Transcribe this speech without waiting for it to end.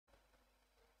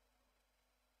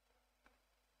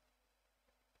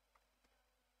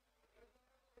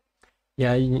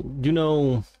Yeah,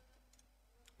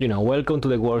 welcome to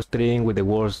the worst stream with the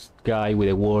worst guy with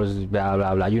the worst blah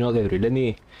blah blah. You know the drill.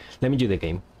 Let me do the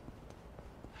game.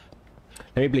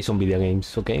 Let me play some video games,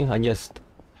 okay? And just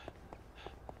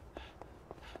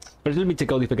first let me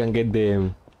check out if I can get the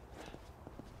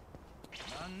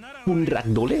un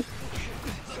ragdoll,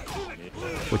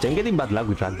 which I'm getting bad luck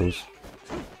with ragdolls.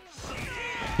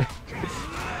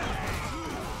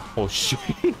 Oh shit.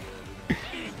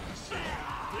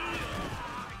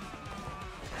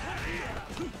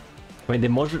 I mean, the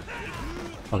most...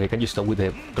 Okay, can you stop with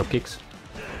the drop kicks?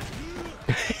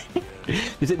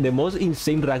 Listen, the most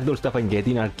insane ragdoll stuff I'm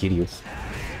getting are curious.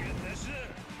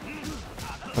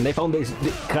 And I found the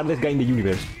hardest guy in the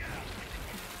universe.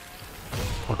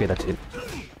 Okay, that's it.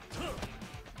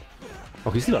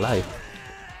 Oh, he's still alive.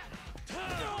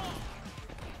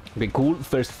 Okay, cool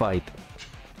first fight.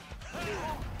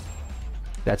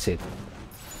 That's it.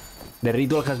 The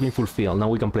ritual has been fulfilled, now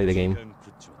we can play the game.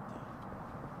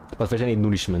 But first I need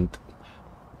nourishment.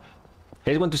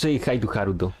 I just want to say hi to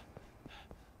Haruto.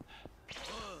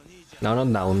 No, not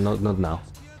now, not now.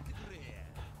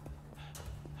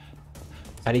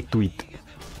 I need to eat.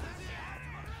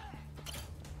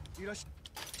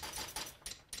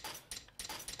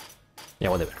 Yeah,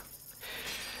 whatever.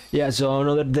 Yeah, so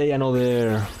another day,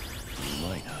 another...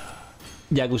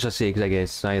 Yakuza 6, I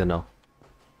guess. I don't know.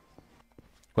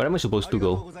 Where am I supposed to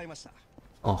go?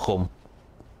 Oh, home.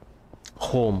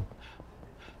 Home.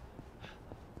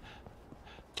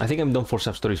 I think I'm done for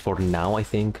sub-stories for now, I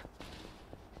think.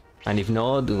 And if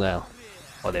not, well,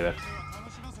 whatever.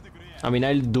 I mean,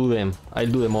 I'll do them. I'll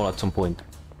do them all at some point.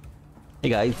 Hey,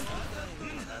 guys.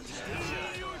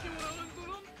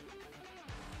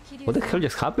 What the hell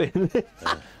just happened?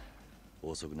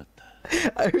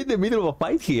 I'm in the middle of a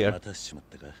fight here.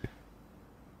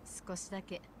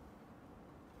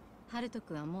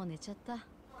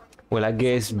 Well, I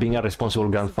guess being a responsible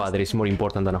grandfather is more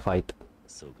important than a fight.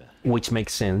 Which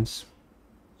makes sense.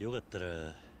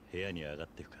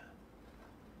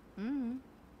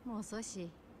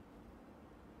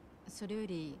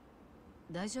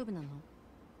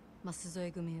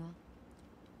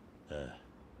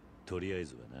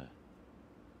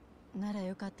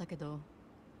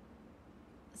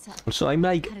 Also, I'm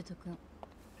like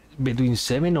between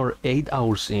 7 or 8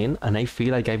 hours in, and I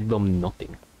feel like I've done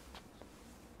nothing.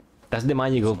 That's the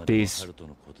magic of this,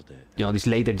 these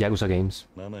later Yakuza games.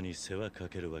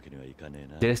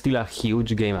 There's still a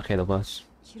huge game ahead of us.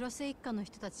 Look at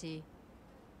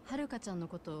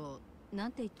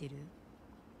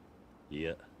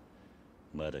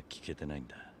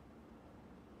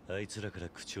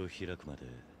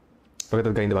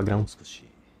that guy in the background.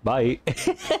 Bye.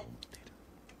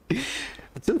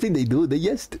 That's something they do. They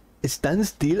just stand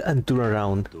still and turn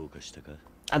around.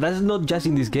 And that's not just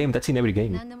in this game, that's in every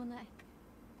game.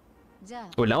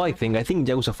 Well, now I think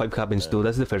Yakuza 5 happens too.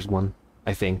 That's the first one,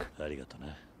 I think.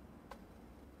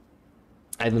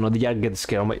 I don't know, the Yak gets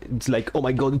scared. It's like, oh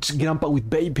my god, it's Grandpa with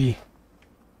baby.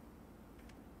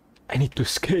 I need to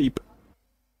escape.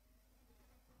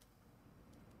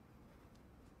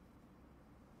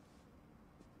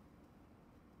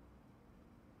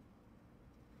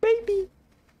 Baby.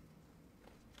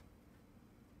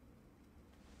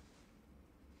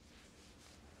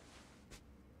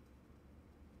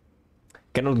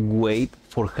 Cannot wait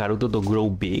for Haruto to grow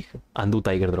big and do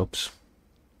tiger drops.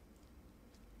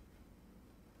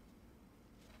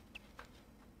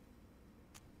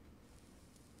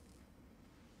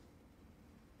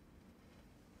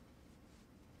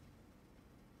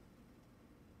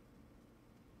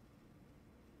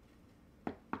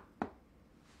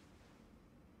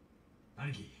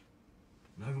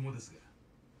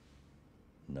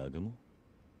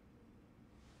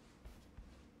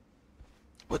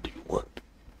 What do you want?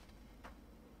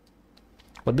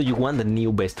 What do you want, the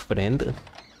new best friend?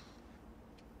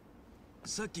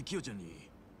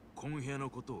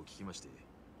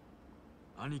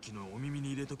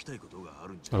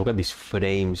 Look at these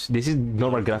frames. This is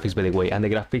normal graphics, by the way, and the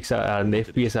graphics and the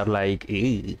FPS are like,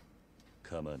 ew.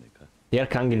 They are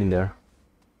hanging in there.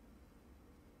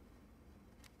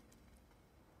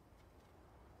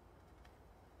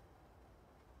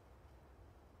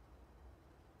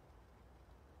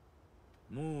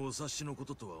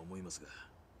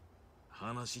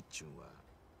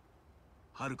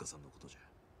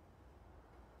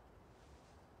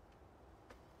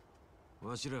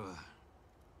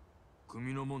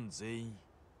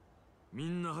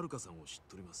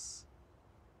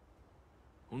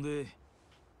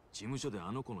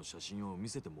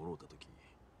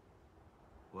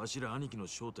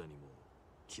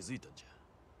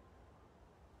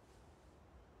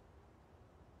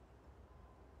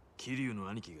 桐生の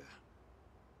兄貴が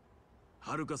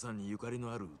遥さんにゆかり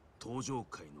のある登場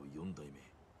界の4代目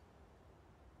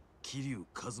桐生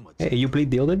一馬。 Hey, you played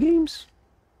the other games?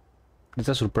 It's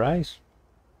a surprise.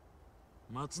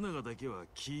 松永だけは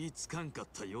気つかんかっ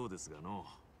たようですがの。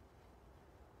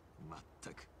まっ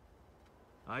たく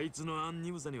あいつのアン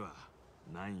ニムさには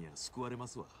なんや救われま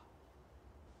すわ。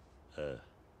ああ。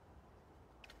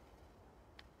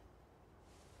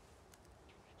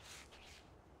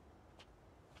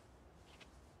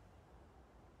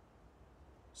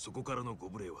そこからのご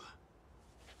無礼は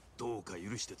どうか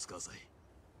許してつかさい。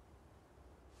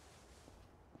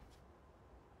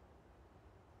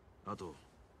あと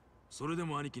それで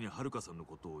も兄貴に遥さんの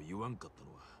ことを言わんかった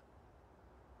のは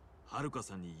遥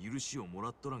さんに許しをもら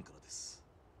っとらんからです。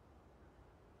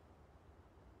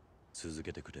続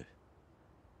けてくれ。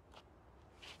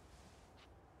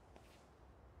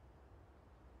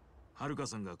遥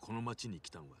さんがこの町に来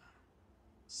たんは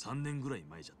3年ぐらい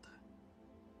前じゃった。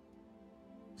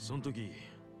その時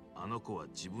あの子は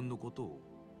自分のことを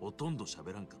ほとんど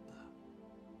喋らんかっ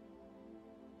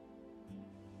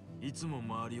た。いつも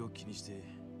周りを気にして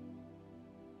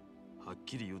はっ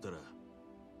きり言うたら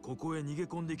ここへ逃げ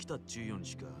込んできたっちゅうように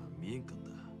しか見えんかっ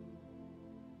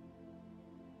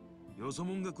た。よそ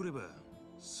もんが来れば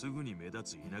すぐに目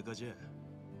立つ田舎じゃ。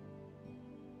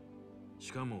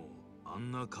しかもあ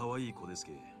んな可愛い子です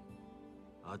け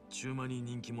あっちゅう間に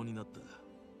人気者になった。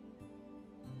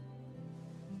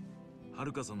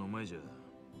遥さんの前じゃ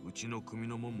うちの組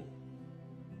のもんも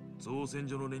造船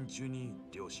所の連中に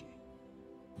漁師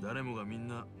誰もがみん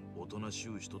なおとなし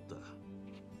ゅうしとった。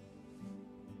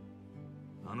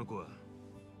あの子は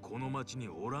この町に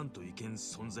おらんといけん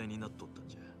存在になっとったん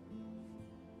じゃ。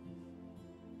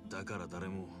だから誰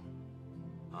も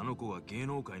あの子が芸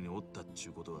能界におったっちゅ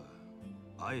うことは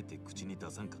あえて口に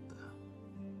出さんかっ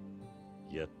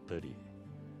た。やっぱり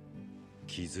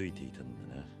気づいていたん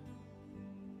だな。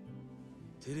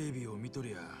テレビを見と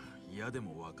りゃ嫌で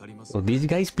もわかります。Oh, these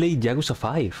guys played Yakuza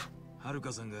 5.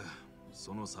 遥さんが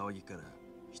その騒ぎから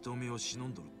人目を忍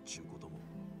んどるっちゅうことも。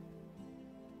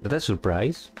That's a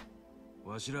surprise.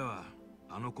 わしらは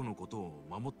あの子のことを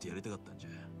守ってやりたかったんじゃ。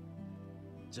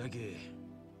じゃけ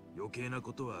余計な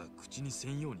ことは口にせ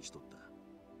んようにしとっ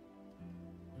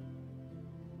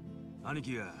た。兄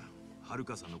貴が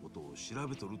遥さんのことを調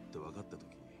べとるって分かった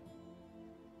時、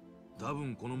多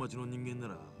分この町の人間な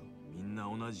らみんな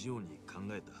同じように考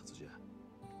えたはずじゃ。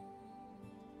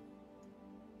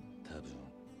多分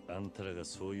あんたらが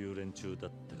そういう連中だ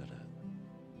ったか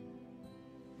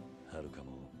ら遥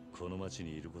もこの町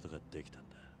にいることができたん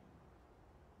だ。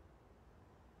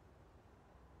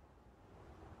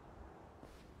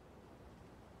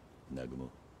南雲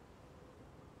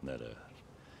なら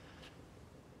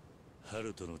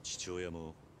遥人の父親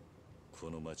もこ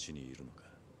の町にいるのか。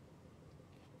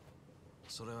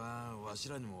それはわし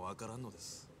らにもわからんので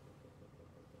す。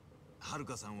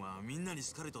遥さんはみんなに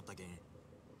好かれとったけん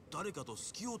誰かと好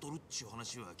きを取るっちゅう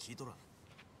話は聞いとらん。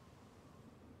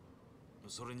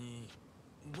それに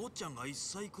坊ちゃんが1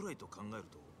歳くらいと考える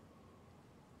と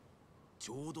ち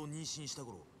ょうど妊娠した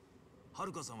頃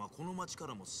遥さんはこの町か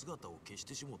らも姿を消し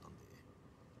てしもうたん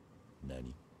で。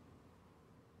何？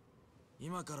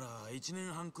今から1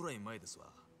年半くらい前ですわ。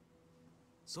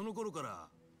その頃から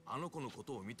あの子のこ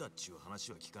とを見たっちゅう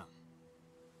話は聞かん。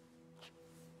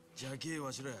じゃけえ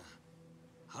わしら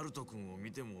遥人君を見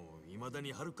ても未だ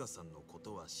に遥さんのこ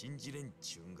とは信じれん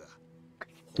ちゅうんが。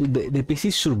Dude, the PC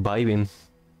is surviving.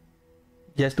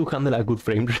 Just to handle a good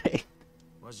frame rate.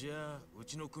 わしやう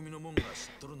ちの組のもんが知っ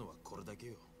とるのはこれだけ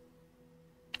よ。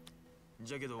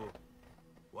じゃけど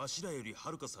わしらより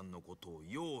遥さんのことを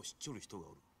よう知っちょる人が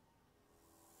おる。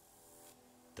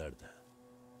誰だ？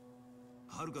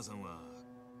遥さんは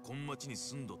こん町に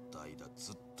住んどった間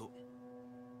ずっと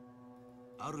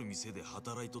ある店で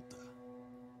働いとっ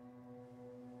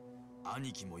た。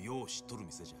兄貴もよう知っとる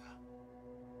店じゃ。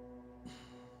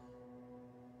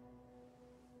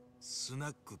スナ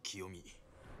ック清美。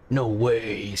 No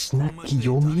way, Snacky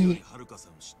Yomi. 遥さ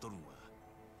ん知っとるんは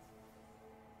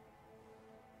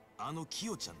あのキ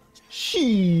ヨちゃんなんじゃ。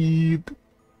 Shit.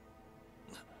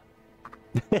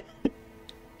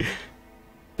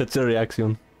 That's a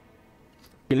reaction.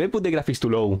 Okay, let me put the graphics too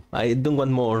low. I don't want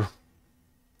more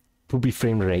to be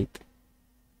frame rate.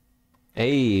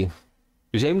 Hey,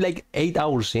 you see, I'm like 8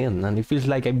 hours in and it feels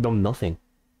like I've done nothing.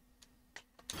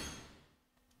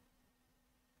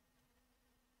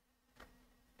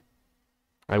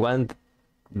 I want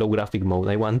low graphic mode.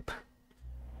 I want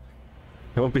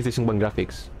PlayStation 1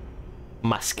 graphics.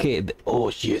 Masked.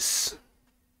 Oh yes.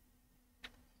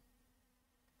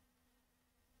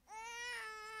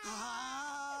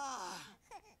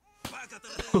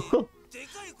 で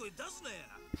かい声出すなや。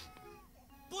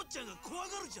坊ちゃんが怖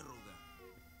がるじゃろうが。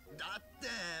だって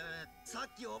さ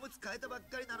っきおむつ変えたばっ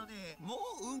かりなのにも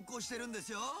ううんこしてるんで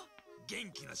すよ。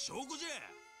元気な証拠じゃ。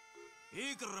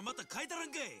ええからまた変えたら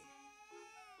んかい。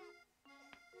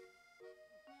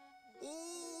お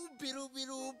ービルビ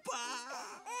ルパ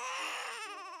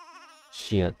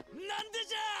Shit. なんで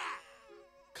じゃ。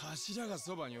頭が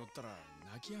そばにおったら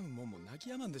泣き止むもんも泣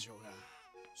き止まんでしょうが。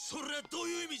それはどう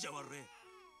いう意味じゃわれ。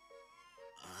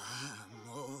ああ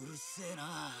もううるせえ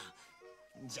な。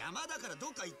邪魔だからど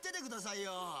っか行っててください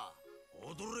よ。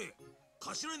踊れ。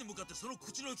頭に向かってその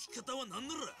口の利き方は何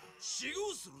なら死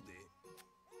後するで。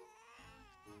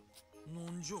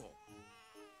なんじゃ、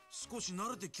少し慣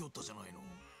れてきよったじゃないの。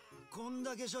こん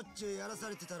だけしょっちゅうやらさ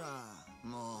れてたら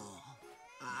もう。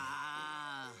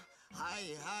ああは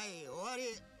いはい終わり。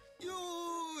よ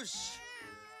ーし。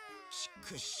ち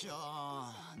くしょ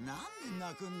う、なんで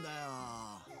泣くんだよ。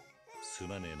す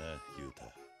まねえな、ユータ。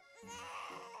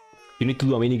You need to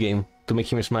do a mini game to make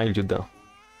him smile, Yuta.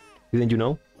 Didn't you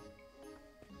know?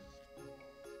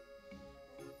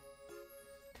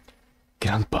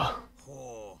 Grandpa.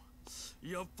 ほう、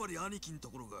やっぱり兄貴んと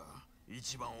ころが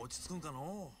一番落ち着くんか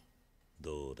の。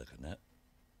どうだかな。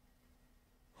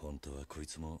本当はこい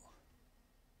つも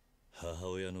母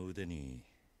親の腕に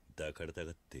抱かれた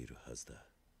がっているはずだ。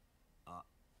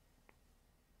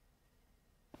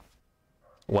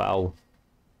Wow.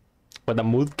 What a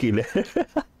mood killer.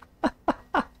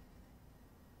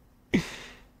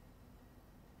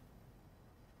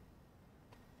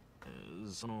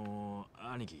 その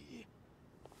兄貴、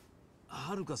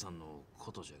はるかさんの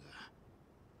ことじゃ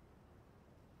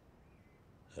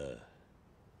が。ああ、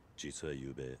実はゆ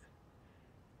うべ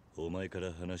お前か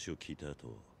ら話を聞いた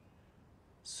後、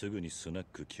すぐにスナッ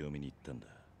ク清美に行ったんだ。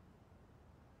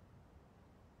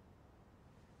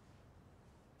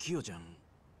キヨちゃん、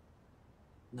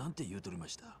なんて言うとりま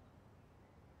した？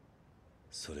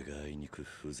それがあいにく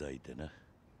不在でな、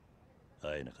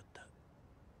会えなかった。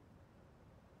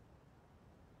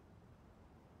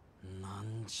な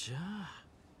んじゃ、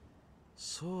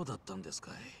そうだったんです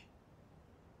かい。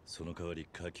その代わり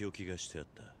書き置きがしてあっ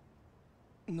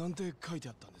た。なんて書いて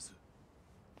あったんです？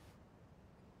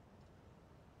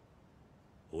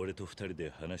俺と二人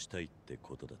で話したいって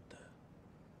ことだった。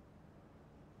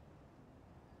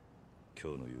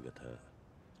今日の夕方、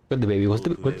What the baby?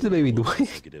 What's the baby doing?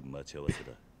 先で待ち合わせ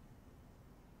だ。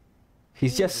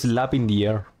He's just slapping the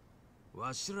air.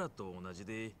 わしらと同じ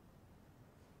で、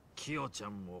キヨちゃ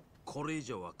んもこれ以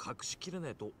上は隠しきれ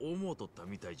ないと思うとった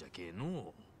みたいじゃけえ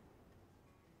の。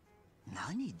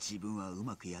何自分はう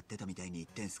まくやってたみたいに言っ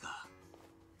てんすか。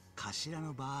頭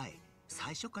の場合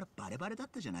最初からバレバレだっ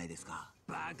たじゃないですか。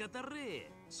バカだ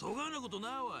れ、そがなこと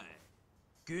なわい。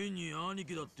現に兄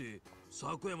貴だって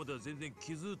昨夜までは全然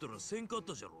気づいたらせんかっ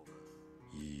たじゃろ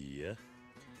うが。いや、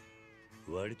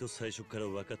割と最初から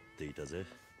分かっていたぜ。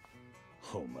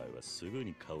お前はすぐ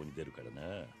に顔に出るから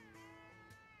な。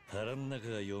腹の中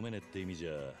が読めねって意味じ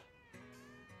ゃ、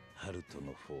ハルト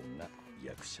の方が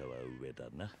役者は上だ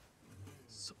な。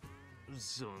そ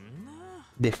んな。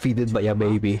Defeated by a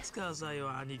baby. つかさよ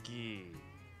兄貴。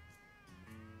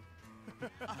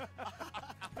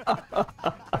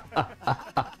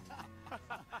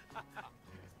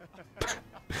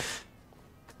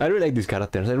I really like these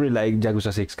characters. I really like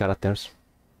Yakuza 6 characters.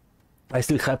 I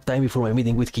still have time before my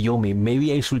meeting with Kiyomi.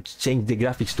 Maybe I should change the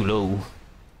graphics to low.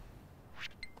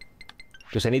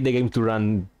 Because I need the game to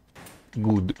run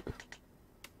good.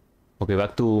 Okay,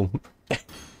 back to...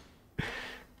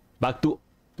 back to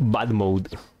bad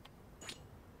mode.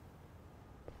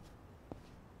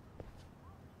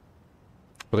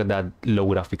 Look at that low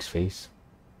graphics face.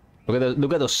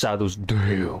 Look at those shadows.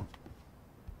 Damn.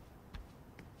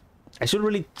 I should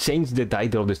really change the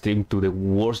title of the stream to the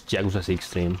worst Yakuza 6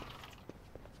 stream.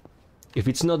 If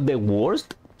it's not the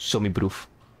worst, show me proof.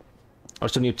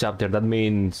 Also new chapter, that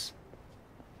means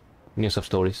new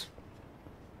sub-stories.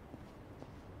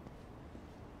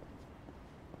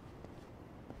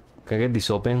 Can I get this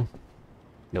open?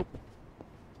 Nope.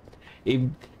 If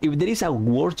there is a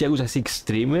worse Yakuza 6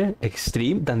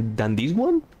 extreme than this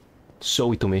one,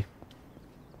 show it to me.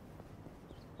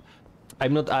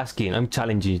 I'm not asking, I'm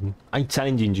challenging. I'm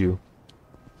challenging you.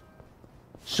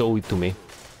 Show it to me.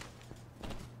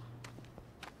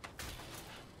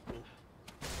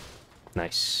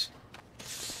 Nice.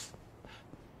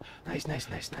 Nice.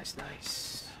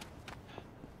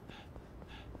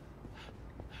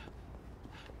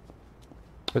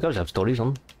 We guys have stories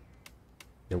on.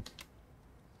 Nope.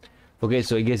 Okay,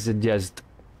 so I guess it just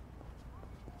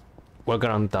walk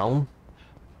around town.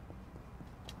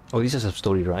 Oh, this is a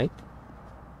story, right?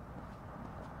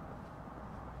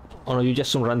 Oh no, you're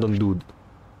just some random dude.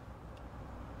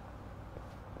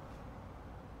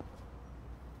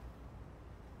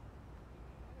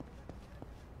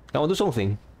 Come on, do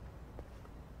something.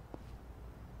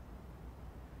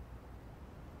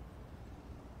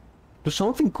 Do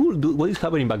something cool, dude. What is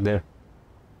happening back there?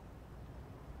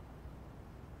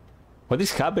 What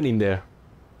is happening there?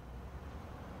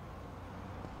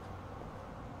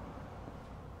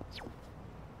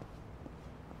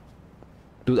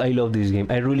 Dude, I love this game.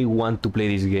 I really want to play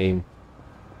this game.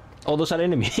 Oh, those are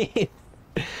enemies.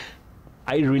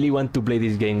 I really want to play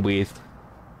this game with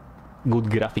good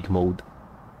graphic mode.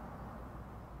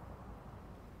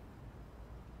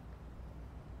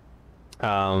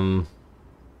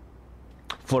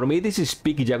 For me, this is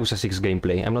peak Yakuza 6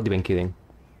 gameplay. I'm not even kidding.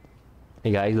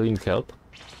 Hey guys, do you need help?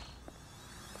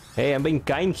 Hey, I'm being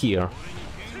kind here.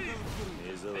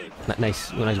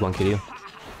 Nice one, Kiryu.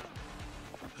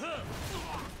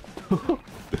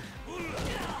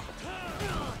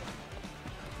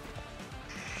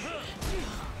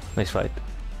 Nice fight.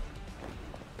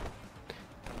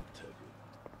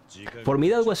 For me,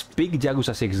 that was peak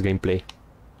Yakuza 6 gameplay.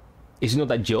 It's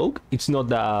not a joke, it's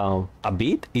not a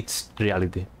bit, it's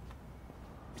reality.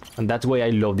 And that's why I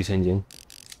love this engine.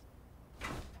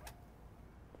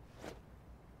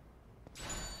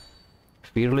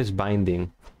 Fearless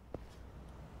Binding.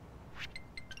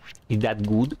 Is that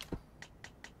good?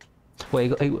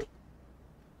 Wait, you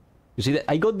see that?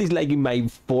 I got this like in my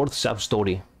 4th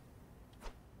sub-story.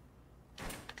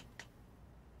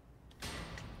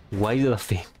 Why is that a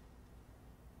thing?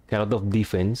 A lot of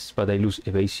defense, but I lose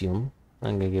evasion.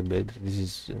 And I get better. This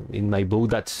is in my bow.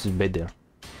 That's better.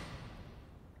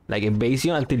 Like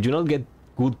evasion, until you don't get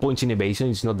good points in evasion,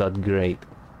 it's not that great.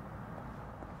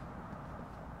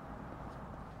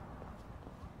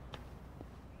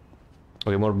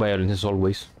 Okay, more violence as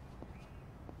always.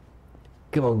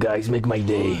 Come on, guys, make my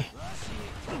day.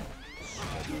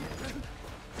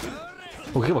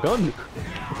 Oh, have a gun!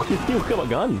 You have a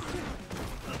gun!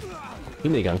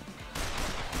 Give me the gun.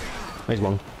 Nice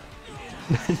one.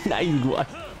 Nice one.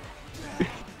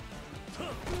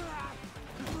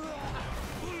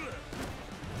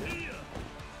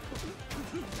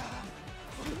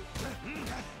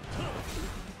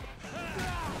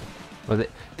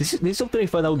 This is something I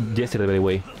found out yesterday, by the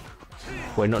way.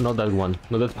 Well, not that one.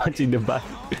 Not that punch in the back.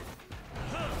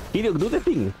 Kiryu, do the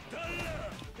thing.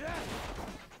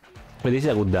 But this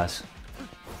is a good dash.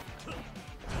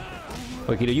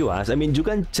 Okay, Kiryu, you ask. I mean, you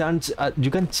can charge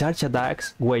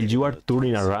attacks while you are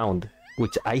turning around,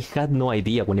 which I had no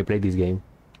idea when I played this game.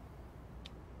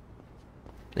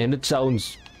 And it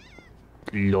sounds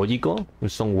logical in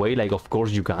some way, like of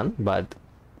course you can, but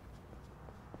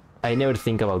I never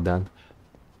think about that.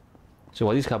 So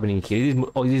what is happening here?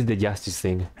 This is the justice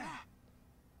thing.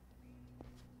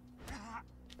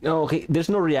 No, okay, there's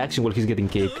no reaction while he's getting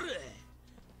kicked.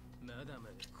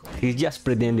 He's just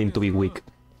pretending to be weak.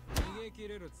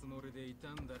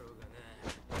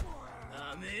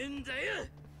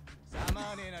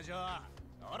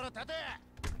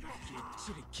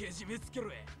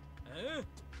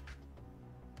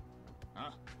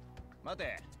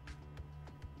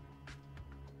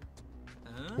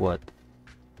 What?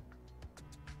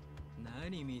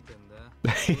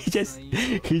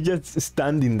 He just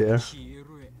standing there.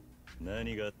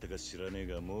 何があったか知らねえ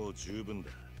がもう十分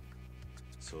だ。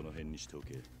その辺にしてお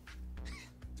け。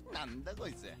なんだこ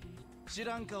いつ。知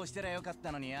らん顔してらよかっ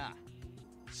たのにや。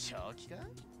正気か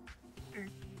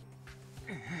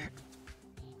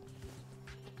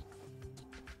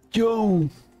？Yo!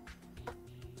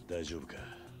 大丈夫か、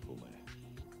お前。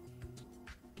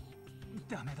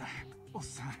ダメだ、おっ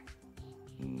さん。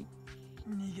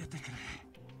逃げてくれ。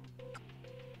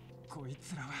こい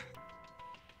つらは。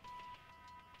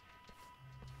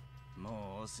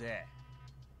もう遅え。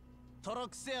トロ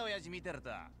くせえ親父見てると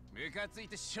ムカつい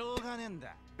てしょうがねえん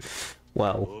だ。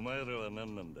Wow. お前らは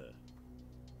何なんだ。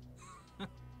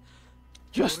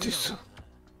Justice.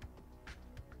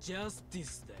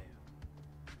 Justice だよ。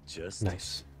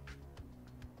Nice.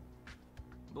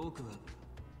 僕は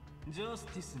ジャス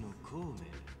ティスの孔明。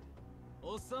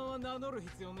おっさんは名乗る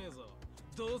必要ねえぞ。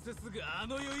どうせすぐあ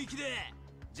の領域で。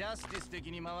ジャスティス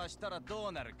的に回したらど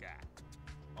うなるか。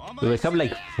Do they have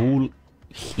like full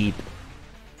heat?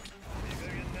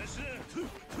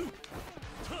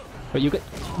 But you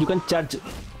can charge.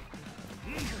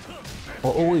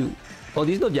 Oh,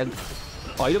 this is not Jack.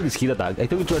 Oh, I love this heat attack. I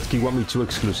thought it was Kiwami 2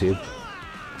 exclusive.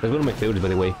 That's one of my favorites, by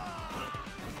the way.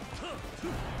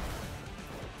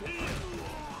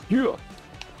 Yeah.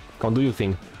 Come on, do your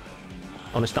thing.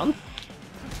 On a stun?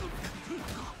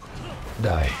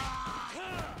 Die.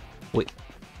 Wait.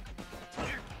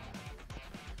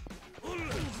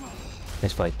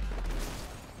 Nice fight.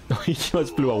 He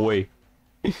just flew away.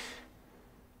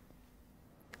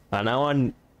 And now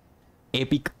an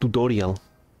epic tutorial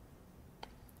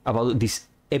about this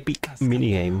epic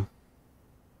minigame.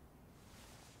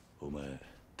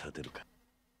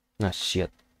 Ah, shit.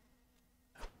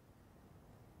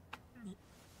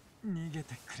 逃げ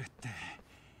てくれって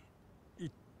言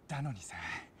ったのにさ。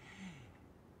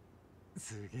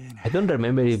すげえな。 I don't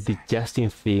remember if the Justin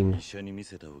thing,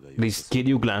 this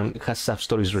Kiryu clan, has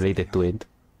sub-stories related to it.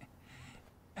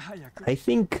 I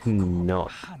think not.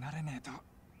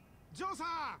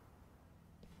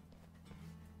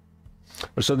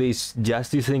 Also, this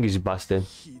Justice thing is busted.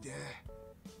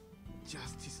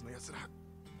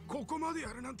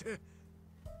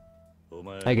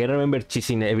 I can remember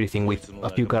cheesing everything with a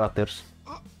few characters.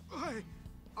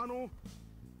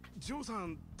 ジョーさ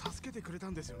ん助けてくれた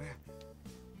んですよね。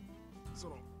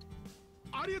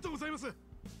ありがとうございます。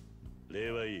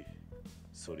礼はいい。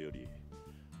それより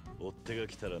追っ手が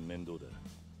来たら面倒だ。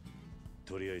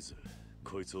とりあえず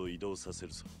こいつを移動させ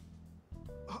るぞ。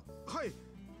はい。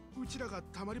うちらが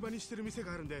たまり場にしてる店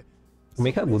があるんで。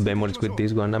We have good memories with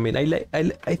this one. I mean,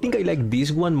 I think I like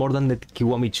this one more than the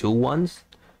Kiwami 2 ones.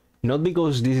 Not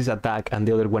because this is attack and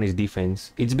the other one is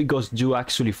defense. It's because you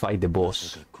actually fight the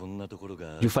boss.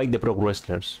 You fight the pro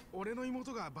wrestlers.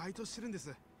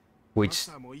 Which,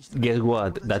 guess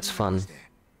what? That's fun.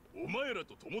 お前ら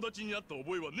と友達になった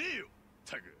覚えはねえよ。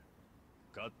タグ。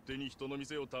勝手に人の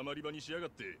店をたまり場にしやがっ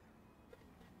て。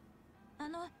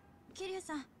桐生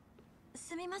さん、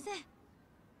すみません。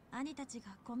兄たち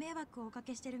がご迷惑をおか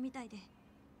けしてるみたいで。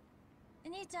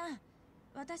兄ちゃん、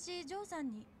私ジョーさん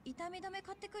に痛み止め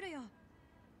買ってくるよ。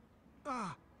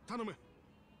ああ、頼む。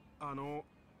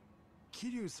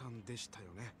桐生さんでした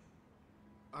よね。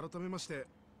改めまして、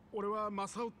俺はマ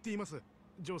サオって言います。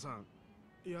ジョーさん。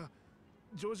いや、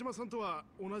城島さんとは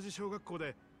同じ小学校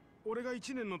で、俺が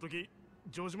1年の時、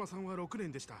城島さんは6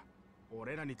年でした。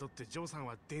俺らにとってジョーさん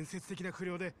は伝説的な不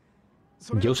良で。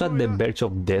Joe's at the verge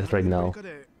of death right now.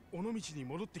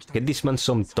 Get this man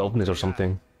some toughness or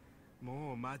something.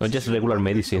 Not just regular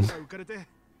medicine.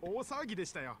 大騒ぎで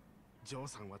したよ。ジョー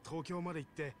さんは東京まで行っ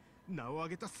て名を上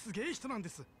げたすげえ人なんで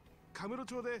す。カムロ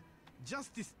町でジャ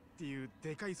スティスっていう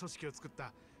でかい組織を作っ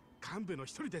た幹部の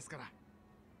一人ですから。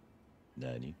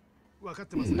何？分かっ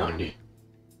てます。何？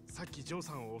さっきジョー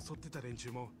さんを襲ってた連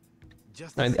中も。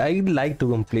I like to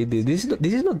complete this.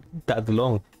 This is not that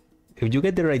long. If you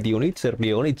get the right units, early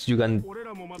units, you can.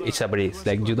 It's a breeze.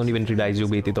 Like you don't even realize you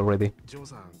beat it already.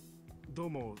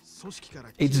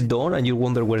 It's done, and you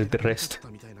wonder where's the rest.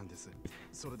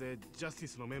 それでジャスティ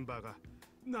スのメンバーが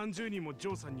何十人もジ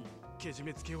ョーさんにけじ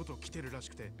めつけようと来てるらし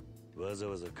くて。わざ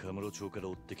わざカムロ町から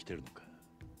追ってきてるのか。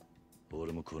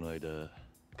俺もこの間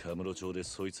カムロ町で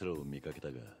そいつらを見かけた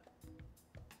が、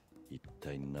一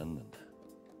体何なんだ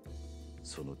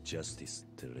そのジャスティス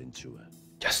って連中は。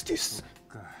ジャスティス。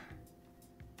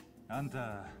あん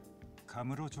たカ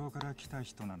ムロ町から来た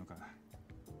人なのか。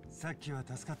さっきは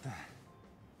助かった。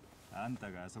あん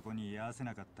たがあそこに居合わせ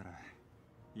なかったら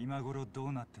今頃ど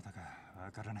うなってたか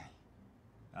わからない。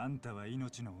あんたは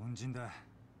命の恩人だ。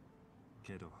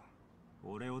けど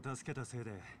俺を助けたせい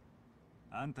で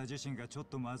あんた自身がちょっ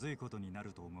とまずいことにな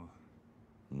ると思う。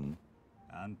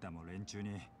あんたも連中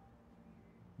に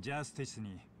ジャスティス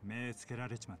に目つけら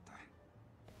れちまった。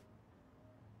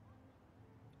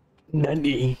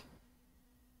何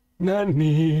な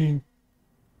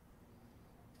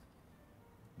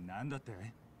んだって？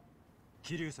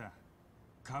桐生さん、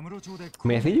カムロ町で。I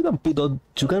think you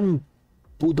can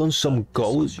put on some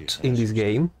codes in this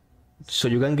game, so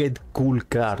you can get cool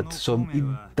cards, so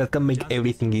that can make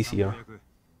everything easier.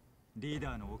 リー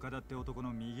ダーの岡田って男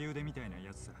の右腕みたいな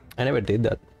やつさ。I never did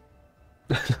that.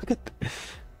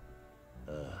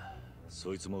 ああ、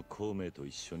そいつも孔明と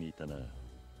一緒にいたな。確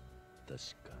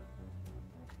か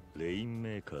レイン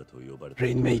メーカーと呼ばれた。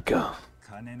レインメーカー。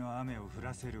金の雨を降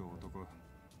らせる男。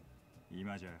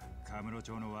今じゃカムロ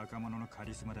町の若者のカ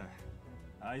リスマだ。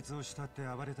あいつを慕って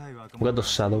暴れたい若者が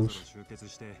集結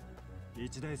して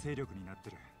一大勢力になって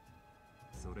る。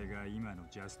それが今の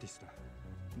ジャスティスだ。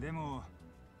でも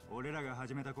俺らが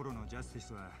始めた頃のジャスティ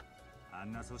スはあ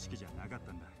んな組織じゃなかっ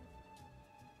たんだ。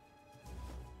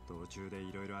途中で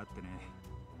いろいろあってね。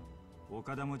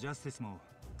岡田もジャスティスも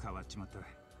変わっちまった。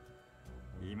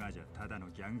今じゃただの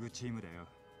ギャングチームだよ。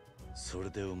それ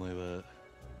でお前は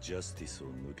ジャスティスを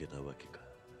抜けたわけか。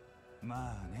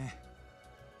まあね。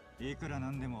いくらな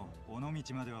んでも尾道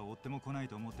までは追っても来ない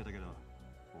と思ってたけど、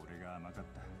俺が甘かっ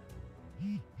た。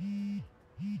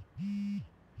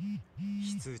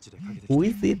非通知でかけてきた。Who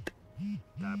is it?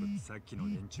 多分さっきの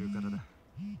連中からだ。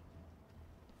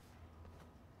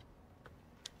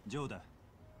ジョーだ。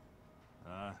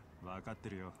ああ、分かって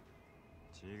るよ。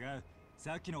違う。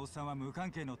さっきのおっさんは無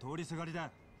関係の通りすがりだ。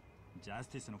ジャス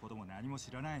ティスのことも何も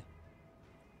知らない。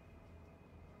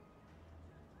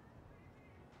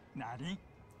何？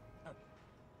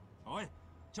おい、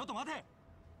ちょっと待て。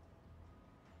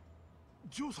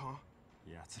ジョーさん。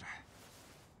奴ら、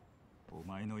お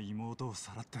前の妹を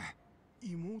さらった。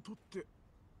妹って、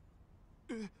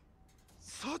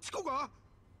幸子が？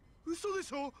嘘で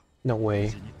しょ？ No way. 無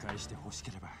事に返して欲し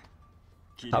ければ、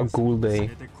 How cool 連 they.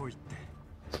 れてこいって。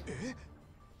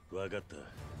分かった。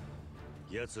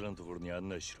奴らのところに案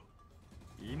内しろ。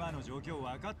今の状況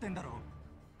分かってんだろ。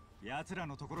奴ら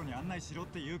のところに案内しろっ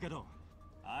て言うけど、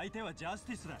相手はジャス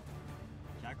ティスだ。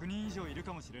100人以上いる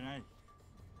かもしれない。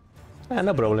Ah,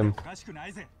 no problem. おかしくな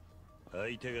いぜ。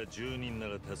相手が10人な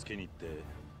ら助けに行って、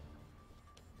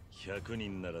100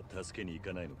人なら助けに行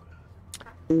かないのか。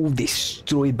Oh,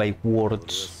 destroyed by 俺は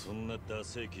words. そんなダ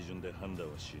セい基準で判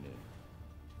断はしねえ。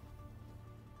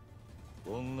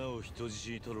女を人質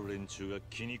に取る連中が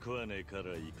気に食わねえか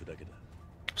ら行くだけだ。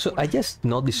So I just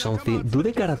noticed something. Do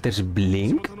the characters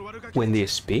blink when they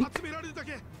speak? 集められるだ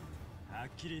け。はっ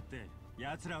きり言って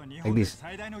奴らは日 Like 本で this.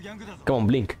 最大のギャングだぞ。 Come on,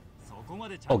 blink. そこま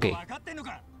でちゃんと Okay. 分かってんの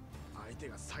か。相手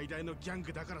が最大のギャン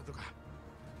グだからとか、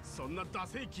そんなダ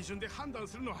セい基準で判断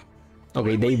するのは。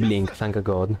 Okay, they blink, thank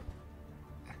God.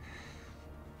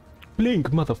 Blink,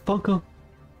 motherfucker.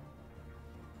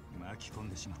 巻き込ん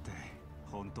でしまって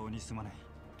本当にすまない。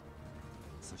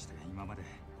そして今まで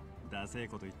ダセえ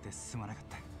こと言ってすまなかっ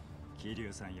た。桐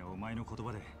生さんやお前の言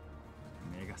葉で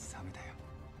目が覚めたよ。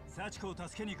幸子を助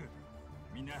けに行く。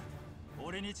みんな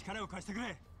俺に力を貸してく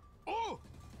れ。おう。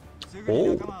すぐ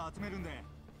に仲間を集めるんで、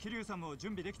桐生さんも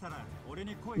準備できたら俺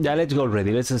に声。 Yeah, let's go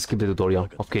already. Let's skip the tutorial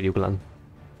of Kiryu Clan.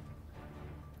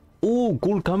 Oh,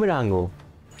 cool camera angle.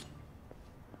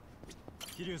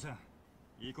 桐生さん、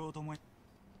行こうと思い。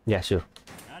 Yeah, sure.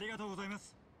 ありがとうございま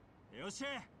す。よっしゃ、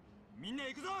みんな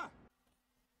行くぞ。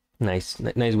 Nice,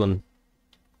 nice one.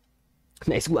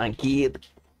 Nice one, kid.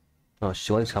 Oh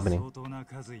shit, what is happening? 相当な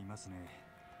数いますね。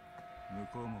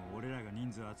向こうも俺らが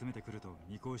人数集めてくると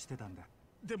見越してたんだ。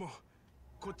でも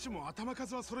こっちも頭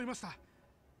数は揃いました。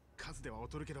数では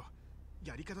劣るけど、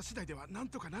やり方次第ではなん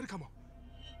とかなるかも。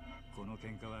この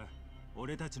喧嘩は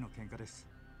俺たちの喧嘩です。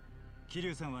桐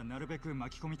生さんはなるべく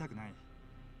巻き込みたくない。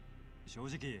正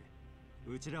直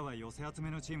うちらは寄せ集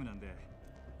めのチームなんで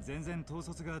全然統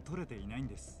率が取れていないん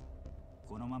です。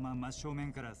このまま真正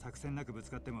面から作戦なくぶ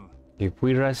つかっても。 If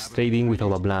we rush straight in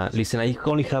without a plan, listen, I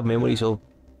only have memories of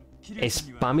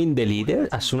spamming the leader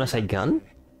as soon as I can,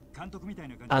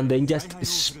 and then just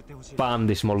spam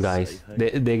the small guys,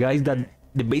 the guys that,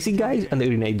 the basic guys and the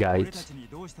grenade guys.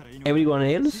 Everyone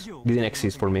else didn't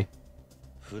exist for me.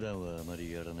 普段はあま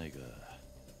りやらないが、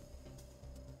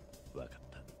分かっ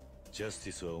た。ジャステ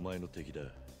ィスはお前の敵だ。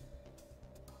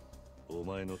お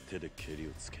前の手で蹴り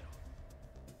をつけろ。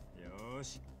よ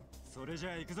し、それじ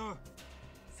ゃあ行くぞ。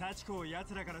幸子を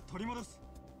奴らから取り戻す。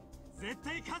絶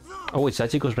対勝つぞ。 Oh wait,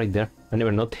 Sachiko's right there. I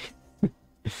never noticed.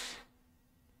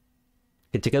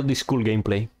 Okay, check out this cool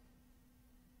gameplay.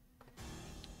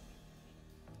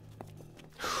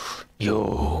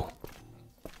 Yo.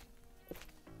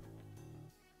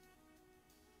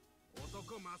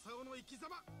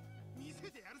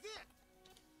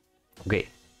 Okay,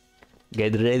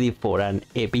 get ready for an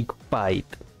epic fight.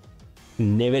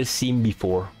 Never seen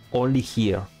before, only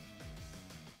here.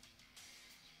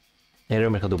 I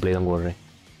remember how to play, don't worry.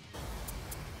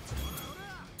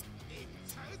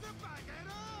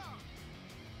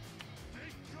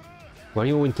 Why are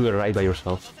you going to the right by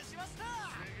yourself?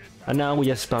 And now we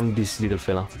just spam this little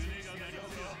fella.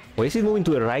 Why is he moving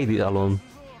to the right alone?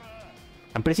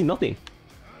 I'm pressing nothing.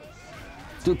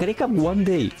 Dude, can I have one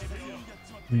day?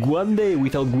 One day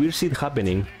without weird shit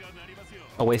happening.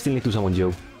 Oh, I still need to summon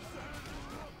Joe.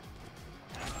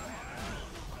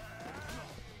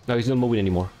 No, he's not moving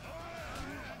anymore.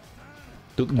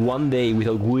 Dude, one day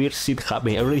without weird shit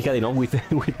happening. I already had enough with,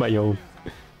 with my own.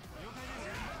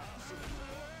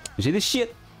 You see this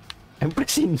shit? I'm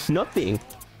pressing nothing.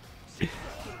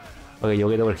 Okay, you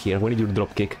get over here. We need your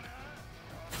drop kick.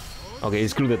 Okay,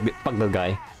 screw that. Fuck that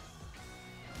guy.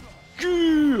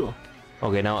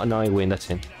 Okay, now I win. That's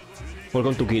it.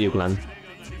 Welcome to Kiryu Clan.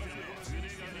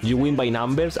 You win by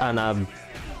numbers and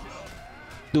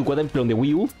dude, what I'm playing on the Wii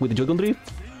U with the Joy-Con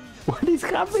drift? What is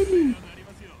happening?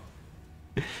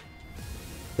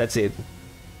 That's it.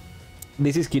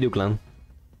 This is Kiryu Clan.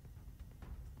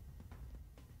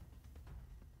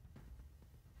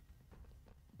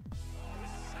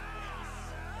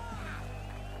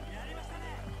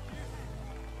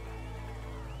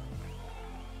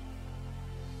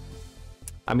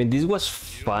 I mean, this was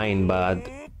fine, but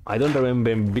I don't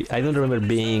remember. I don't remember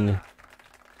being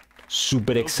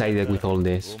super excited with all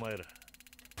this. I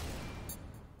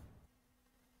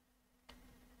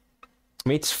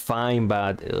mean, it's fine,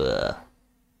 but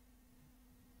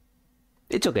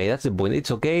it's okay. That's the point.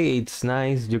 It's okay. It's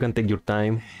nice. You can take your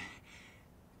time.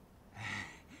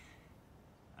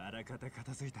 あらかた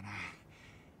片付いたな。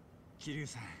桐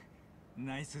生さん、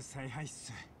ナイス采配っ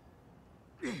す。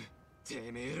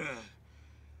てめえら、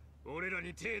俺ら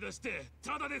に手出して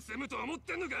ただで済むと思っ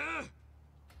てんのか。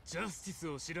ジャスティス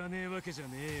を知らねえわけじゃ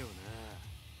ねえよ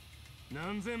な。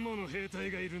何千もの兵隊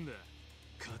がいるんだ。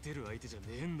勝てる相手じゃね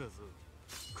えんだぞ。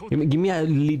Give me a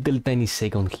little tiny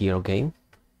second here, okay?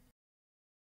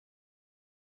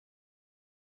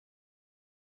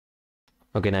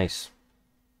 Okay, nice.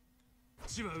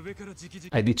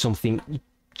 I did something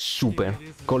super.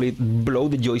 Call it blow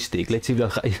the joystick. Let's see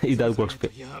if that works.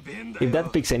 If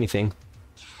that picks anything.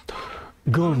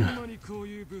 Gone.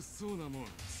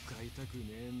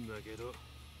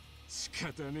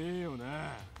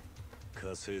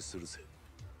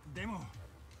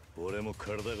 俺も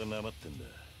体がなまってんだ。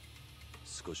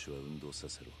少しは運動さ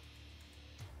せろ。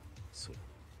そう。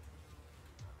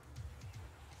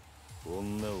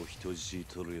女を人質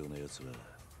取るようなやつは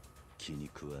気に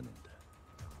食わねえんだ。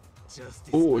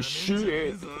Oh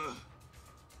shit!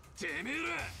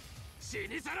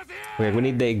 Okay, we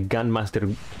need the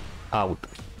gunmaster out.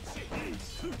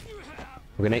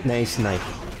 Okay, nice knife.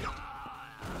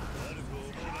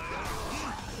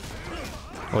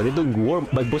 Oh, they're doing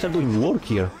work. My boys are doing work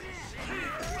here.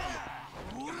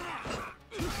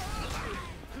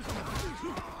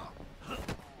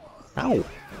 Ow!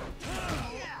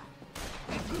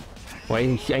 Why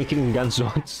I'm hitting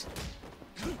gunshots?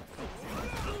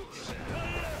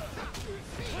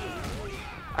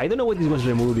 I don't know what this was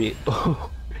removing.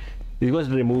 This was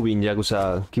removing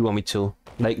Yakuza Kiwami 2.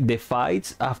 Like the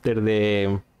fights after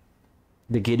the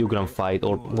Kiryukan fight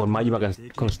or Majima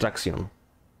construction.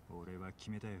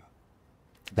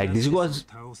 Like this was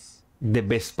the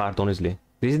best part, honestly.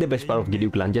 This is the best part of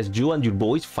Giryu Clan. Just you and your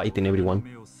boys fighting everyone.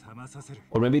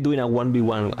 Or maybe doing a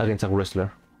 1v1 against a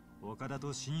wrestler.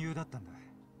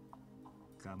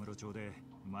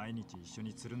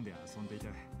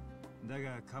 だ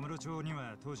がカムロ町に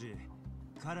は当時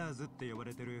カラーズって呼ば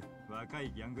れてる若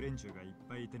いギャング連中がいっ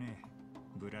ぱいいてね、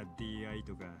ブラッディアイ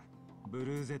とかブ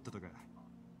ルーゼットとか。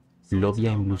ロビ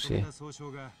アンブルーセ。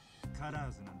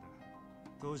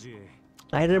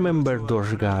I remember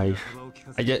those guys.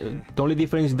 The only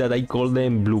difference is that I call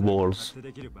them blue balls.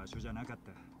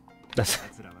 That's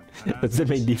the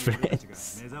main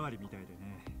difference.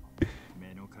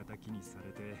 目の敵にさ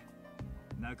れて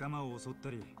仲間を襲っ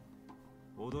たり。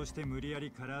 脅して無理やり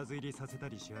カラーズ入りさせた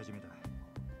りし始めた。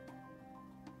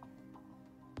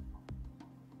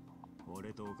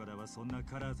俺と岡田はそんな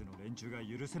カラーズの連中が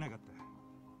許せなかっ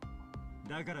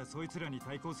た。だからそいつらに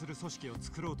対抗する組織を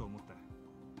作ろうと思った。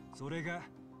それが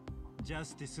ジャ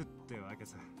スティスってわけ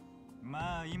さ。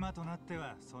まあ今となって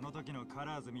はその時のカ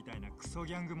ラーズみたいなクソ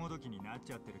ギャングもどきになっ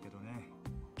ちゃってるけどね。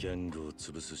ギャングを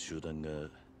潰す集団が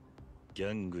ギ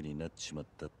ャングになっちまっ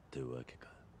たってわけ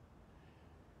か。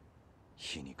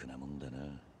 皮肉なもんだな。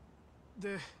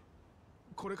で、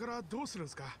これからどうするん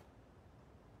すか？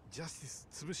ジャスティス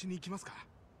潰しに行きますか？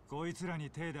こいつらに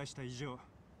手出した以上、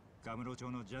カムロ町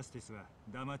のジャスティスは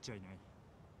黙っちゃいない。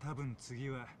多分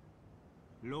次は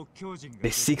六強人が。The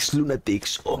Six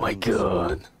Lunatics. Oh my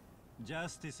god. ジャ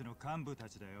スティスの幹部た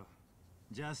ちだよ。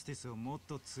ジャスティスをもっ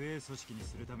と強い組織に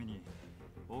するために、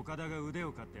岡田が腕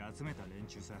を買って集めた連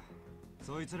中さ。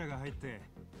そいつらが入って。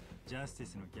 ジャスティ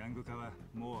スのギャング化は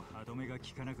もう歯止めが効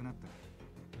かなくなっ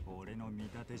た。俺の見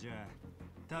立てじゃ、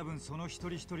多分その一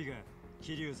人一人が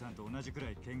桐生さんと同じくら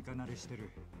い喧嘩慣れして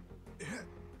る。え、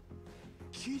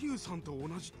桐生さんと同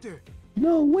じって？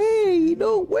 No way,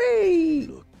 no way.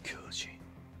 六強人。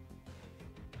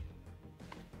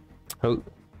Oh.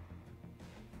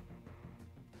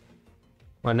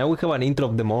 Well, now we have an intro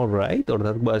of them all, right? Or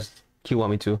that was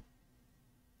Kiwami 2?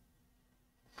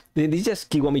 This is just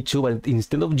Kiwami 2, but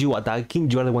instead of you attacking,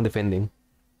 you are the one defending.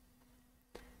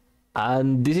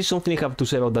 And this is something I have to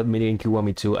say about that mini in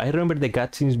Kiwami 2. I remember the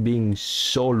cutscenes being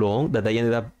so long that I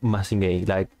ended up missing a,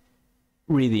 like,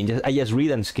 reading. I just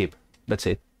read and skip. That's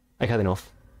it. I had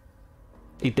enough.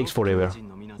 It takes forever.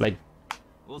 Like,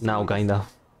 now, kinda.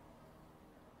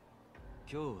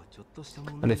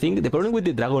 And the problem with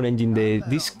the Dragon Engine,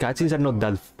 these cutscenes are not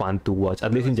that fun to watch,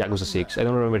 at least in Yakuza 6. I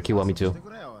don't remember Kiwami 2.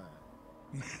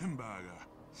 メンバーが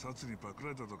札にパクら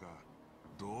れたとか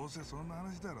どうせそんな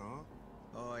話だろ。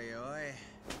おいおい、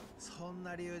そん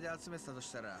な理由で集めてたと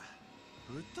したら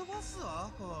ぶっ飛ばすぞ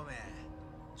孔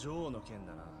明。ジョーの件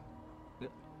だな。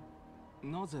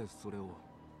なぜそれを？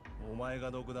お前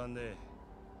が独断で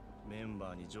メン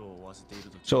バーにジョーを追わせている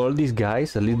と。 So all these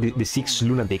guys, at least the six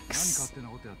何 lunatics, 勝手な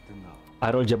ことやってんだ。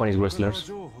 are all Japanese 俺は wrestlers.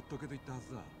 ジョーをほっとけと言ったは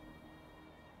ずだ。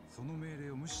その命令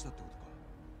を無視したってこ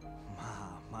とか。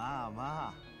まあまあま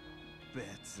あ、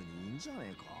別にいいんじゃ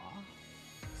ねえか。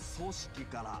組織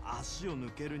から足を抜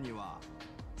けるには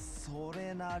そ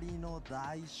れなりの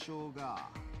代償が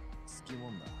つき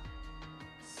もんだ。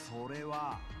それ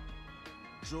は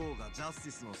ジョーがジャステ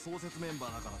ィスの創設メンバ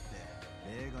ーだからっ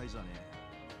て例外じゃねえ。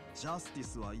ジャスティ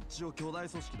スは一応巨大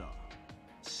組織だ。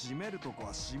締めるとこ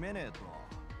は締めねえと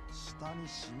下に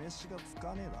示しがつ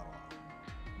かねえだろ。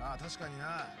まあ確かに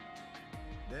な。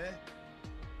で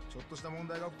ちょっとした問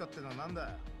題が起きたってのはなんだよ。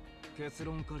結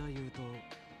論から言うと、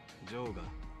ジョーが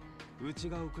うち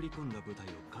が送り込んだ部隊を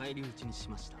返り討ちにし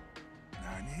ました。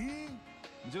何？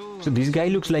 So this guy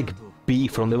looks like B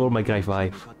from Devil May Cry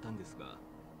 5.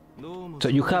 So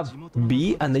you have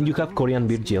B and then you have Korean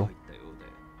Virgil.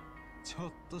 ちょ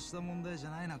っとした問題じ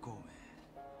ゃないな、孔明。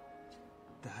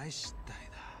大失態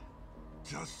だ。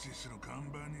ジャスティスの看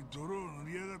板に泥を塗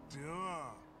りやがってよ。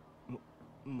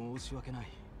申し訳ない。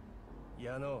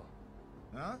矢野、あ？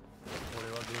俺は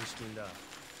軍資金だ。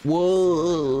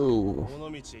 Whoa! この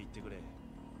道へ行ってくれ。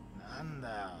なんだ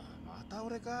よ、また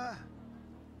俺か。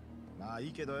まあい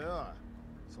いけどよ、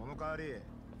その代わり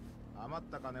余っ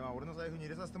た金は俺の財布に入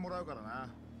れさせてもらうからな。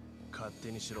勝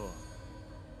手にしろ。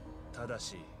ただ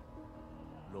し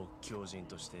六強人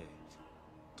として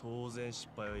当然失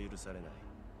敗は許されない。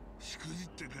しくじっ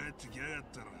て帰ってきやがっ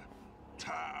たら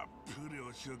たっぷり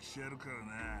お仕置きしてやるから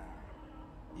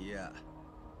な。いや、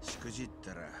しくじっ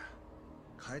たら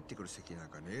帰ってくる席なん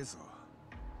かねえぞ。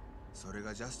それ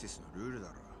がジャスティスのルールだ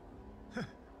ろ。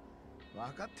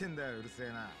分かってんだよ、うるせえ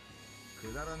な。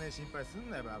くだらねえ心配す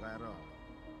んなよ、バカ野郎。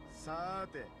さー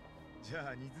て、じゃ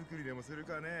あ荷造りでもする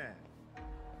かね。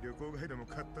旅行ガイドも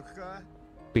買っとくか。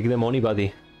 Pick the money,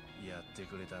 buddy. やって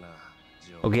くれたな、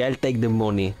ジョー。 Okay, I'll take the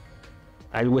money.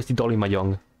 I'll waste it all in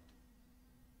Mahjong.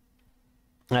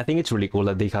 I think it's really cool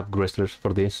that they have wrestlers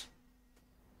for this.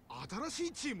 新し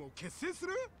いチームを結成す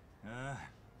る？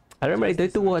 I remember I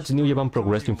tried to watch New Japan Pro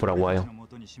Wrestling for a while,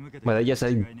 but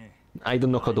I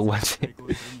don't know how to watch it.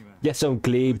 Just some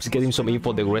clips, getting some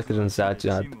info on the wrestlers and such.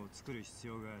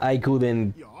 I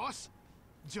couldn't よし。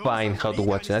 find how to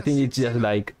watch it. I think it's just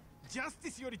like, ジャステ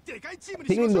ィスよりでかいチーム I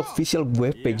にし think ま in し the ょう。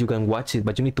 official webpage you can watch it,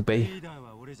 but you need to pay リーダー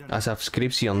は俺じゃない。 a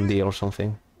subscription deal or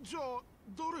something. じゃあ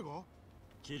誰が？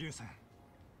桐生さん。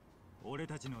俺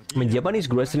たちの I mean, Japanese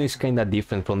wrestling is kinda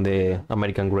different from the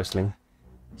American wrestling.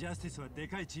 ジャスティスはで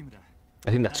かいチームだ。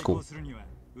 I think that's 対 cool. 抗するには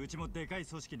うちもでかい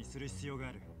組織にする必要が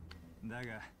ある。だ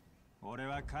が俺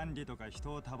は管理とか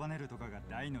人を束ねるとかが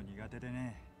大の苦手で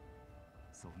ね。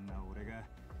そんな俺が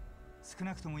少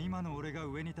なくとも今の俺が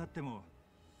上に立っても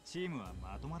チームは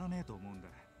まとまらねえと思うんだ。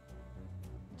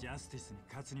ジャスティスに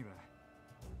勝つには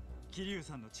桐生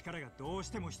さんの力がどうし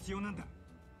ても必要なんだ。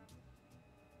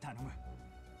頼む、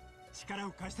力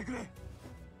を貸してくれ。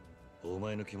お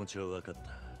前の気持ちは分かった。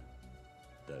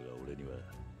だが俺には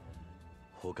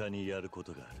他にやるこ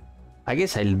とがある。 I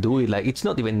guess I'll do it, like, it's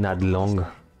not even that long.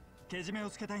 けじめを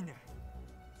つけたいんだ。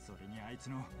それにあいつ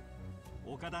の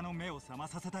岡田の目を覚ま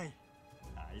させたい。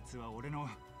あいつは俺の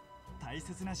大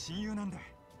切な親友なんだ。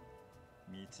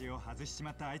道を外しち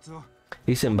まったあいつを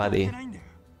Listen, 放って buddy, ないんだよ。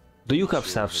 do you have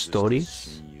sub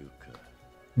stories? 親友か。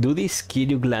 Do these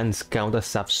Kiryu glands count as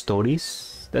sub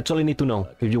stories? That's all I need to know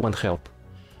if you want help.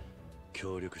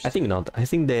 協力して I think not. I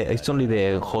think it's only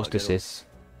the hostesses,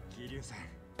 桐生さん、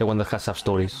 the one that has sub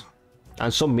stories.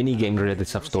 And some minigame related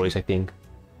sub stories, I think.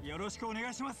 よろしくお願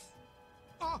いします。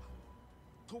あ、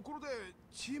ところで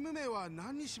チーム名は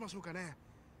何にしましょうかね。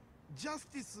ジャス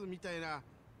ティスみたいな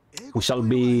英語 We shall っ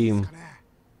ぽいのがいい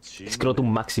be ですかね。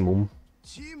 Scrotum maximum.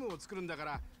 チームを作るんだか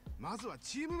らまずは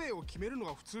チーム名を決めるの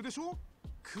が普通でしょ。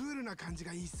クールな感じ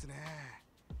がいいっすね。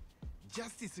ジャ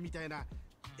スティスみたいな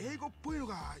英語っぽいの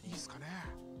がいいっすかね。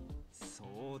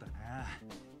そうだな。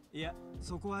いや、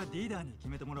そこはリーダーに決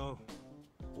めてもらおう。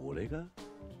俺が？は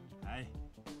い。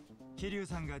桐生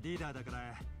さんがリーダーだか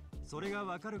ら、それが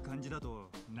わかる感じだと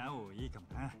なおいいかも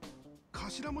な。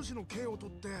頭文字の K を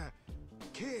取って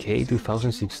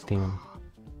K2016.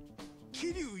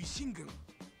 桐生維新軍。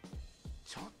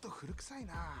ちょっと古臭い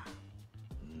な。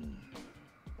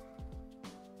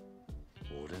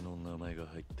俺の名前が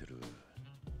入ってる。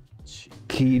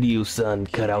Kiryu-san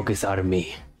Karaoke's Army.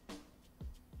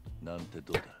 なんて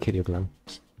どうだ？ Kiryu clan.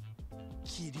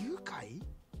 桐生会？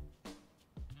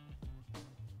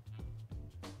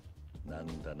な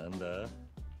んだなんだ。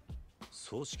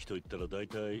組織といったら大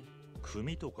体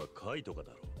組とか会とか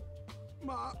だろう。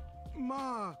ま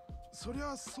あそり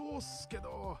ゃそうっすけ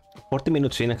ど。40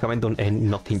 minutes in, I haven't done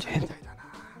nothing yet.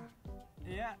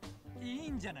 いや、いい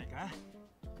んじゃないか。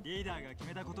リーダーが決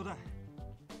めたことだ。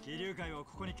気流会を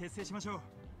ここに結成しましょう。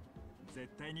絶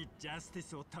対にジャスティ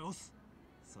スを倒す。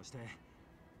そして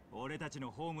俺たち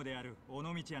のホームである尾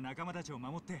道や仲間たちを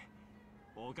守って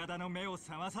岡田の目を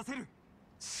覚まさせる。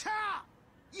しゃあ、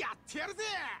やってやるぜ。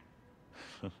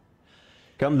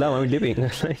Calm down, I'm leaving.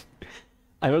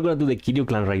 I'm not gonna do the Kiryu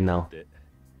clan right now.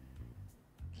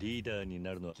 リーダーに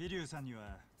なるのは桐生さんに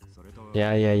はそれと Yeah.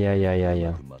 は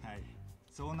い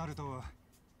そうなると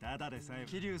ただでさえ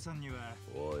桐生さんには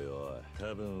おいおい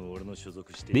多分俺の所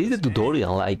属して This is the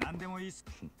tutorial, like. 何でもいいっす。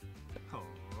ほう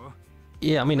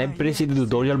Yeah, I mean, I pressed the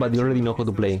tutorial, but you already know how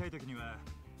to play.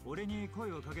 俺に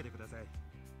声をかけてください。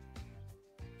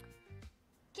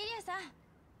桐生さ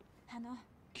ん、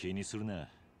気にするな。は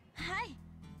い、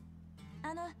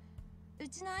う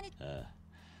ちの兄。ああ、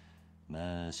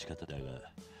まあ仕方だが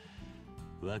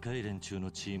若い連中の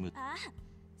チーム。ああ、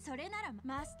それなら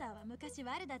マスターは昔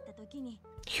悪だった時に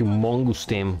Humongous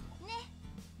team.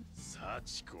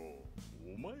 幸子、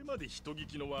お前まで人聞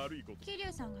きの悪いこと。桐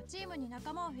生さんがチームに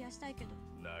仲間を増やしたいけど。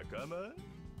仲間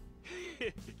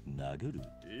殴る。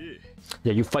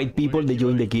Yeah, you fight people, they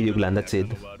join the Kiryu clan, that's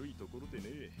it.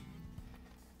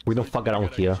 We don't fuck around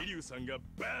here. 桐生さんが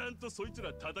バーンとそいつ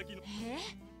ら叩きの。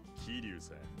桐生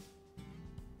さん。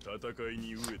戦い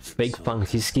に飢えてる。 Fake fun,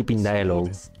 he's skipping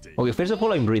dialogue. Okay, first of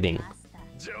all, I'm reading.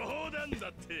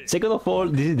 Second of all,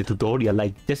 this is the tutorial,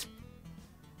 like, just...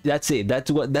 That's it, that's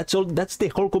all, that's the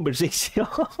whole conversation.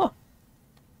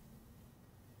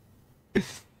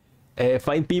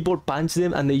 Find people, punch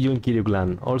them, and they join Kiryu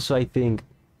clan. Also, I think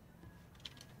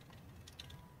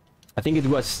it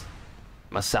was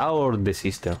Masao or the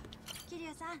sister.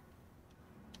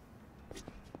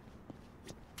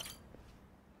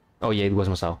 Oh yeah, it was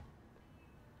Masao.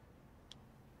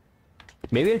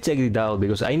 Maybe I'll check it out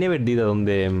because I never did it on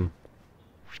the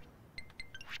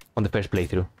first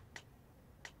playthrough.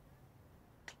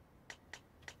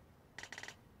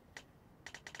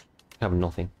 I have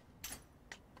nothing.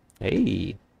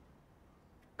 Hey.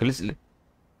 Okay, let's. You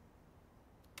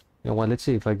know what? Let's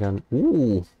see if I can.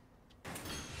 Ooh.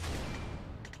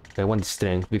 I want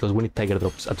strength because we need tiger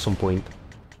drops at some point.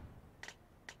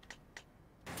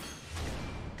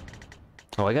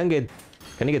 Oh, I can get.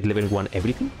 Can I get level 1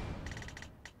 everything?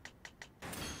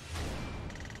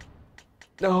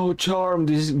 No, charm.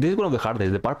 This is one of the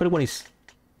hardest. The purple one is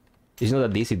not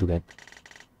that easy to get.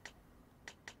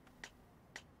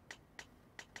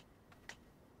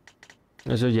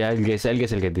 So yeah, I'll guess I'll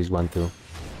get this one too.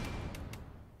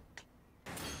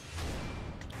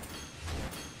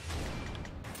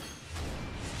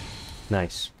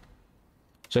 Nice.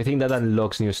 So I think that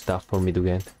unlocks new stuff for me to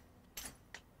get.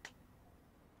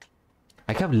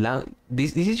 I have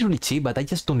this is really cheap, but I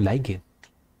just don't like it.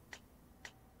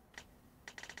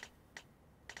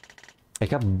 I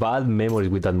have bad memories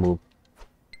with that move.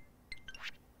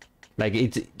 Like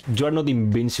you are not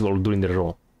invincible during the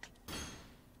roll.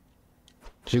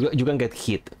 So you can get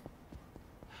hit.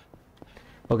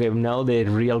 Okay, now the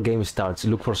real game starts.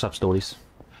 Look for sub-stories.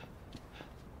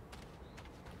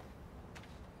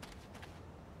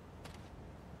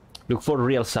 Look for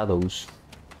real shadows.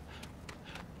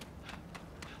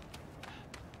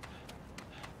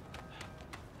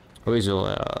 Okay, so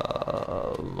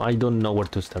I don't know where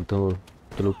to start to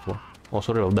look for. Oh,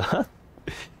 sorry about that.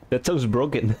 That sounds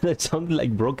broken. That sounds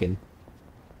like broken.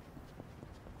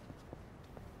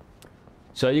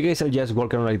 So you guys are just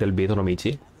walking around a little bit on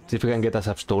Omichi. See if we can get a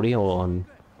sub-story on...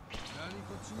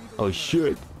 Oh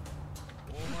shit!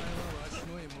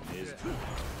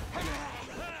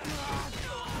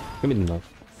 Give me the knife.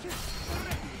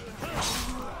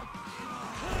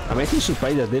 I'm actually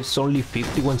surprised that there's only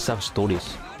 51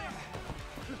 sub-stories.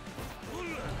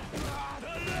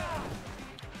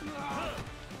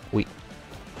 Wait.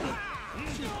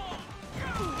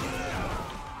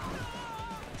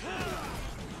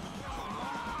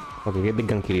 Okay, get the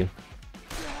gun kill you.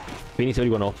 Finish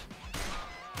everyone off.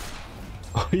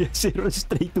 Oh yes, it runs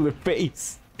straight to the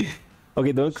face.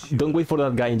 Okay, don't wait for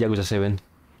that guy in Yakuza 7.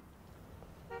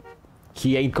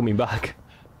 He ain't coming back.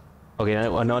 Okay,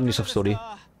 now I need some story.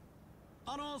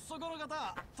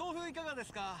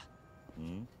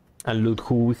 And look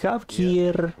who we have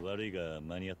here. 悪いが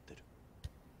間に合ってる。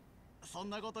そん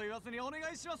なこと言わずにお願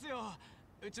いしますよ。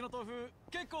うちの豆腐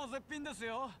結構絶品です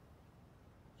よ。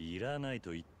いらない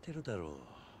と言ってるだろう。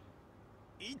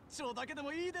一丁だけで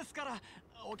もいいですから。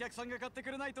お客さんが買って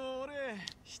くれないと俺。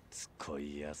しつこ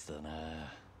いやつだな。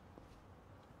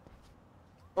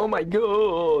Oh my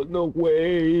god, no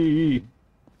way.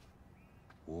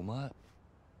 お前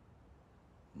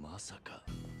まさか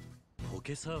ポ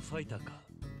ケサーファイターか。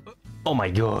 Oh my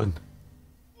god.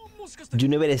 You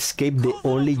never escape the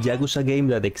only Yakuza game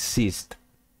that exists.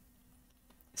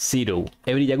 Zero.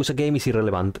 Every Yakuza game is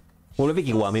irrelevant. Well, maybe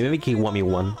Kiwami, maybe Kiwami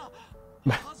 1.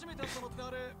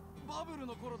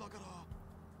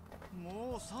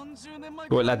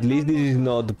 Well, at least this is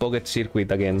not Pocket Circuit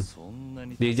again.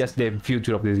 This is just the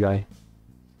future of this guy.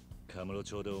 カムロ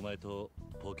町でお前と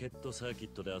ポケットサーキッ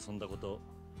トで遊んだこと、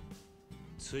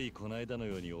ついこの間の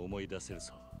ように思い出せる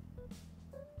ぞ。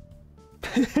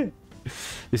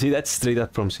You see, that's straight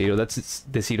up from Zero. That's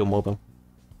the Zero model.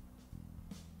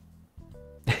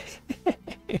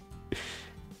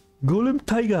 Golem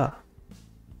Tiger.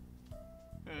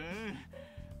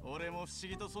 俺も不思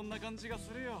議とそんな感じが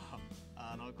するよ。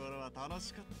あの頃は楽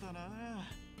しかったな。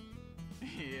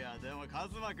いやでもカ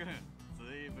ズマくん、ず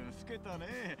いぶん老けた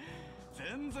ね。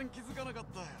全然気づかなかっ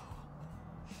たよ。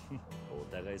お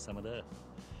互い様だ。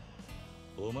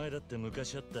お前だって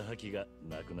昔あった覇気が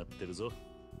なくなってるぞ。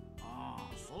あ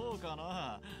あ、そうか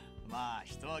な。まあ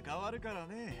人は変わるから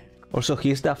ね。Also,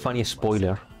 here's that funny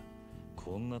spoiler.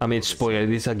 I mean, spoiler,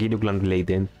 this is a Kiryu Clan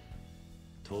related.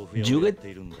 You get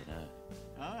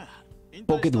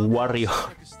Pocket Warrior.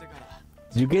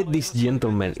 You get this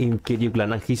gentleman in Kiryu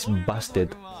Clan and he's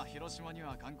busted.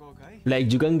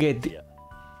 Like, you can get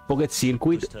Pocket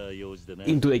Circuit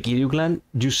into the Kiryu Clan,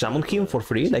 you summon him for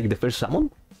free, like the first summon.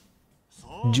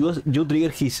 You trigger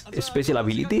his special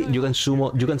ability, you can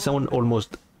summon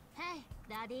almost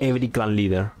every clan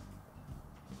leader.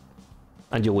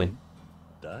 And you win.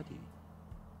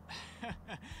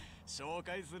 紹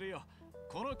介するよ。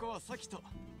この子はサキと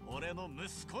俺の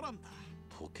息子なんだ。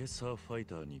ポケサーファイ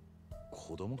ターに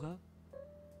子供が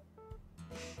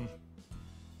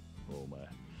お前、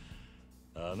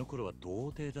あの頃は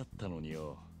童貞だったのに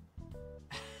よ。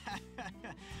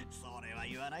それは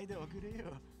言わないでおくれよ。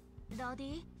ダデ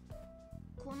ィ、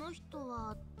この人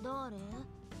は誰？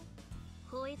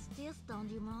 Who is this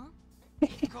dandy man?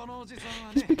 このおじさん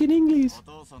はね、Speak in English. お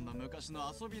父さんの昔の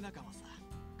遊び仲間さ、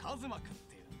カズマくんっ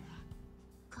ていうんだ。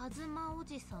カズマお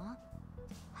じさん？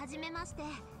はじめまして。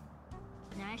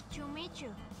Nice to meet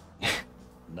you.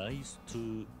 ナイスト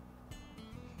ゥ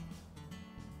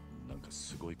なんか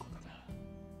すごい子だな。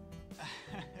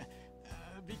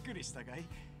びっくりしたかい？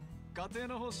家庭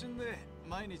の方針で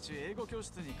毎日英語教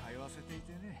室に通わせてい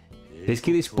てね。This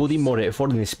kid is putting more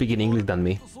effort in speaking English than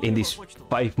me. In these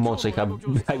 5 months I have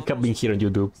been here on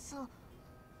YouTube.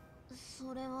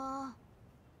 それは。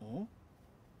こ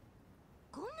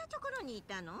んなところにい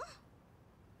たの？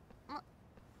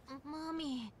マ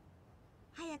ミー。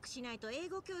早くしないと英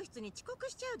語教室に遅刻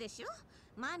しちゃうでしょ。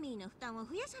マミーの負担を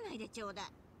増やさないでちょうだい。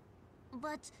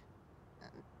But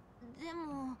で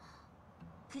も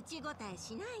口答え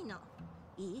しないの。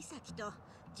いいさきと、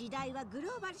時代はグロ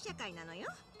ーバル社会なのよ。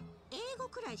英語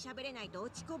くらい喋れないと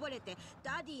落ちこぼれて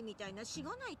ダディみたいなしが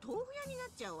ない豆腐屋になっ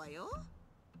ちゃうわよ。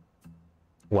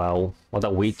Wow, what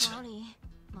a witch. Sorry,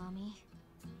 マミ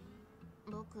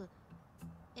ー。僕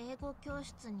英語教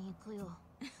室に行くよ。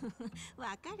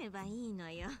わかればいい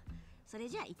のよ。それ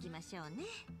じゃあ行きましょうね。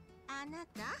あな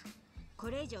た、こ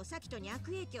れ以上サキトに悪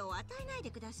影響を与えない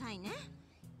でくださいね。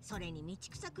それに道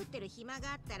草食ってる暇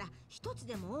があったら一つ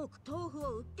でも多く豆腐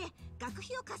を売って学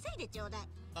費を稼いでちょうだい。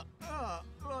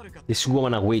悪かった。 This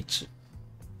woman a witch.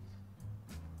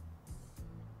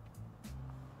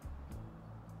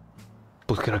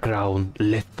 Put her crown,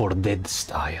 Left 4 Dead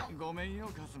style. ごめん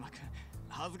よカズマくん。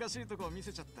恥ずかしいとこ見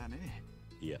せちゃったね。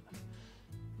いや、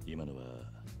今のは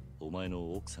お前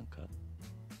の奥さんか？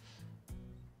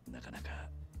なかなか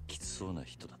きつそうな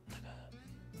人だったが。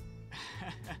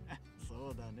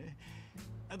そうだね。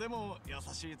でも優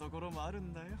しいところもある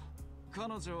んだよ。彼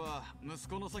女は息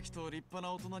子のサキと立派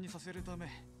な大人にさせるため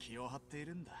気を張ってい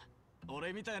るんだ。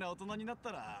俺みたいな大人になっ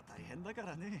たら大変だか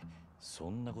らね。そ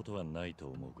んなことはないと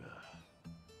思うが。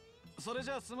それ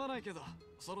じゃあすまないけど、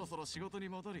そろそろ仕事に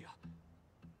戻るよ。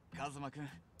カズマくん、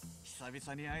久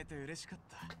々に会えて嬉しかっ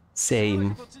た。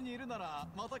Same. こっちにいるなら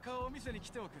また顔を見せに来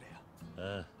ておくれ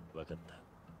よ。ああ、わかった。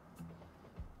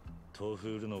豆腐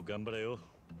売るの頑張れよ。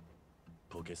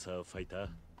ポケサーファイター。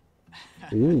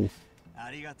Ooh. あ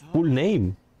りがとう。 Full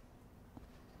name.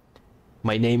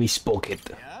 My name is Pocket.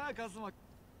 いやカズマ。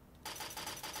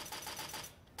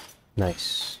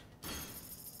Nice.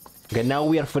 Okay, now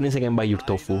we are friends again by your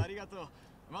tofu. ありがとう。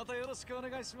またよろしくお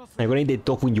願いします。 I'm gonna eat the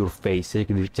tofu in your face.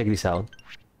 Check this out.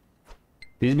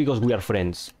 This is because we are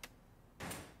friends.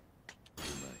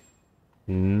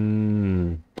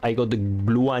 I got the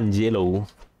blue and yellow.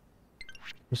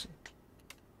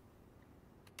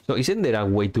 So isn't there a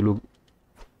way to look?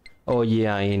 Oh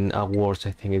yeah, in awards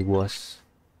I think it was.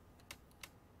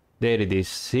 There it is,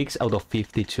 6 out of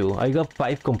 52. I got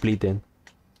 5 completed.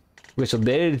 Okay, so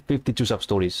there are 52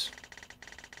 sub-stories.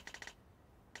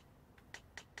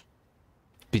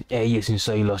 Yes,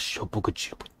 inside last shop.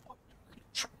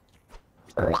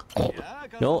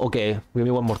 No? Okay, give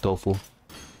me one more tofu.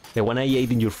 The one I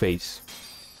ate in your face.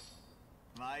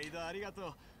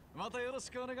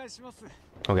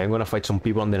 Okay, I'm gonna fight some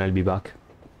people and then I'll be back.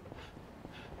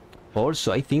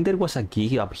 Also, I think there was a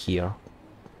key up here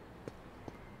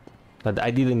that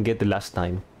I didn't get the last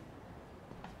time.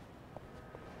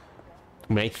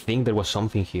 I mean, I think there was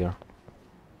something here.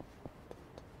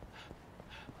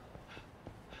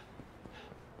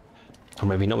 Or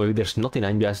maybe not, maybe there's nothing,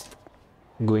 I'm just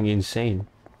going insane.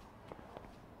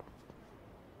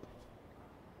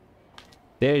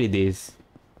 There it is.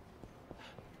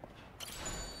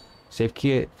 Save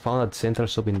key found at Central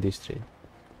Shopping District.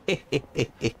 I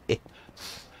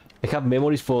have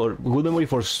memories for... good memory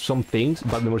for some things,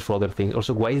 bad memories for other things.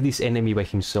 Also, why is this enemy by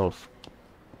himself?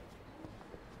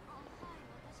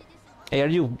 Hey, are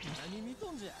you...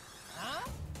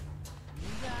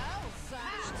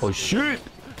 Oh shit!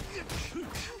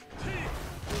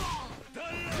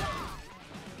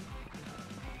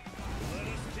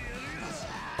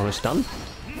 On a stun?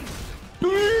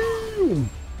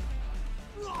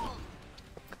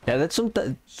 Yeah, that's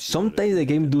sometimes the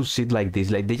game do shit like this,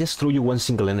 like they just throw you one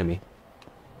single enemy.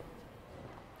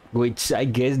 Which I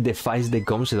guess defies the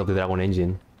concept of the Dragon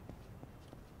Engine.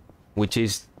 Which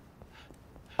is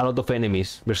a lot of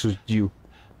enemies versus you.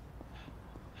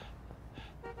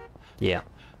 Yeah.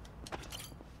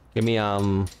 Give me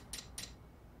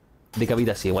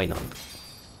Decapitación, why not?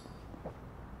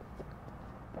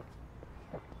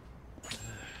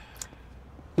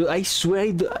 Dude, I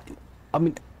swear I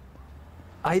mean,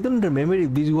 I don't remember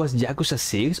if this was Yakuza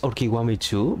 6 or Kiwami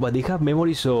 2, but they have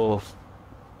memories of...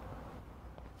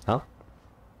 Huh?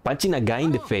 Punching a guy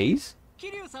in the face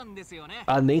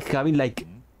and then having like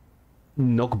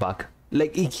knockback.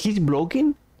 Like he's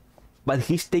broken, but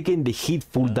he's taking the hit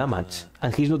full damage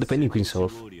and he's not defending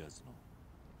himself.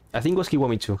 I think it was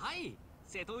Kiwami 2.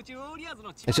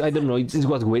 So I don't know, it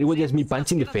was weird. It was just me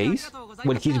punching the face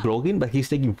when he's broken, but he's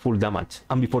taking full damage.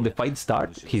 And before the fight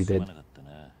starts, he's dead.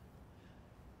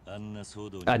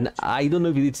 And I don't know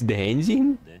if it's the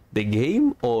engine, the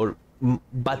game, or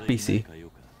bad PC.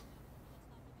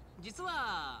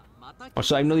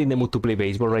 Also, I'm not in the mood to play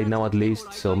baseball right now at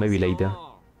least, so maybe later.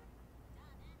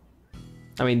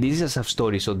 I mean, this is a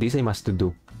sub-story, so this I must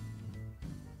do.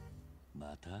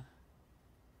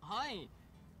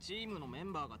 チームのメ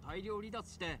ンバーが大量離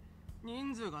脱して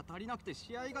人数が足りなくて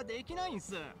試合ができないん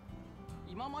す。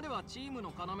今まではチーム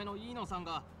の要の飯野さん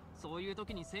がそういう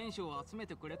時に選手を集め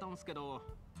てくれたんすけど、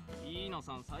飯野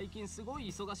さん最近すごい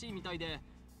忙しいみたいで、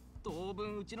当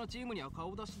分うちのチームには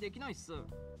顔出しできないっす。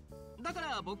だか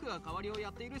ら僕が代わりを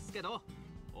やっているっすけど、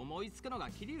思いつくの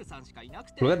が桐生さんしかいなく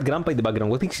て。Look at Grandpa in the background.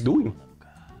 What is he doing?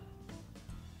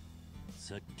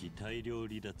 さっき大量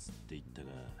離脱って言ったが、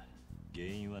原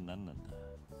因は何なんだ？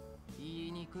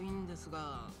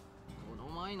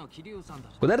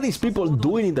 What are these people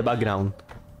doing in the background?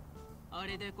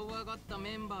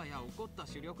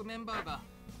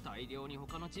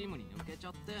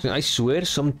 So I swear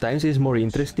sometimes it's more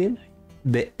interesting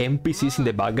the NPCs in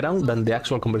the background than the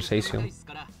actual conversation.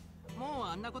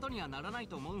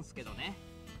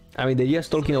 I mean, they're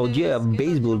just talking about, yeah,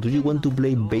 baseball, do you want to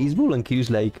play baseball? And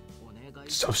Kiryu's like,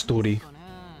 sub-story.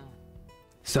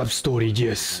 Sub-story,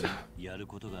 yes. やる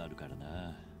ことがあるから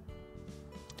な。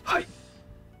はい。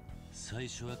最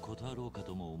初は断ろうか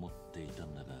とも思っていた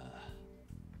んだが、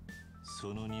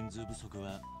その人数不足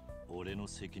は俺の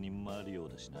責任もあるよう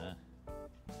だしな。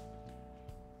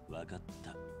わかっ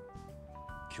た。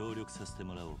協力させて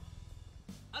もらおう。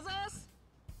あざーす。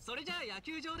それじゃあ野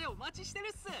球場でお待ちしてる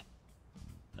っす。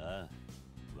あ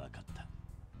あ、わかった。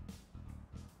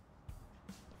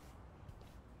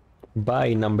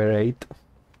Bye, number 8.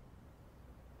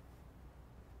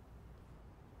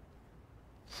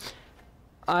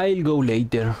 I'll go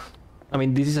later. I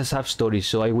mean, this is a sub-story,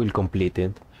 so I will complete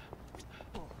it.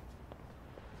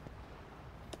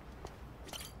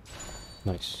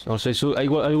 Nice. Also, so I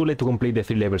would like to complete the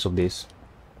 3 levels of this.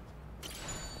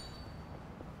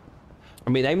 I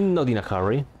mean, I'm not in a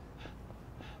hurry.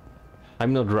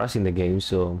 I'm not rushing the game,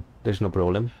 so there's no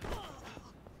problem.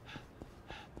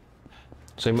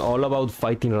 So I'm all about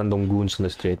fighting random goons on the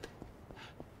street.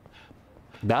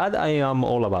 That I am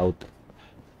all about.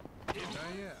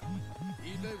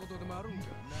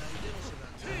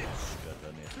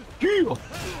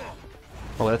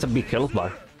 Oh, that's a big health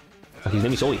bar. His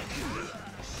name is Oi.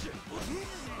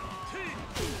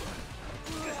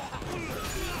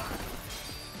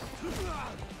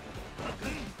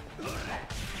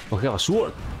 Oh, I have a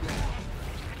sword.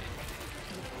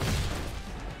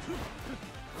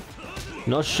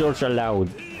 No swords allowed.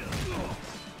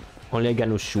 Only I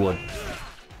can use sword.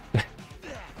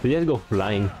 They just go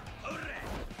flying.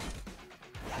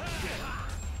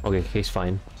 Okay, he's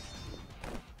fine.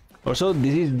 Also,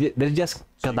 there's just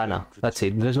katana. That's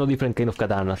it. There's no different kind of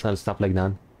katanas and stuff like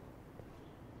that.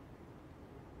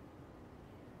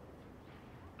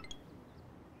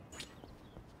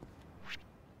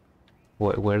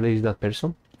 Where is that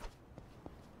person?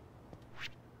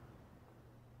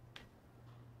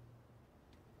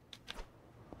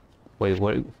 Wait,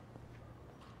 where?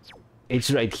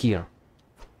 It's right here.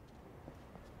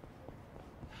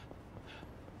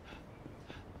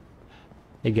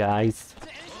 Hey guys.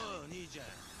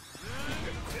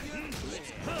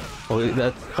 Oh,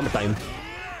 that's hammer time.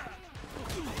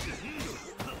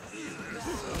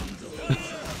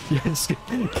 Yes, he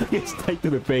gets tied to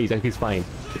the face and he's fine.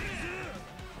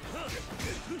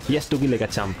 He has to be like a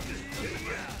champ.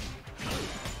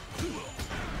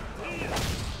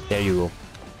 There you go.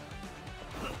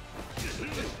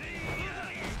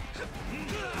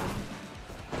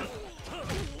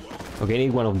 Okay, I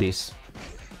need one of these.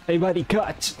 Everybody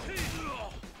catch!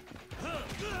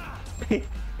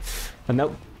 And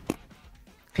now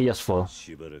he just fall.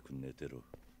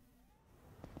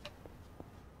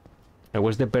 And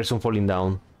where's the person falling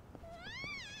down?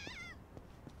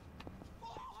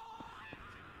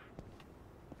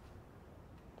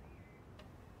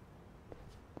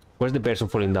 Where's the person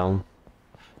falling down?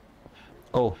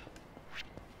 Oh.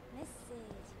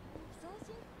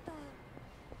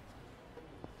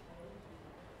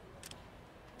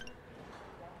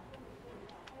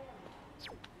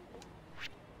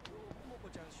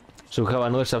 So we have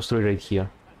another sub-story right here.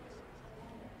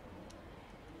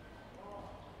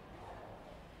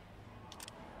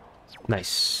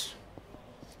 Nice.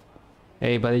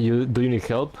 Hey buddy, do you need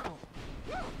help?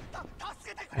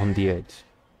 On the edge.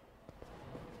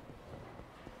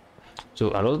 So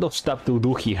a lot of stuff to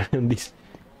do here in this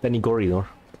tiny corridor.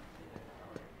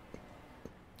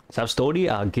 Sub-story,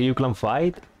 a Kiryu clan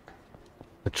fight,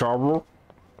 a trouble.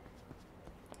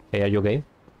 Hey, are you okay?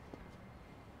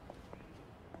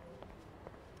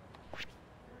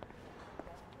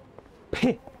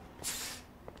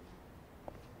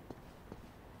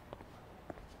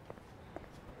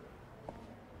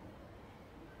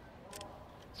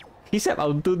 He's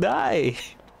about to die.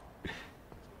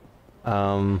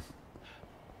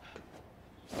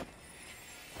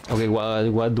 Okay,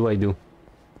 what do I do?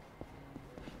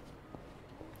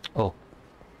 Oh.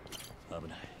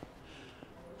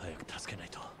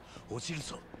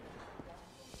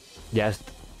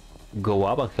 Just go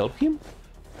up and help him?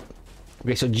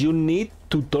 Okay, so you need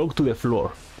to talk to the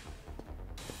floor.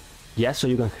 Yes, so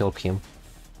you can help him.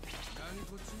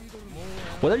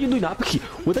 What are you doing up here?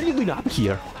 What are you doing up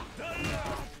here?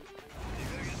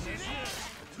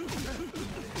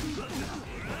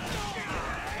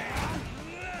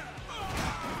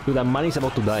 Dude, that man is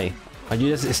about to die. And you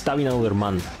just stabbing another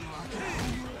man.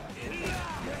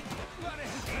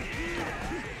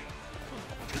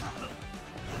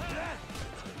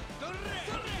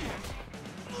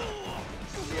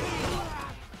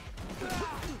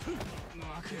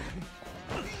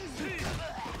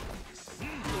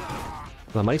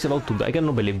 The man is about to die. I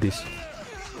cannot believe this.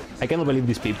 I cannot believe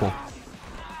these people.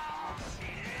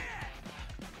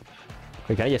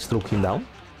 Okay, I just struck him down.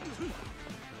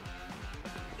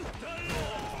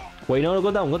 Wait, no,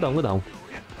 go down, go down, go down.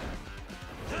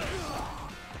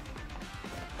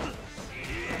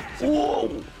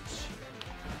 Whoa!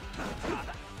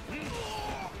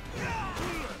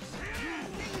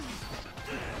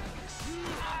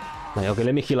 Okay,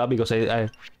 let me heal up because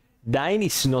dying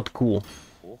is not cool.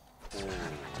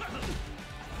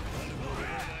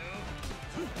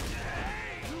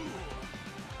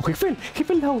 Oh, he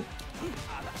fell down.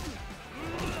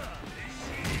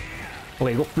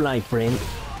 Okay, go fly, friend.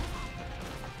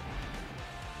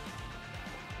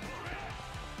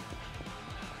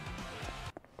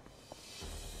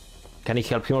 Can I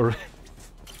help him or...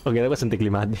 Okay, that was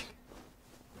anticlimactic.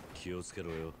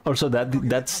 Also,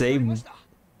 that save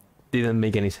didn't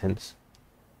make any sense.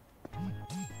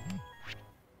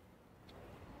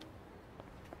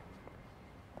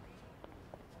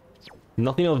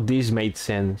 Nothing of this made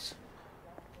sense.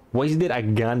 Why is there a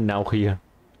gun now here?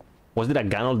 Was there a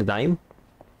gun all the time?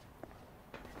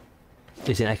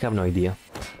 Listen, I have no idea.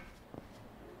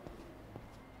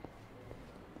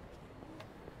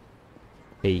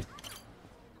 Hey.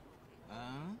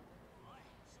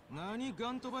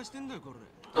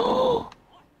 Oh!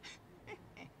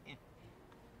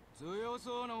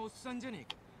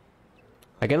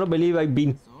 I cannot believe I've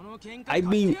been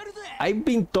I've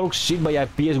been talked shit by a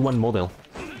PS1 model.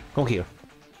 Come here.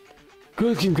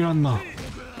 Good game, grandma.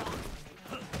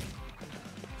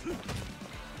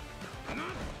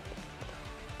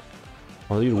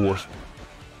 Oh, you're worse.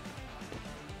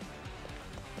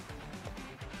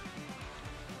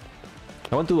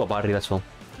 I want to do a parry, that's all.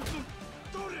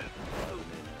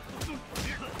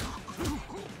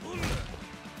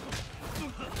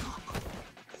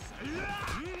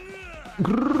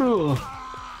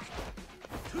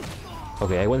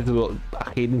 Okay, I wanted to do a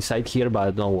hit inside here,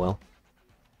 but no, well.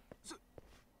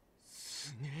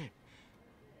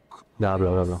 Blah,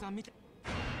 blah, blah, blah.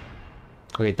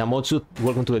 Okay, Tamotsu,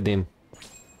 welcome to the team.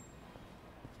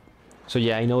 So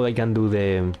yeah, I know I can do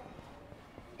the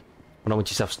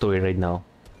Onomichi sub-story right now.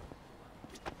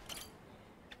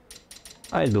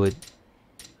 I'll do it.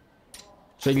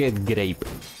 So I get grape.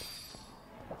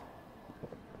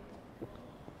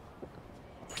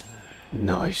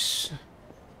 Nice.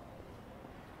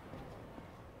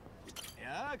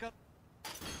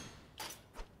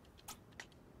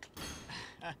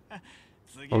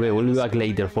 Okay, we'll be back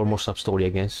later for more sub-story, I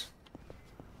guess.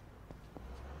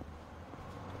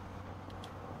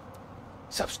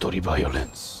 Sub-story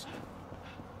violence.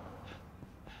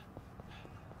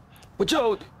 Watch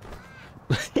out!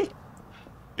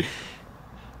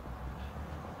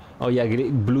 Oh yeah,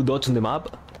 blue dots on the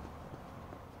map.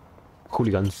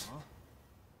 Hooligans.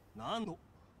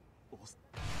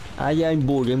 I'm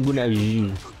bored, I'm gonna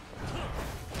you.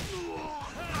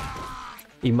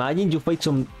 Imagine you fight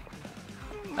some.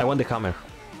 I want the hammer.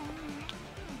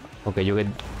 Okay, you get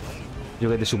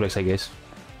the suplex, I guess.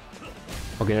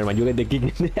 Okay, never mind, you get the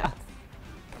kick.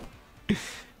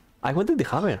 I wanted the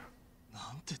hammer.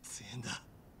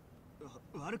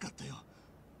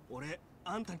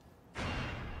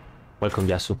 Welcome,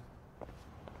 Yasu.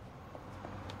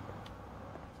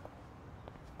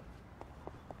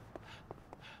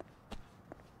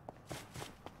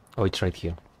 Oh, it's right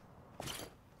here.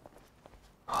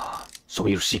 So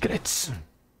your secrets.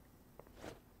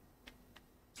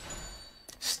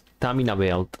 Stamina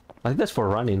belt. I think that's for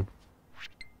running.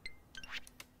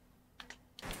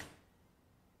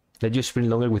 Let you sprint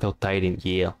longer without tiring.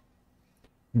 Yeah.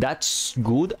 That's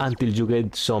good until you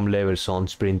get some levels on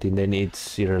sprinting, then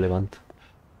it's irrelevant.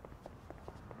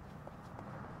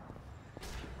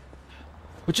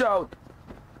 Watch out!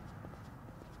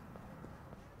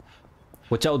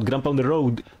 Watch out, Grandpa on the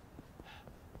road!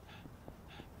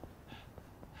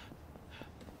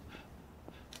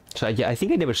 So yeah, I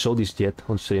think I never saw this yet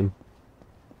on stream.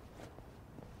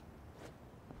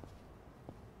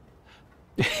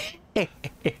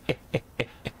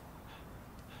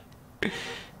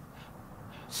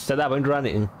 Shut up, I'm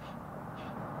running.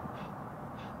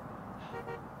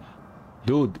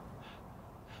 Dude.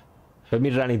 Let me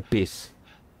run in peace.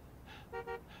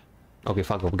 Okay,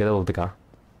 fuck off, get out of the car.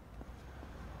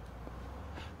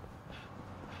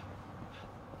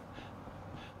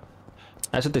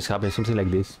 I saw this happen, something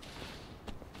like this.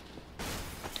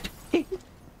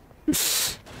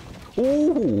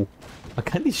 Ooh, a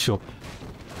candy shop.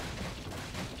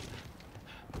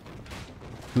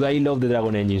 Dude, I love the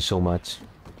Dragon Engine so much.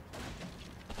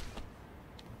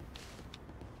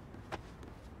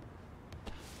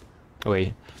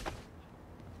 Okay.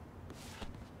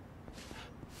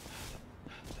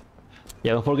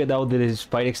 Yeah, don't forget about the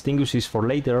fire extinguishers for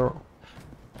later.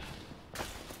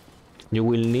 You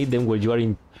will need them when you are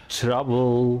in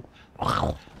trouble.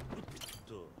 Are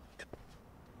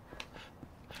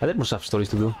there more sub stories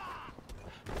to do?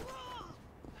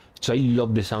 So I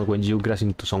love the sound when you crash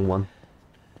into someone.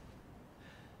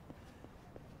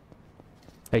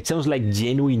 It sounds like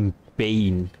genuine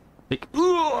pain. Like,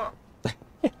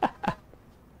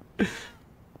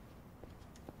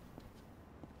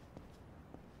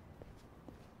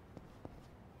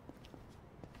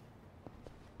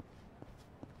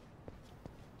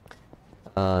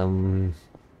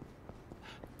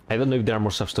 I don't know if there are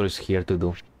more sub stories here to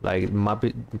do. Like map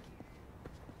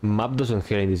doesn't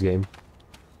care in this game.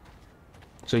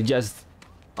 So it just,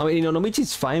 I mean, in Onomichi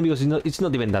it's fine because it's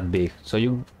not even that big. So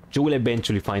you will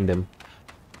eventually find them.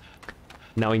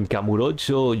 Now in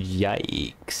Kamurocho,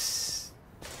 yikes.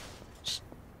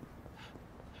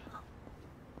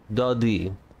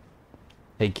 Daddy.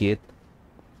 Hey kid.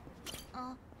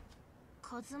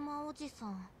 Kazuma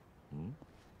Oji-san.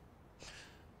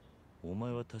 お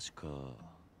前は確か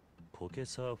ポケ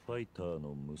サーファイター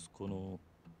の息子の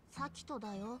サキト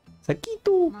だよ。サキ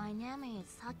ト。My name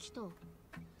is サキト。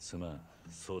すまん、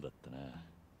そうだったな。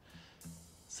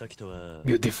サキトは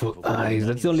Beautiful eyes.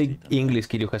 That's the only English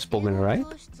Kiryu has spoken, right?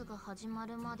 教室が始ま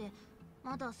るまで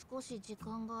まだ少し時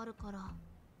間があるから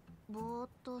ぼーっ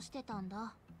としてたん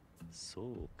だ。そ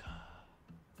うか。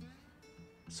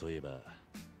そういえば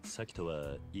サキト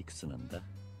はいくつなんだ？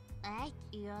 8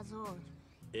 years old。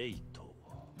 8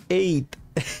 8.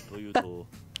 というと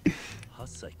8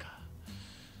歳か。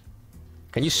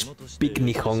 Can you speak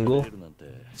Nihongo?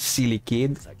 Silly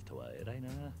kid. サキトは偉いな。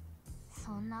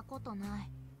そんなことない。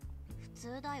普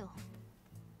通だよ。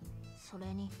それ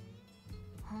に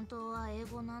本当は英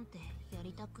語なんてや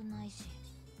りたくないし。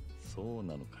そう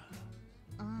なのか。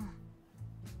うん。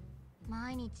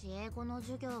毎日英語の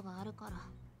授業があるから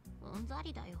うんざ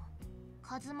りだよ。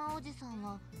カズマおじさん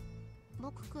は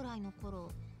僕くらいの頃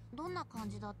どんな感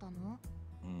じだったの？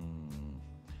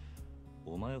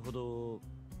お前ほど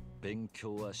勉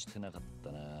強はしてなかっ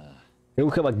たな。You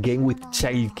have a game with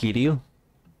Child Kiryu?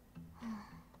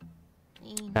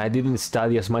 I didn't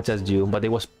study as much as you, but I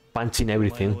was punching お前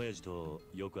everything. の親父と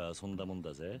よく遊んだもん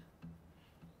だぜ。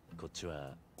こっち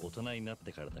は大人になっ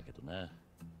てからだけどな。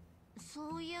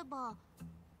そういえば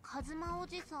カズマお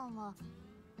じさんは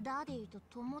ダディと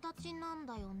友達なん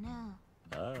だよね。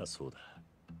ああ、そうだ。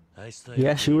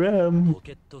Yeah, sure am. ポ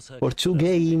ケットサーキ For ット 2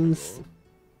 で遊んだ games. ぞ。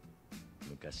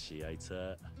昔あいつ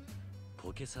は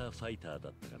ポケサーファイターだ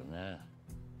ったからな。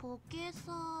ポケ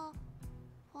サー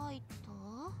ファイ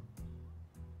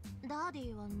ター？ダデ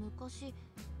ィは昔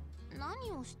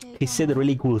何をしていたの？ He said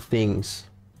really cool things.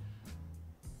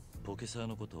 ポケサー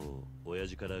のことを親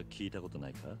父から聞いたことな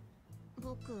いか？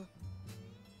僕、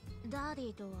ダデ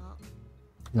ィとは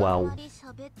Wow. あまり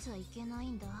喋っちゃいけない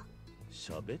んだ。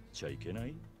喋っちゃいけな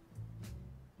い？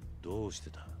どうして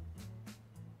た？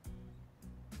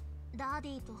ダデ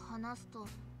ィと話すと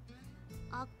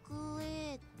悪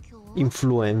影響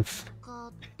Influence.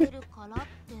 が出るからっ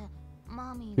て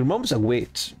マミ Your ー。 mom's a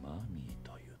witch. マミー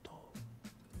というと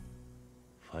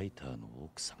ファイターの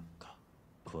奥さんか。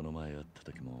この前会った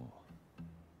時も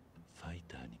ファイ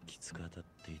ターにきつく当たっ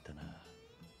ていたな。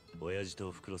親父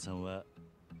とフクロさんは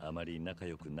あまり仲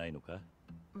良くないのか？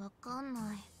わかん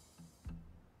ない。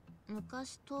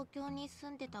昔東京に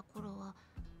住んでた頃は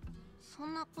そ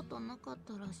んなことなかっ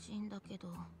たらしいんだけど、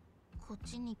こっ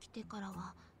ちに来てから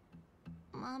は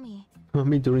マミ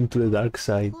Mommy turned to the dark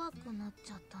side. 怖くなっ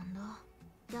ちゃったんだ。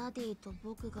ダディと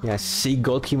僕が Yeah, she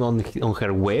got him on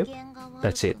her web.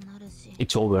 That's it.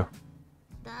 It's over.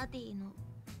 ダディの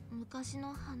昔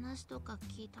の話とか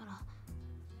聞いたら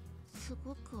す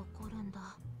ごく怒るん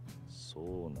だ。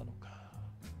そうなのか。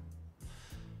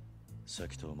さっ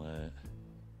きとお前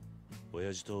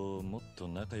親父ともっと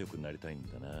仲良くなりたいん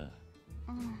だな。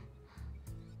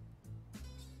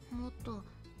うん。もっと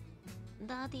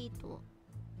ダディと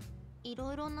い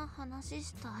ろいろな話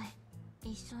した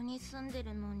い。一緒に住んで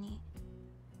るのに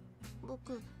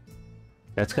僕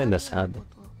That's kinda sad.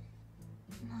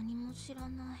 何も知らな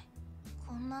い。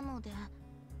こんなので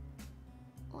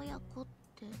親子っ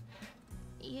て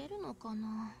言えるのか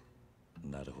な？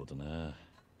なるほどな。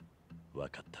わ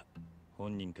かった。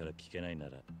本人から聞けないな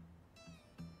ら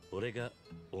俺が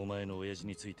お前の親父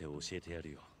について教えてや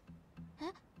るよ。え？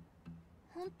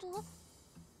本当？い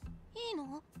い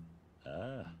の？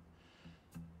ああ、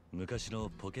昔の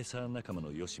ポケサー仲間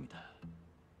のよしみだ。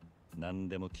何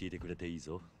でも聞いてくれていい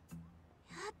ぞ。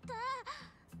やった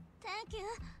ー！ Thank you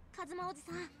カズマおじ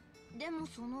さん。でも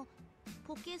その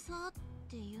ポケサーっ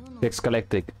ていうのは Text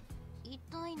Galactic. 一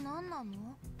体何な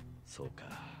の？そうか。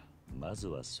まず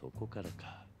はそこから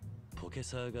か。ポケ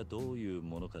サーがどういう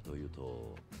ものかという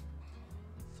と、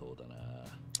そうだな。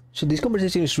So this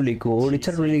conversation is really cool. It's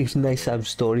a really nice sub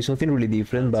story, something really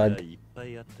different, but いっぱ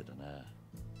いあってたな。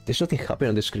 there's nothing happening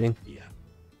on the screen. いや、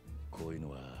こういうの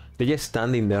は They're just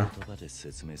standing there, 言葉で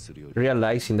説明するより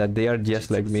realizing that they are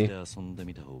just like me. 実物で遊んで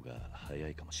みた方が早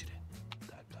いかもしれん。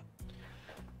だが、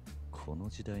この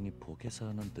時代にポケサ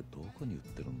ーなんてどこに売っ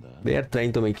てるんだ？ They are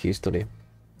trying to make history.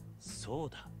 そう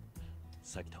だ。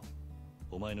さきと、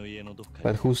お前の家のどっか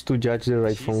But who's to judge the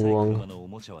right 小 from さい車 wrong? のお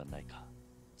もちゃはないか？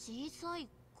小さい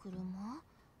車？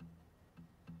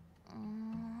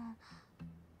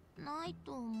ない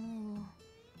と思う。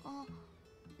あ、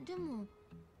でも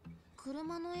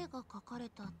車の絵が描かれ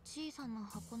た小さな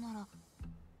箱なら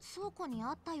倉庫に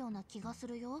あったような気がす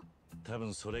るよ。多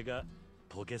分それが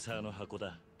ポケサーの箱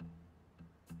だ。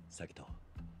さきと、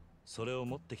それを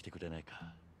持ってきてくれない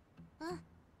か？うん、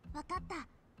わかった。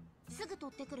すぐ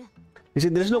取ってくる。You see,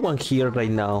 there's no one here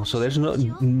right now, so there's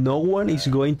no one is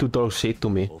going to talk shit to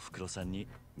me. おふくろさんに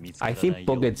見つ I からない think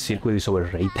ように Pocket Circuit is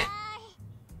overrated.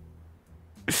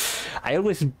 I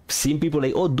always seen people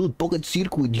like, oh dude, Pocket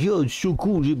Circuit, yeah, it's so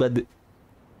cool, but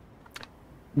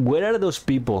where are those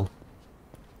people?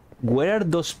 Where are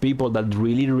those people that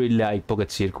really like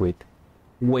Pocket Circuit?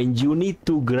 when you need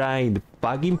to grind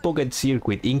fucking Pocket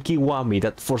Circuit in Kiwami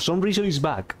that for some reason is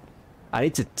back, and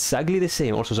it's exactly the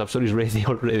same. Also, Sapsor is ready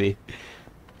already.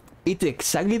 It's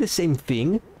exactly the same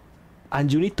thing,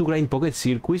 and you need to grind Pocket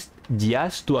Circuits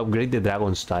just to upgrade the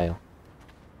Dragon style.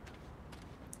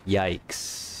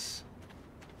 Yikes.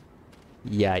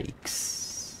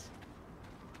 Yikes.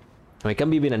 I mean, it can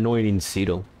be even annoying in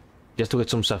Zero, just to get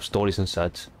some sub-stories and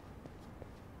such.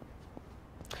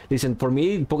 Listen, for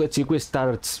me, Pocket Circuit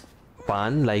starts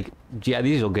fun, like, yeah,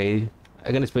 this is okay,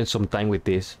 I can spend some time with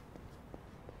this.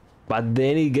 But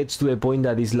then it gets to the point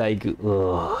that it's like,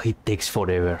 ugh, it takes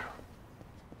forever.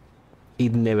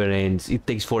 It never ends, it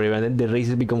takes forever, and then the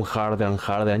races become harder and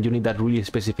harder, and you need that really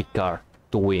specific car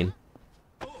to win.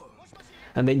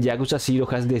 And then Yakuza 0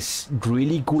 has this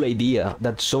really cool idea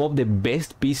that some of the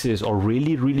best pieces, or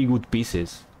really, really good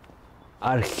pieces,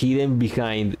 are hidden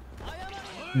behind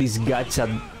these gacha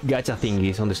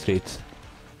thingies on the streets.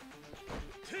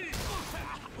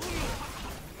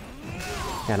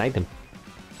 An item.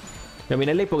 I mean,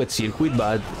 I like Pocket Circuit,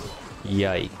 but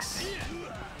yikes.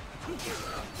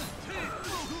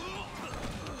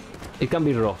 It can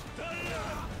be raw.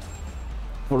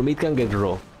 For me, it can get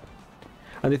raw.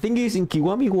 And the thing is, in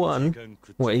Kiwami 1,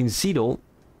 well, in 0,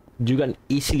 you can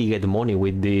easily get money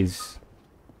with this,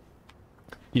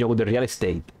 you know, with the real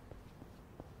estate.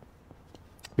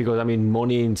 Because, I mean,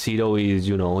 money in 0 is,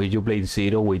 you know, if you played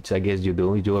 0, which I guess you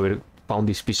do, if you ever found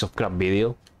this piece of crap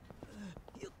video,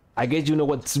 I guess you know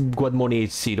what money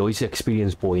is 0, it's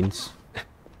experience points.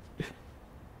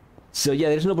 So yeah,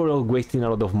 there's no problem wasting a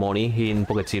lot of money in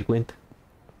Pocket Circuit.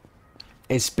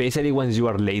 Especially once you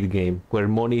are late game, where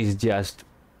money is just...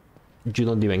 you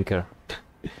don't even care.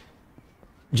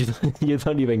 you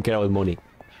don't even care about money.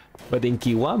 But in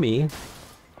Kiwami,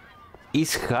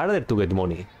 it's harder to get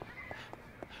money.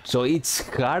 So it's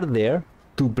harder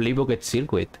to play Pocket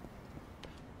Circuit.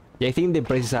 Yeah, I think the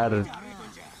prices are...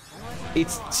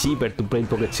 it's cheaper to play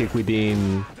Pocket Circuit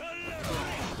in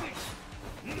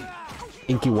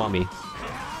Kiwami.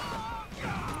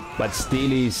 But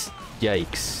still is...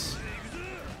 yikes.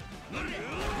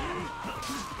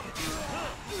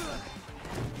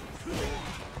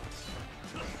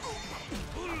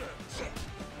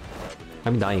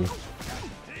 I'm dying.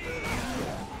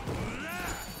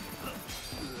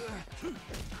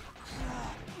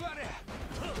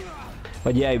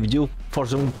 But yeah, if you for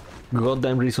some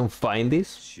goddamn reason find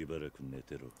this,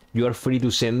 you are free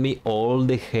to send me all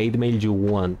the hate mail you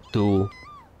want to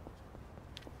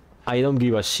I don't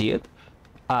give a shit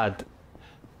at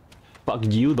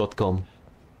fuckyou.com.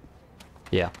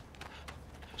 Yeah.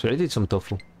 So I did some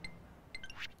tofu.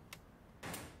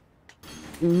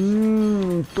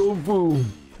 Tofu.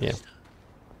 Yeah.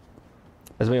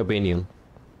 That's my opinion.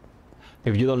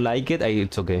 If you don't like it,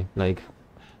 it's okay. Like,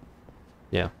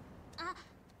 yeah.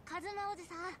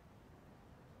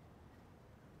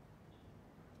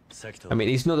 I mean,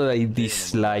 it's not that I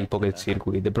dislike Pocket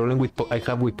Circuit. The problem with I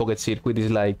have with Pocket Circuit is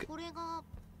like...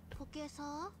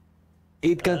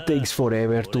 it can take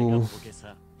forever to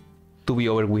be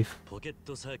over with.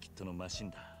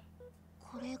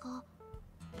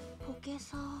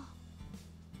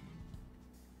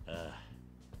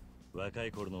 若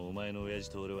い頃のお前の親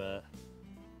父と俺は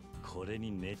これに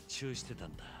熱中してた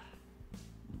んだ。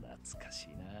懐かしい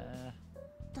な。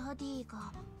ダディ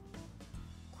が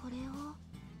これを。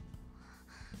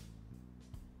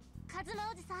カズ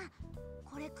マおじさん、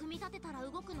これ組み立てたら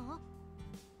動くの？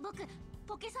僕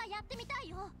ポケサーやってみたい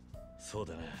よ。そう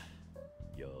だな。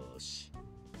よーし、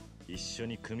一緒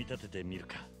に組み立ててみる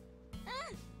か。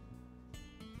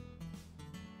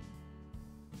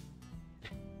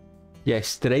Yeah,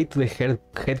 straight to the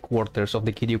headquarters of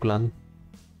the Kiryu clan.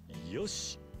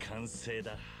 Yoshi, 完成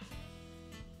だ。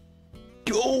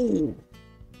Go!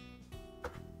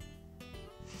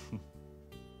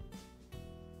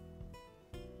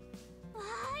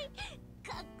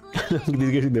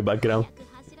 This guy's in the background.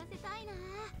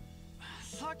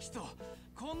 さっきと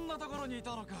こんなところにい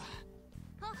たのか。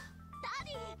あ、ダ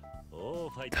ディ。おお、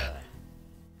ファイター。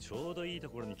ちょうどいいと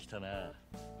ころに来たな。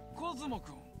カズマ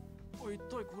くん。一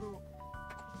体これは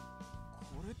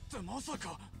これってまさ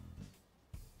か。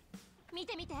見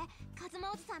て見て、カズ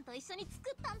マおじさんと一緒に作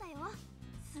ったんだよ。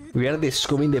We are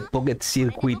discovering the Pocket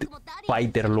Circuit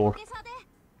fighter lore.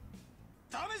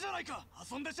 ダメじゃないか、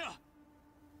遊んでちゃ。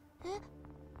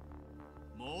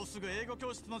もうすぐ英語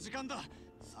教室の時間だ。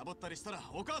サボったりしたら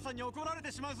お母さんに怒られ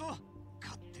てしまうぞ。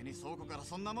勝手に倉庫から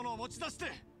そんなものを持ち出して。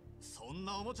そん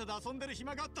なおもちゃで遊んでる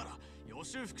暇があったら予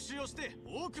習復習をして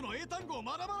多くの英単語を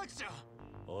学ばなくちゃ。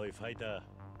おいファイター、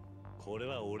これ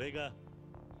は俺が。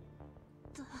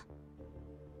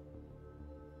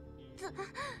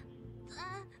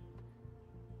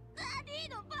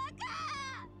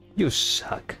You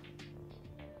suck.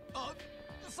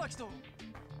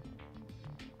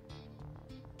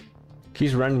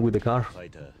 He's running with the car. ファイ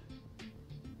ター、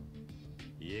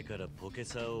家からポケ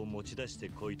サーを持ち出して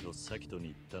こいとサキトに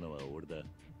言ったのは俺だ。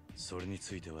それに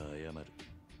ついては謝る。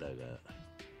だが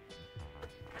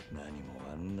何も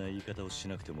あんな言い方をし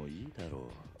なくてもいいだろう。い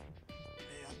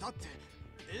やだって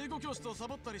英語教室をサ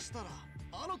ボったりしたら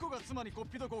あの子が妻にこっ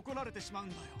ぴどく怒られてしまうん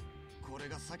だよ。これ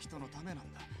がサキトのためなんだ。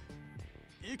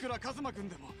いくらカズマ君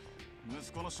でも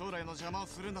息子の将来の邪魔を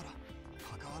するなら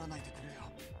関わらないでくれよ。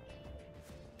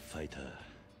ファイター、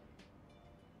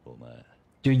お前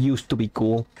You used to be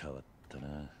cool. 変わったな。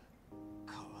変わ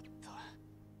った。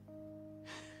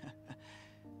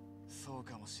そう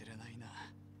かもしれないな。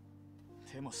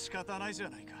でも仕方ないじゃ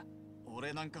ないか。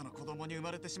俺なんかの子供に生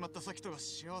まれてしまったサキトが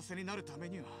幸せになるため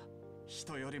には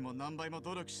人よりも何倍も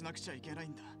努力しなくちゃいけない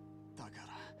んだ。だか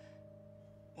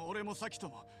ら俺もサキト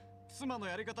も妻の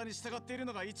やり方に従っている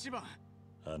のが一番。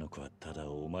あの子はただ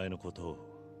お前のことを。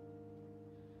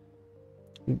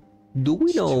Do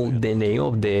we know the name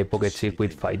of the Pocket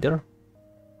Circuit fighter?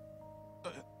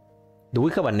 Do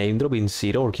we have a name drop in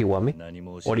Zero or Kiwami?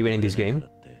 Or even in this game?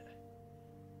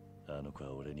 あの子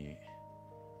は俺に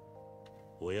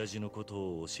親父のこ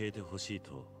とを教えてほしい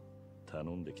と頼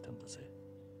んできたんだぜ。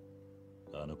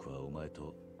あの子はお前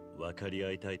と分かり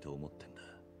合いたいと思ってんだ。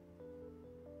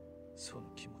その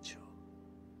気持ちを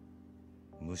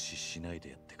無視しない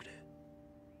でやってくれ。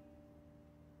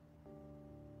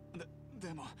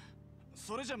でも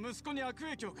それじゃ息子に悪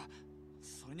影響が。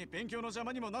それに勉強の邪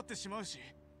魔にもなってしまうし。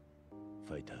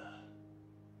ファイター、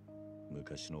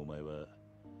昔のお前は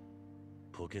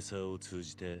ポケサーを通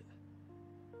じて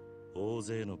大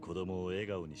勢の子供を笑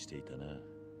顔にしていたな。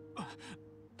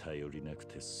頼りなく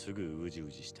てすぐうじう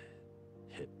じして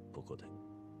へっぽこで。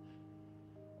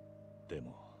で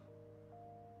も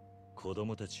子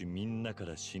供たちみんなか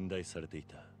ら信頼されてい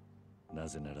た。な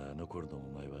ぜならあの頃のお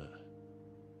前は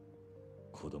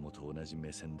子供と同じ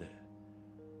目線で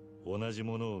同じ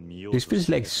ものを見ようと This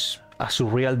feels like a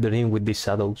surreal dream with these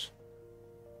shadows.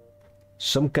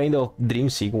 Some kind of dream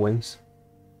sequence.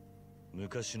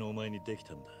 昔のお前にでき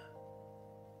たんだ。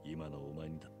今のお前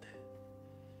にだって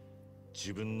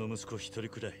自分の息子一人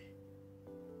くらい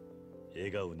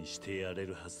笑顔にしてやれ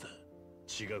るはずだ。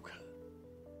違うか、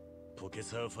ポケ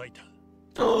サーファイタ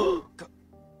ー。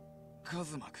カ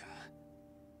ズマ君、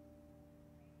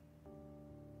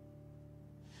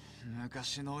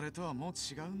昔の俺とはもう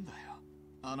違うんだよ。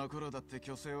あの頃だって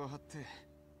虚勢を張って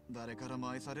誰からも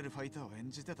愛されるファイターを演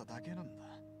じてただけなんだ。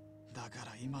だか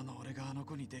ら今の俺があの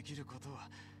子にできることは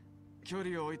距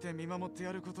離を置いて見守って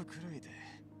やることくらいで。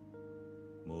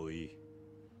もういい、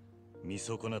見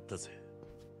損なったぜ。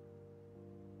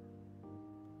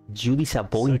You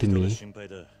disappoint me. 心配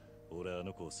だ。俺あ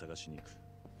の子を探しに行く。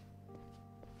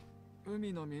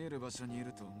海の見える場所にい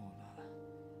ると思う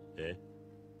な。え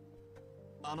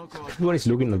？Everyone is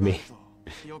looking at me.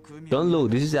 Don't look,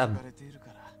 this is a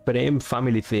Prem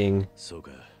family thing. そう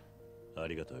か、あ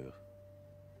りがとうよ。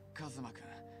カズマ君、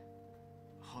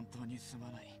本当にすま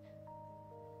ない。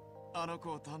あの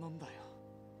子を頼んだよ。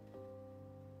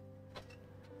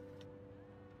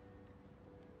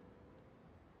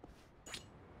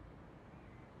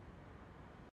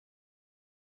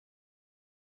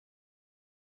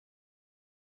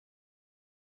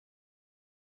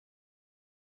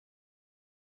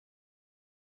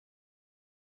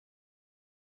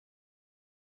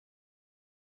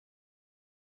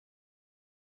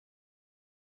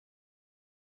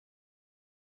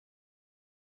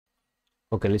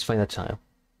Okay, let's find a child.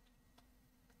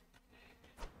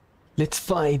 Let's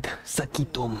find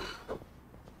Sakito.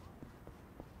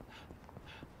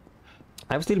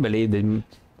 I still believe that,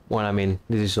 well, I mean,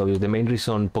 this is obvious. The main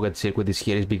reason Pocket Circuit is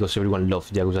here is because everyone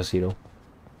loves Yakuza 0.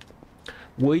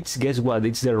 Which, guess what?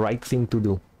 It's the right thing to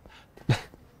do.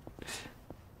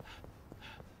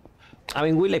 I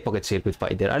mean, we like Pocket Circuit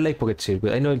Fighter. I like Pocket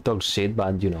Circuit. I know it talks shit,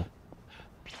 but, you know.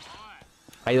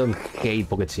 I don't hate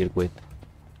Pocket Circuit.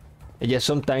 Just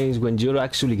sometimes when you're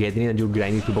actually getting it and you're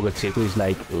grinding to Pocket Circuit, it's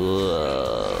like,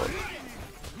 ugh.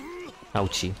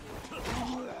 Ouchie.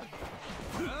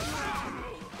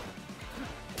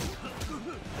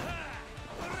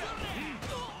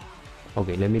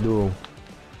 Okay, let me do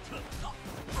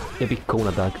epic cone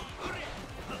attack.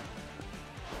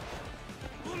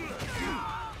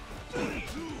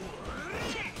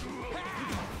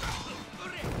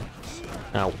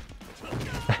 Ow.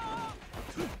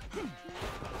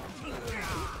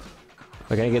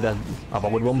 Can I get a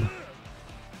power bomb?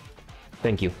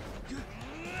 Thank you.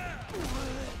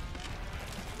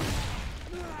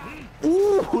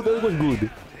 Ooh, that was good.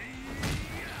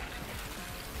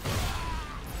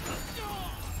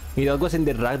 That wasn't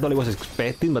the ragdoll I was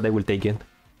expecting, but I will take it.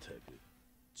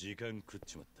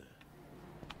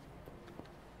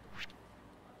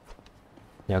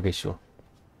 Yeah, okay, sure.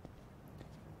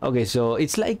 Okay, so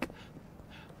it's like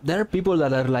there are people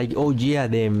that are like, oh yeah,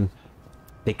 the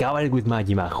cavalry with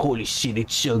Majima, holy shit,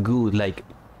 it's so good. Like,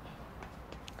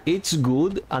 it's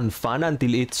good and fun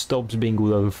until it stops being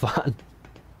good and fun.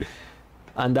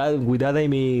 And that, with that I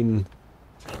mean,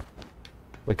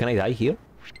 wait, can I die here?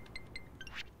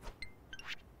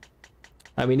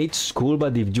 I mean, it's cool,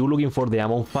 but if you're looking for the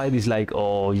ammo fight, it's like,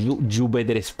 oh, you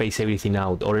better space everything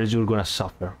out, or else you're gonna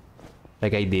suffer,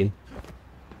 like I did.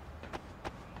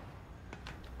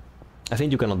 I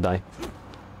think you cannot die.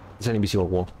 It's an invisible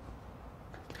wall.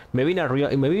 Maybe in a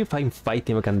real, maybe if I'm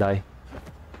fighting, I can die.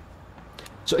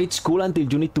 So it's cool until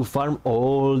you need to farm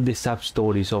all the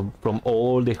sub-stories from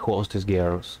all the hostess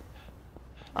girls.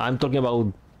 I'm talking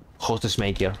about hostess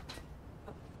maker.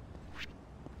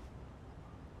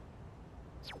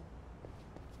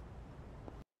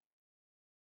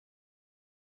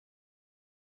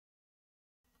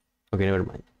 Okay, never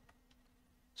mind.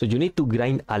 So you need to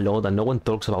grind a lot and no one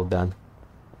talks about that.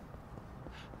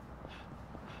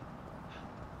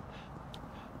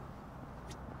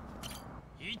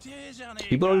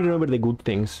 People only remember the good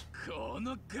things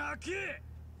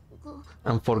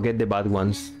and forget the bad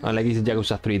ones. Unlike this in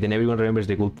Yakuza 3, then everyone remembers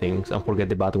the good things and forget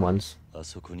the bad ones.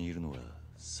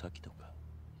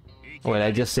 Well,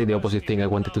 I just say the opposite thing I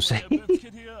wanted to say.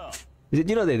 You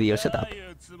know the deal, shut up.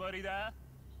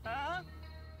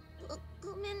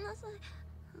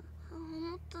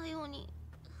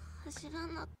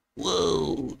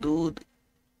 Whoa, dude.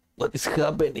 What is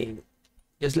happening?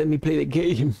 Just let me play the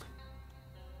game.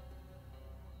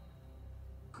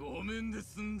 ごめんで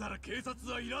済んだら警察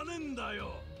はいらねえんだ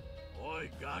よ。お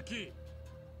いガキ、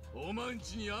お前ん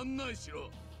ちに案内しろ。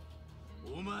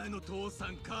お前の父さ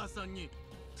ん母さんに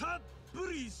たっ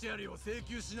ぷり慰謝料を請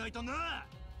求しないとな。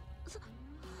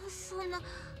そんなちょ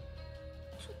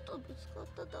っとぶつかっ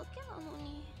ただけなの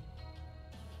に。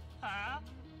はあ？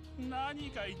何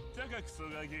か言ったかクソ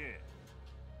ガキ。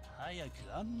早く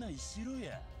案内しろ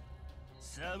や。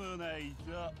さもない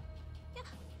と。やめ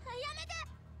て。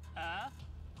あ？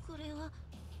これは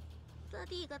ダ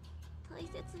ディが大切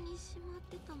にしまっ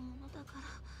てたものだか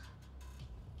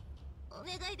らお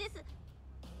願いです。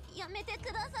やめて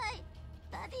ください。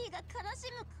ダディが悲し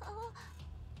む顔もう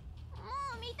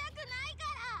見たくないか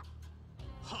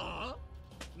ら。はあ？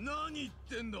何言っ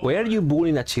てんだ。 Why are you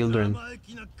bullying a children? 生意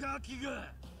気なガキ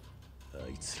が。あ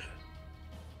いつら。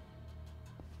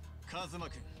カズマ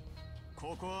君、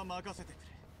ここは任せてく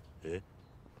れ。え？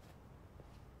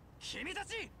君た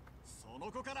ち、そ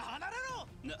の子から離れ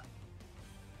ろ。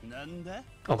なんだ？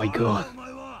 Oh my god. お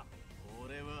前は。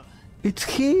俺は。It's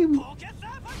him. ポケサ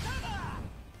ーファイターだ。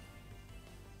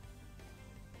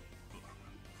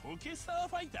ポケサー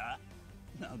ファイタ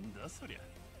ー？なんだそりゃ。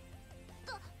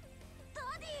ダ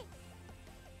ディ。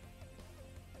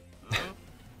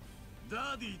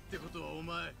ダディってことはお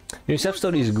前。 Your sub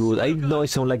story is good. I know I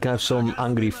sound like I'm some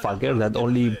angry fucker that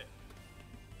only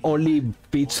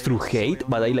beats through hate,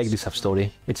 but I like the sub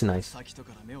story. It's nice.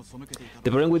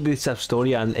 The problem with this sub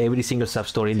story and every single sub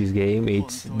story in this game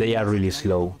is they are really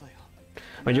slow.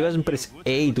 When you guys press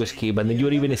A to skip, and then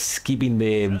you're even skipping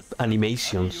the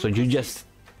animations, so you just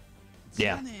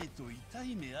yeah.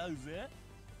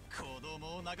 子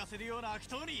供を泣かせるような悪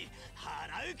党に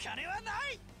払う金はな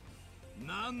い。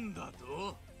なんだ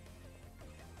と？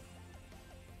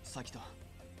サキト、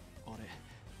俺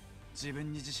自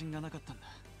分に自信がなかったんだ。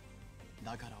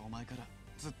だからお前から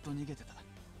ずっと逃げてた。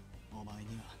お前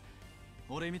には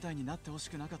俺みたいになってほし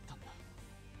くなかったんだ。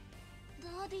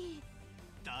ダディ。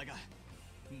だが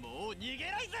もう逃げ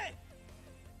ないぜ。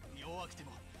弱くて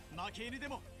も負け犬で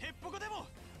もへっぽこでも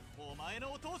お前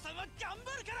のお父さんは頑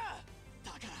張るから。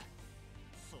だから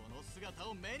その姿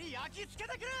を目に焼き付け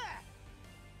てくれ。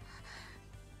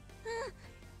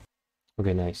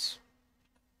Okay, nice.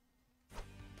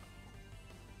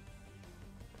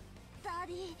 ダ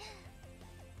ディ。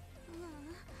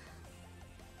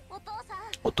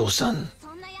お父さん。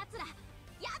そんな奴ら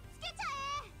やっつけちゃ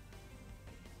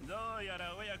え。どうや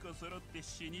ら親子揃って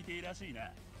死にていらしい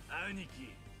な。兄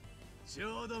貴、ち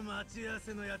ょうど待ち合わ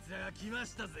せの奴らが来ま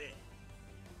したぜ。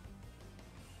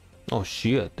Oh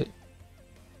shit.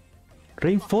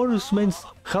 Reinforcements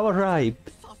have arrived.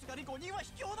 さすがに5人は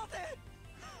卑怯だぜ。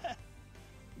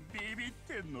ビビっ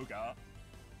てんのか？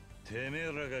てめえ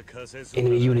らが加勢する。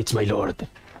 Enemy units, my lord.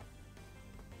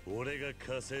 俺が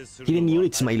加勢する。 Hidden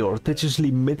units, my lord. That's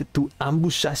usually meant to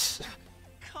ambush us.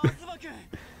 カズマ君、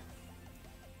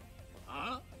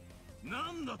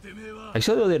I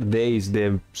saw the other days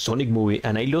the Sonic movie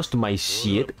and I lost my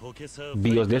shit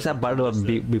because there's a part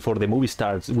before the movie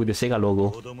starts with the Sega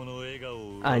logo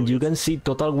and you can see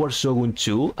Total War Shogun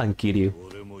 2 and Kiryu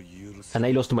and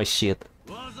I lost my shit.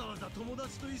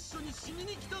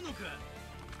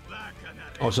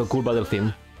 Also cool battle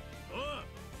theme.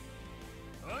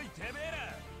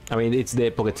 I mean it's the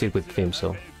Pocket Circuit theme,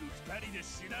 so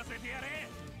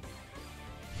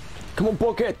come on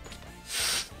Pocket!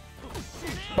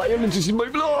 Violence is in my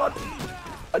blood!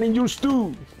 And in yours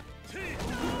too!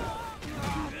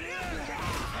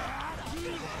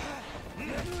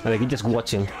 And I keep just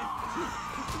watching.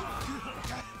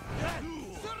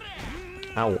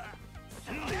 Ow.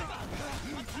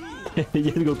 He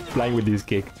just got flying with this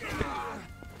kick.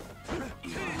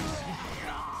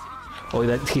 Oh,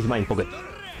 he's mine, Pocket.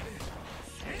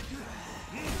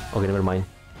 Okay, never mind.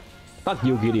 Fuck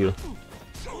you, Kiryu.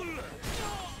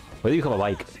 Why do you have a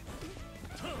bike?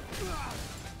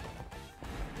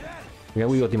 Okay,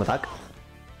 we got team attack.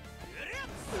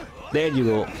 There you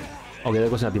go. Okay, that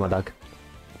wasn't a team attack.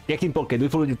 Get him, Pocket. Do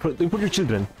it for your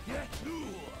children.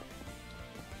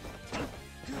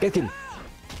 Get him.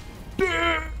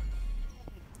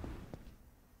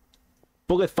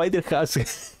 Pocket Fighter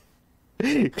has...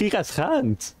 he has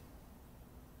hands.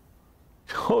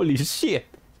 Holy shit.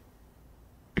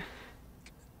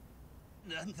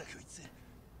 なんだこいつ。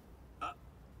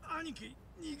兄貴、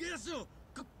逃げ足を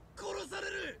殺され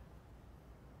る。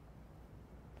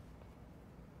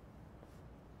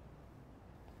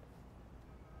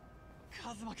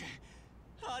カズマくん、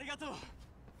ありがとう。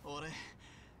俺、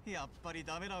やっぱり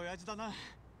ダメな親父だな。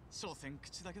所詮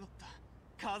口だけだった。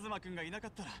カズマくんがいなか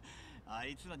ったら、あ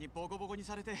いつらにボコボコに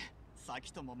されて、サ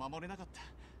キとも守れなかった。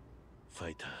フ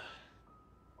ァイター、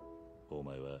お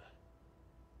前は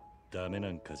ダメな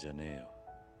んかじゃねえよ。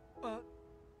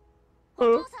お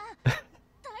父さん、大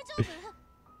丈夫？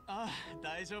ああ、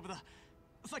大丈夫だ。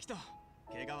サキと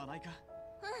怪我はないか？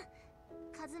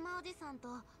うん。カズマおじさんと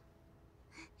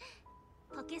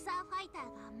ポケサーファイタ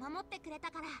ーが守ってくれ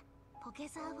たから、ポケ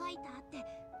サーファイターって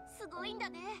すごいんだ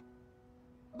ね。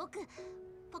僕、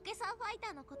ポケサーファイタ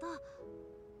ーのこと、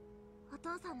お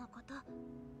父さんのこと、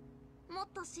もっ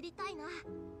と知りたいな。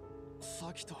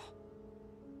サキと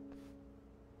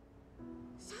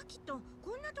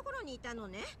こんなところにいたの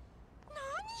ね。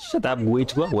 Shut up,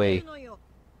 witch, go away.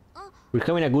 We're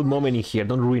having a good moment in here,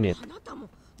 don't ruin it. あなたも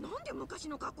なんで昔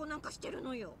の格好なんかしてる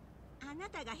のよ。あな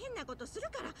たが変なことする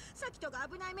からサキトが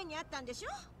危ない目にあったんでしょ。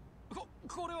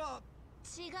これは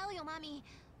違うよマミ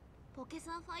ー。ポケ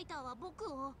サーファイターは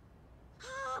僕を。は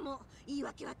あ、もう言い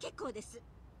訳は結構です。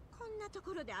こんなと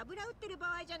ころで油売ってる場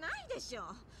合じゃないでしょ。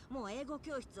もう英語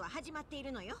教室は始まってい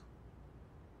るのよ。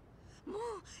もう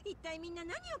一体みんな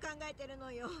何を考えてる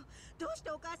のよ。どうして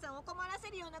お母さんを困ら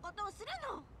せるようなことをする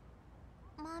の。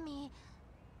マミ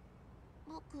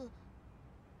ー、僕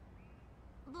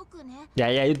ね。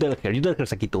Yeah, you tell her,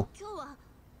 Sakito. 今日は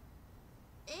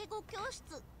英語教室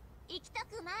行きた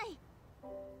くない。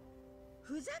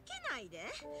ふざけないで。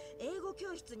英語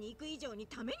教室に行く以上に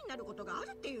ためになることがあ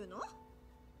るっていうの。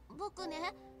僕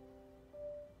ね、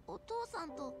お父さ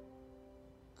んと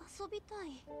遊びた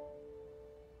い。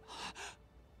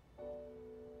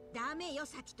ダメよ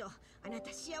サキト。あな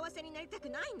た幸せになりたく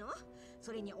ないの？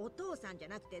それにお父さんじゃ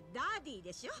なくてダディ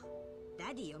でしょ。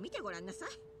ダディを見てごらんなさい。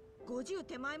50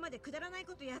手前までくだらない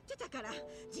ことやってたから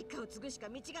実家を継ぐしか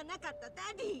道がなかった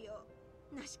ダディよ。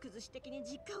なし崩し的に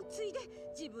実家を継いで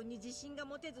自分に自信が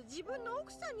持てず自分の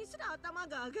奥さんにすら頭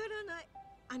が上がらない。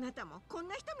あなたもこん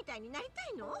な人みたいになりた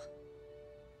いの？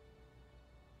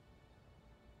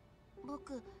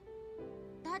僕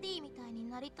ダディみたいに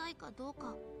なりたいかどう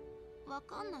かわ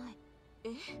かんない。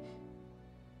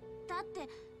だって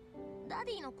ダ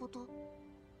ディのこと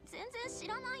全然知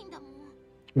らないんだもん。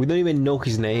We don't even know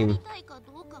his な name. りたいか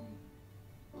どうかも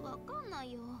わかんな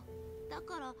いよ。だ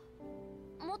から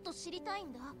もっと知りたい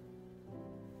んだ。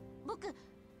僕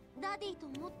ダディと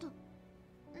もっと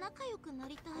仲良くな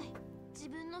りたい。自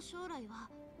分の将来は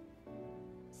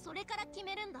それから決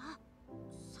めるんだ。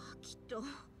サキト、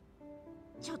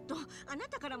ちょっとあな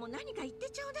たからも何か言って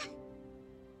ちょうだい。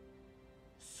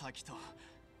サキト、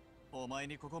お前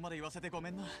にここまで言わせてごめ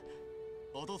んな。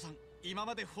お父さん、今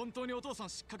まで本当にお父さん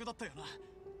失格だったよな。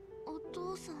お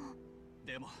父さん。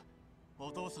でも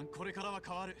お父さんこれからは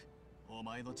変わる。お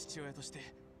前の父親として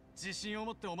自信を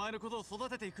持ってお前のことを育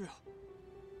てていくよ。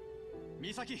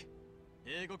美咲、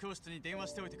英語教室に電話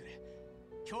しておいてくれ。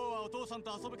今日はお父さん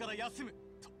と遊ぶから休む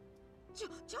と。ちょ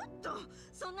っと、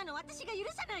そんなの私が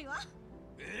許さないわ。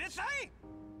うるさい。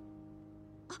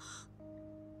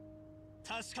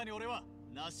確かに俺は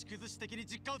なし崩し的に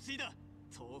実家を継いだ。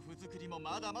豆腐作りも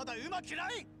まだまだうまくな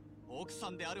い。奥さ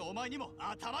んであるお前にも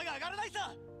頭が上がらない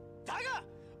さ。だが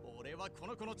俺はこ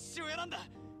の子の父親なんだ。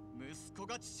息子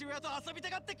が父親と遊びた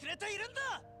がってくれているん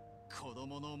だ。子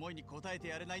供の思いに応えて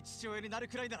やれない父親になる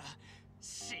くらいなら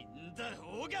死んだ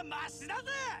方がマシだぜ。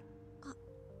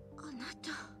あなた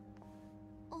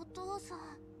お父さん。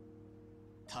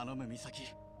頼む美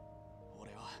咲、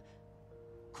俺は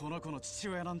この子の父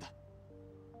親なんだ。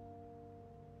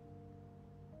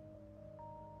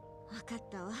分かっ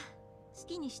たわ、好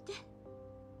きにして。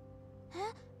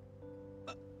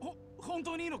本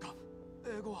当にいいのか。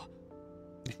英語は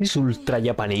This is ultra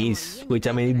Japanese, which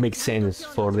I mean it makes sense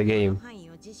for the game.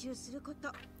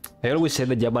 I always said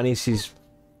that Japanese is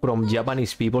from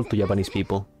Japanese people to Japanese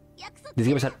people. These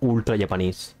games are ultra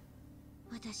Japanese.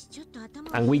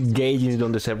 And we Gaijins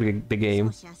don't deserve the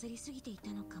game.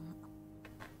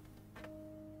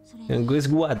 And guess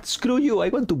what? Screw you, I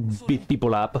want to beat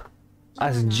people up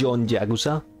as John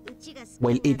Yakuza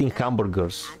while eating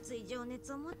hamburgers.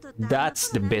 That's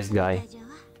the best guy.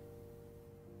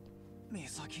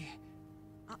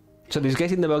 So these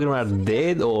guys in the background are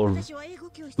dead, or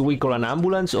do we call an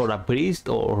ambulance or a priest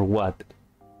or what?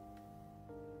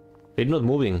 They're not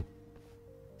moving.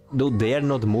 Dude, they are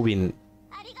not moving.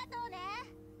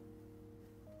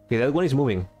 Okay, that one is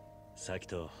moving.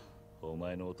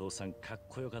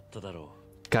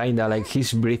 Kinda like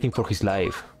he's breathing for his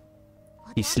life.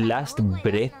 His last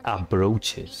breath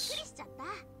approaches.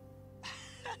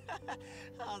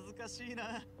 恥ずかしい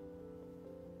な。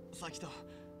サキト、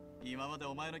今まで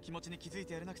お前の気持ちに気づい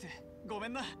てやれなくてごめ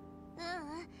んな。い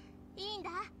いん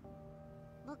だ。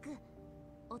僕、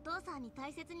お父さんに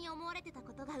大切に思われてた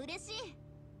ことが嬉しい。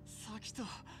サキト、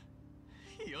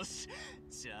よし、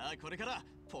じゃあこれから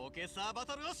ポケサーバ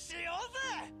トルをしよ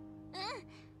うぜ。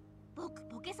僕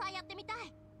ポケサーやってみた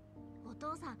い。お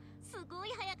父さんすごい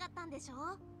早かったんでし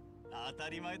ょ。当た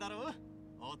り前だろ。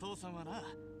お父さんはな、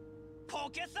ポ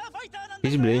ケサーファイターなんだ。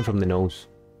 He's bleeding from the nose.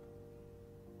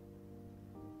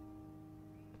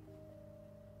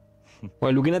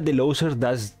 Well, looking at the losers,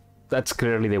 that's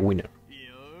clearly the winner.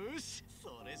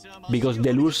 Because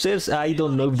the losers, I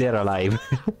don't know if they're alive.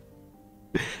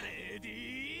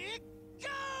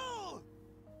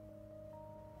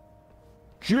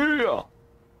 Yeah!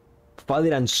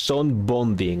 Father and son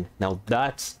bonding. Now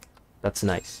that's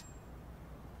nice.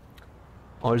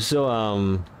 Also,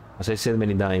 as I said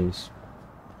many times,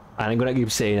 and I'm gonna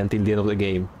keep saying until the end of the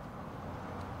game,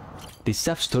 these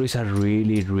sub-stories are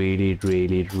really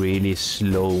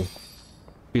slow.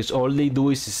 Because all they do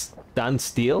is stand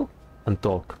still and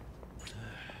talk.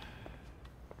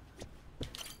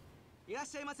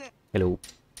 Hello.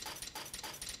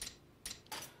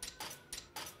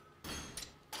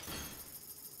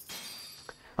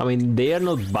 I mean, they are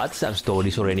not bad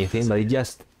sub-stories or anything, but it's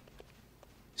just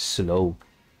slow.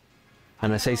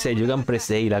 And as I said, you can press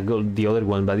A like the other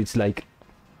one, but it's like...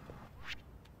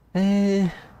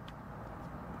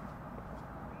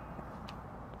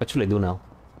 What should I do now?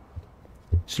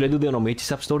 Should I do the Onomichi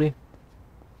sub-story?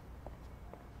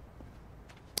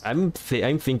 I'm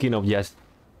thinking of just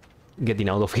getting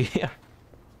out of here.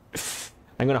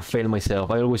 I'm gonna fail myself.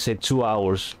 I always say 2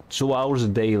 hours. 2 hours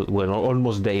daily, well,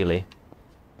 almost daily.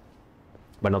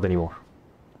 But not anymore.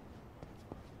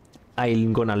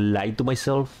 I'm gonna lie to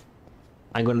myself.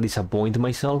 I'm gonna disappoint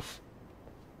myself.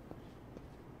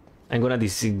 I'm gonna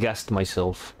disgust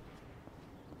myself.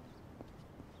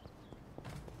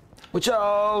 Watch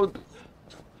out!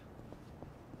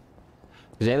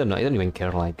 I don't know, I don't even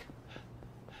care, like...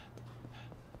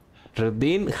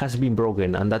 Routine has been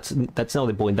broken, and that's not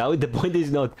the point. Now the point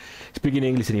is not speaking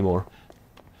English anymore.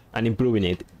 And improving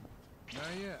it.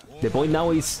 The point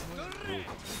now is...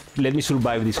 Let me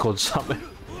survive this hot summer.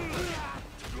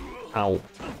 Ow.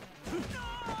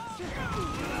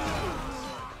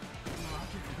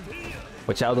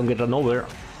 Watch out, don't get run over.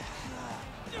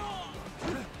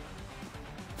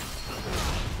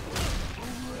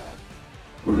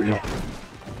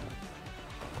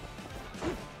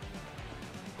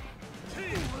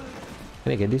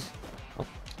 Can I get this? Oh.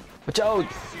 Watch out!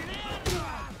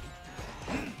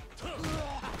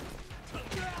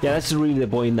 Yeah, that's really the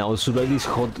point now. Survive this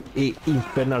hot,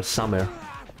 infernal summer.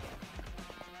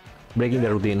 Breaking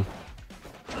the routine.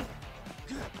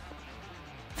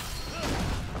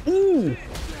 Ooh!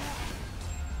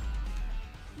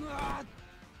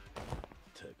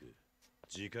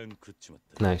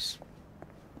 Nice.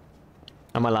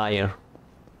 I'm a liar.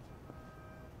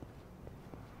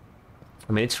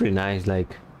 I mean, it's really nice,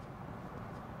 like...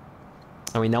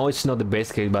 I mean, now it's not the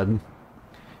best case, but...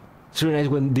 It's really nice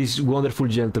when these wonderful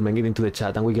gentlemen get into the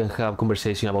chat and we can have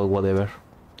conversation about whatever.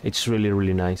 It's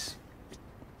really nice.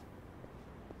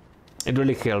 It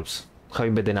really helps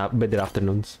having better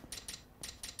afternoons.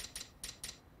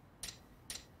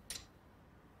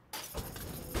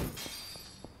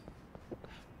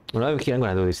 Well, now I'm here, I'm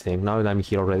gonna do this thing. Now that I'm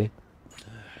here already.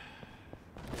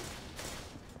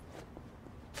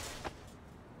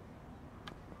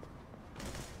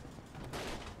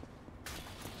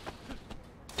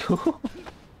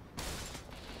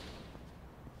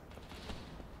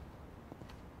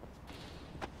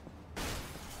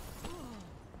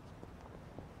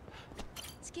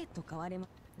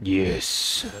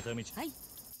 Yes.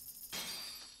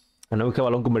 And now we have a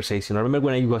long conversation. I remember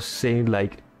when I was saying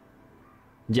like,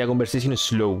 yeah, conversation is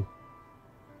slow.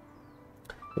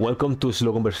 Welcome to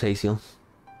slow conversation.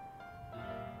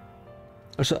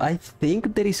 Also, I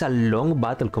think there is a long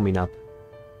battle coming up.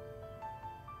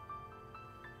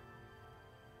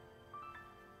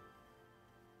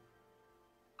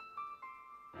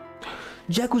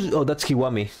 Yakuza. Oh, that's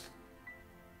Kiwami.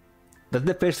 That's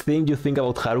the first thing you think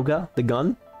about Haruka, the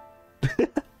gun?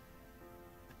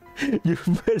 Your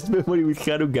first memory with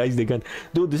Haruka is the gun.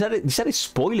 Dude, these are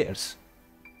spoilers.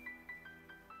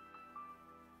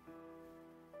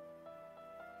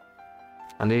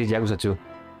 And this is Yakuza 2.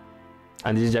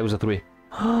 And this is Yakuza 3.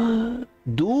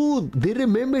 Dude, they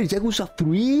remember Yakuza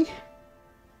 3?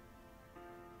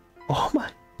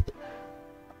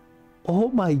 Oh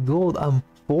my god, I'm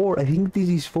 4. I think this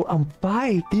is 4. I'm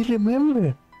 5. They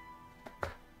remember.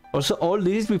 Also, all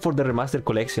this is before the remastered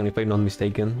collection, if I'm not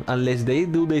mistaken. Unless they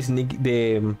do the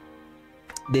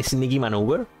sneaky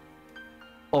maneuver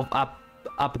of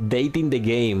updating the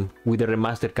game with the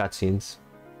remastered cutscenes.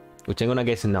 Which I'm gonna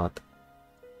guess not.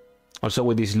 Also,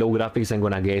 with these low graphics, I'm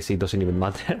gonna guess it doesn't even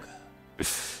matter.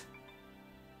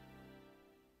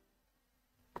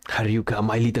 Haruka,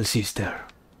 my little sister.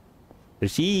 There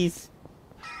she is.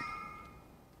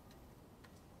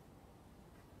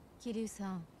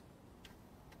 Kiryu-san,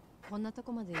 こんなと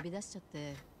こまで呼び出しちゃっ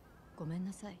てごめん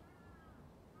なさい。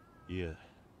いや、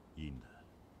いいんだ。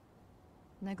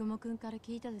南雲くんから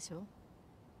聞いたでしょ。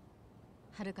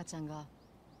はるかちゃんが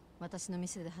私の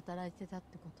店で働いてたっ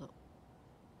てこと。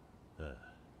あ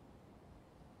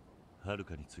あ。はる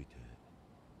かについて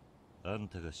あん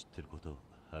たが知ってることを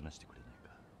話してくれないか。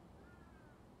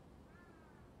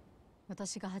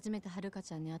私が初めてはるか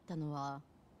ちゃんに会ったのは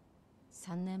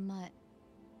3年前。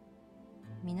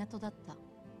港だった。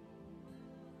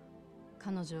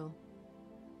彼女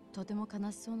とても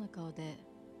悲しそうな顔で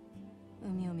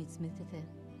海を見つめてて、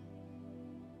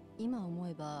今思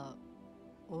えば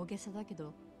大げさだけ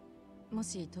ど、も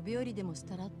し飛び降りでもし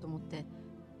たらと思って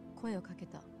声をかけ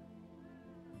た。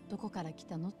どこから来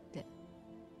たのって。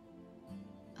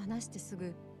話してす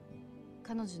ぐ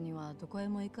彼女にはどこへ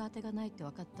も行くあてがないって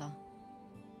分かった。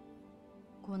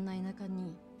こんな田舎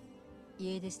に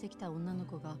家出してきた女の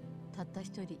子がたった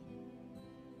一人。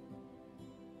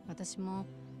私も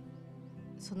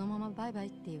そのままバイバイ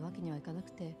っていうわけにはいかな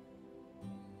くて、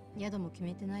宿も決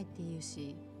めてないって言う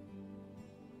し、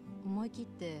思い切っ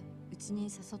てうちに誘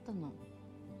ったの。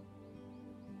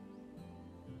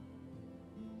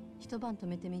一晩泊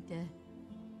めてみて、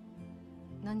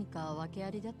何か訳あ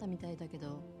りだったみたいだけ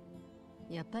ど、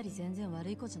やっぱり全然悪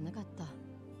い子じゃなかった。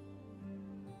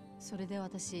それで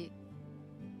私、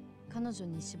彼女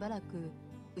にしばらく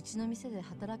うちの店で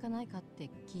働かないかって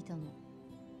聞いたの。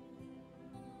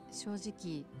正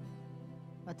直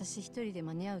私一人で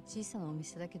間に合う小さなお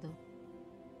店だけど、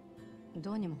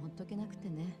どうにもほっとけなくて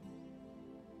ね。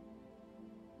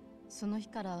その日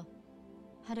から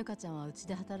はるかちゃんはうち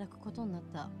で働くことになっ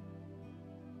た。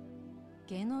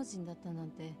芸能人だったなん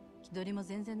て気取りも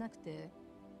全然なくて、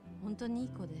本当にいい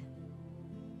子で。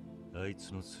あい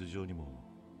つの素性にも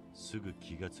すぐ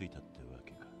気がついたってわ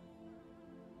けか。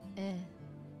え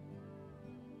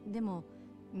え。でも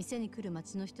店に来る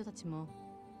町の人たちも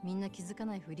みんな気づか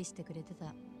ないふりしてくれて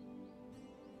た。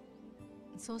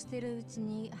そうしているうち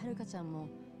にはるかちゃんも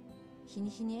日に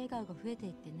日に笑顔が増えてい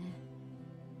ってね。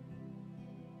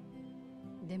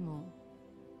でも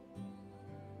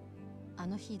あ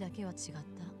の日だけは違った。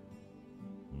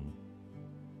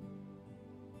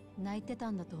泣いて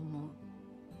たんだと思う。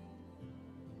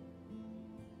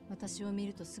私を見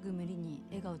るとすぐ無理に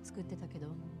笑顔作ってたけど、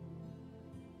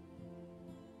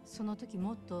その時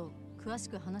もっと詳し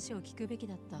く話を聞くべき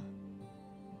だった。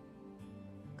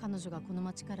彼女がこの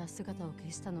町から姿を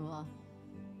消したのは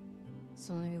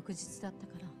その翌日だった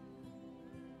から。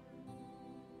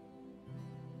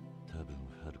多分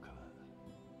はるかは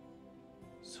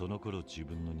その頃自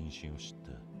分の妊娠を知っ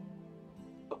た。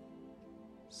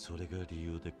それが理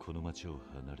由でこの町を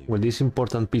離れる。Well, this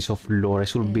important piece of lore, I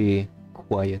should be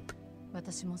quiet.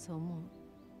 私もそう思う。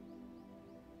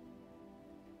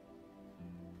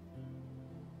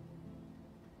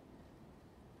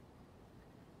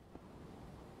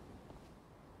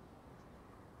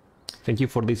Thank you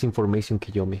for this information,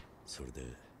 Kiyomi. それで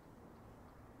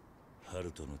ハ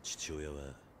ルトの父親は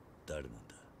誰なん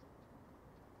だ？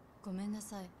ごめんな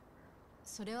さい。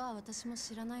それは私も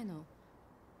知らないの。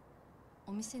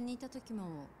お店にいた時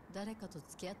も誰かと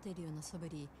付き合っているような素振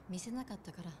り見せなかっ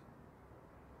たから。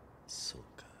そう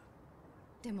か。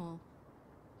でも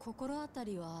心当た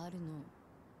りはあるの。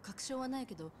確証はない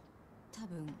けど多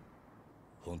分。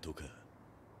本当か？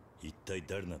一体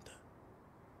誰なんだ？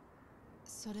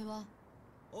それは。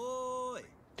おーい。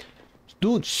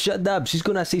 Dude, shut up. She's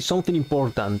gonna say something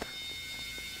important.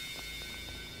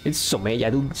 It's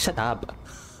Someya, dude. Shut up.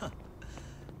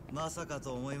 まさか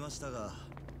と思いましたが。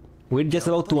 We're just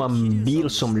about to unveil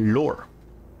some lore.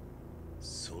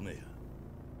 ソメヤ、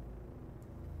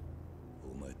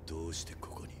お前どうしてこ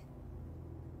こに？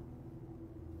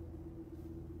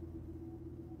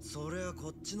それはこ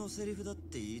っちのセリフだっ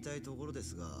て言いたいところで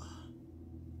すが、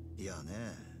いやね、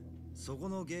そこ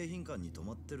の迎賓館に泊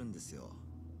まってるんですよ。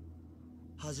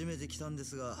初めて来たんで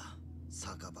すが、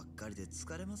坂ばっかりで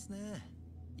疲れますね、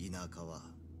田舎は。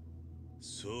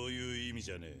そういう意味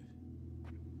じゃねえ。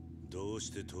どう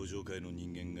して登場界の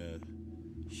人間が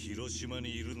広島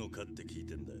にいるのかって聞い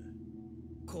てんだ。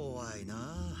怖いな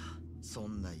あ。そ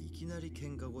んないきなり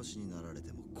喧嘩腰になられ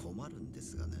ても困るんで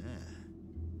すがね。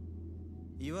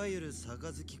いわゆる杯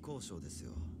交渉です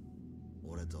よ。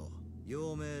俺と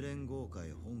陽明連合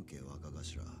会本家若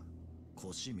頭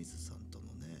小清水さんと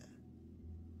のね。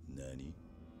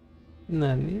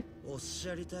何？おっし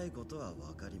ゃりたいことは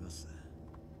わかります。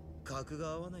格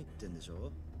が合わないってんでし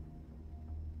ょ。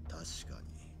確か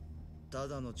にた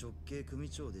だの直系組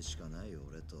長でしかない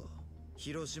俺と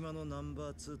広島のナン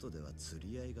バー2とでは釣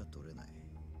り合いが取れない。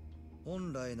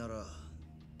本来なら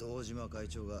堂島会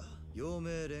長が陽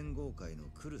明連合会の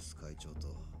クルス会長と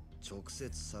直接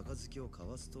杯を交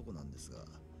わすとこなんですが、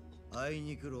あい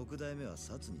にく6代目は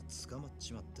札に捕まっ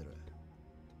ちまってる。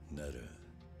なら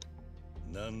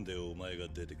なんでお前が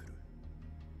出てくる？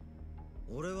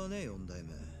俺はね、4代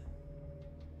目。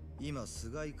今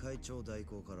菅井会長代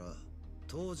行から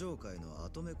東上会の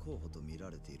跡目候補と見ら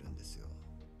れているんですよ。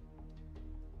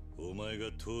お前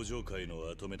が東上会の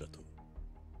跡目だと？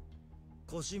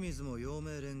小清水も陽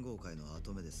明連合会の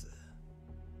跡目です。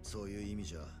そういう意味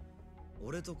じゃ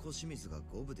俺と小清水が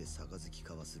五分で杯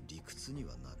交わす理屈に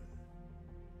はなる。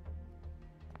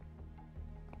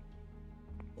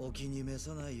お気に召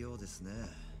さないようですね。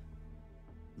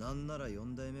なんなら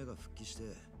4代目が復帰して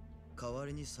代わ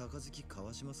りに杯交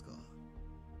わしますか？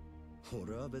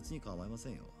俺は別に構いませ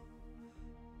んよ。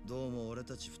どうも俺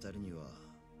たち2人には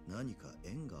何か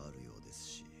縁があるようです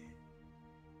し。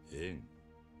縁？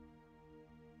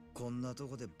こんなと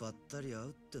こでばったり会う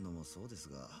ってのもそうです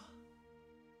が、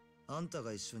あんた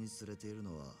が一緒に連れている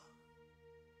のは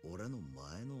俺の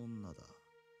前の女だ。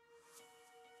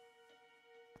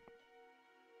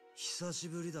久し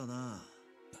ぶりだな、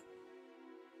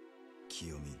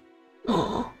清美。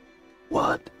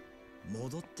What?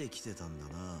 戻ってきてたんだ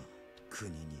な、国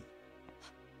に。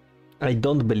I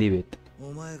don't believe it.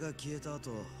 お前が消えた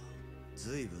後、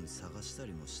ずいぶん探した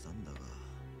りもしたんだが、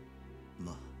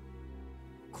まあ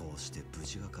こうして無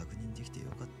事が確認できてよ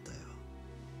かったよ。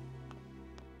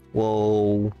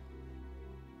Whoa.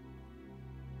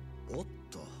 おっ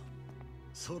と、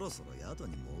そろそろ宿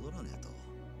に戻らねえと。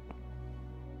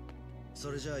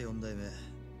それじゃあ4代目、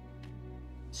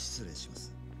失礼しま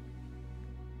す。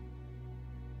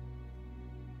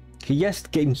He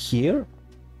just came here,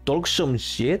 talked some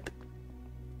shit,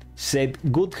 said,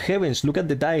 "Good heavens, look at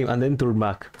the time," and then turned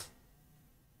back.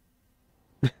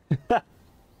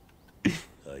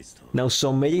 Now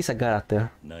Someya is a character.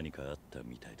 何かあった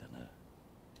みたいだ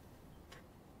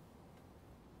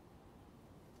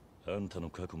な。あんたの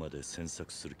過去まで詮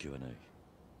索する気はない。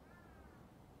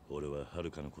俺は遥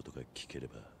かのことが聞けれ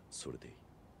ばそれでいい。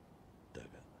だが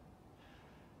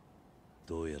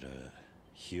どうやら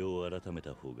日を改め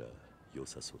た方が良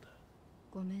さそうだ。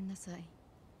ごめんなさい。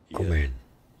ごめん。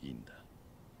いいんだ。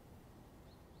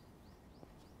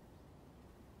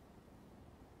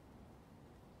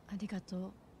ありがと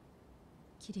う、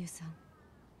桐生さん。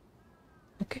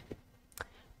Okay.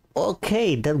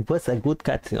 Okay, that was a good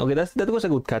cutscene. Okay, that was a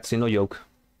good cutscene. No joke.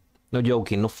 No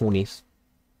joking. No funnies.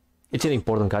 It's an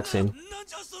important cutscene.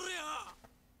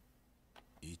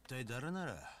 一体誰な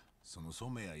らその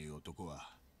染谷いう男は。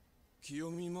清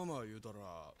美ママ言うた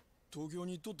ら東京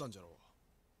に行っとったんじゃろ。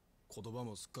言葉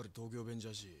もすっかり東京弁じ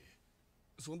ゃし、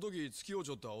その時月を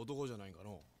ちょった男じゃないか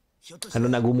の。And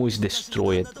Nagumo is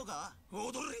destroyed. 踊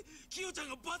り、キヨちゃん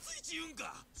がバツイチ言うん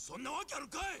か。そんなわけある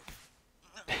かい。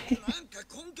なんか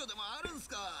根拠でもあるんす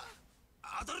か。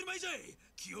当たり前じゃい。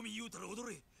清美言うたら踊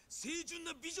れ、清純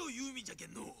な美女言うみじゃけ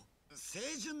んの。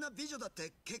清純な美女だっ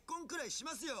て結婚くらいし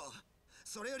ますよ。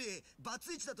それよりバ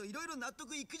ツイチだといろいろ納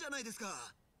得いくじゃないです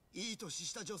か。いい年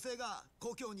した女性が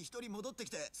故郷に一人戻ってき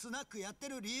てスナックやって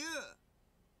る理由。違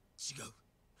う。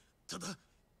ただ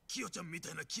キヨちゃんみ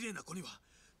たいな綺麗な子には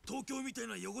東京みたい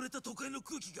な汚れた都会の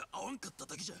空気が合わんかった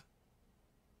だけじゃ。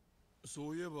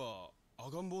そういえば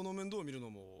赤ん坊の面倒を見るの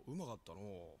もうまかったの。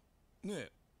ね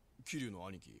え、桐生の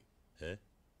兄貴。え？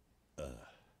ああ、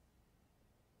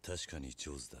確かに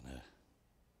上手だな。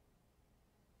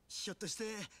ひょっとして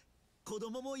子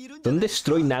供もいるんじゃ Don't ないです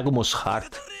か。 destroy Nagumo's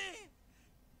heart.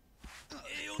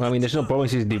 I mean, there's no problem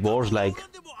if he's divorced, like...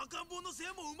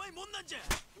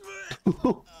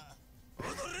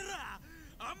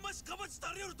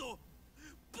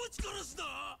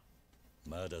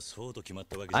 まだそうと決まっ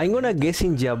たわけ I'm gonna guess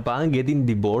in Japan getting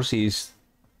divorced is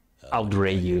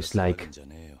outrageous, like...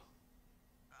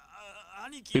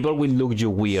 People will look you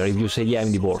weird if you say, yeah,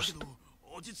 I'm divorced.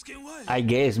 I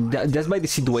guess, just by the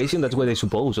situation, that's what I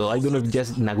suppose. So I don't know if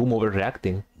just Nagumo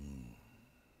overreacting.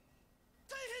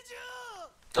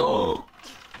 Oh!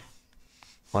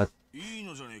 What?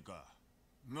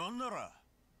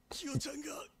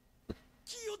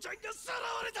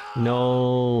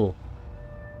 No!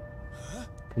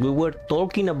 We were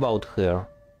talking about her.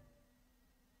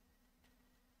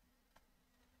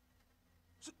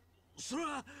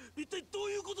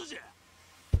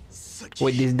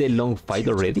 Wait, this is the long fight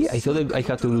already? I thought I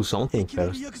had to do something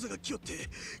first.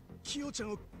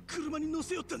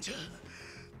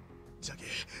 じゃけ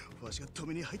わしが止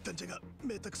めに入ったんじゃが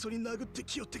めたくそに殴って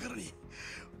きよってからに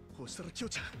ほしたらきよ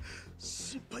ちゃん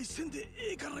心配せんで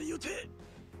ええから言うて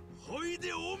ほい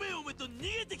でおめおめと逃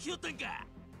げてきよったんか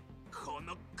こ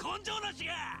の根性なし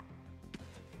が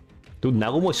Dude,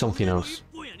 Nagumo is something else. 一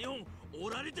本や二本お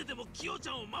られててもきよち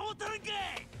ゃんを守ったらんか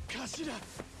い頭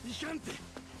いかんって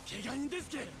怪我人です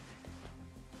け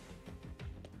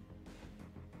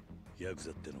ヤク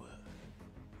ザってのは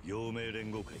陽明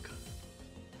連合会か。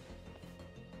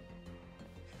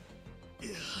い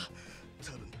や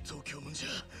多分東京もんじゃ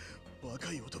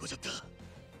若い男じゃった。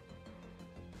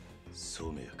そ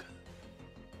うめやか。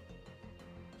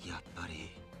やっぱ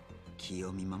り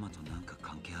清美ママとなんか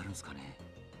関係あるんすかね。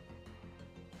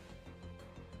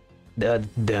 That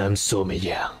damn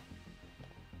Someya.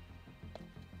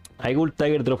 I will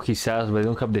Tiger drop his ass, but I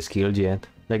don't have the skill yet.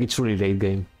 Like, it's really late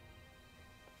game.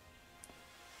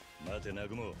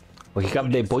 Oh, he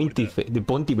have the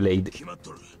pointy blade.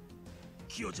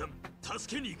 キヨちゃん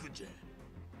助けに行くんじゃ。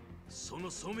その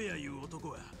染谷いう男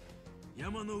は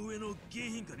山の上の迎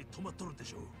賓館に泊まっとるんで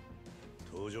しょう。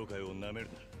登場会をなめる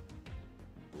な。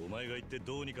お前が言って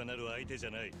どうにかなる相手じ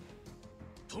ゃない。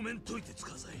止めんといてつ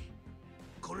かさい。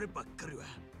こればっかりは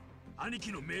兄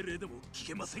貴の命令でも聞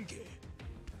けませんけ。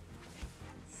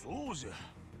そうじゃ。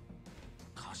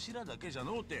頭だけじゃ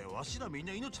のうてわしらみん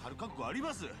な命張る覚悟あり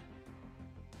ます。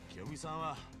清美さん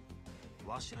は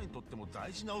わしらにとっても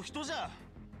大事なお人じゃ。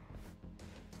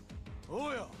お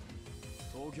うよ、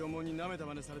東京もんに舐めた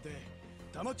真似されて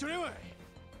黙っちょれんわい。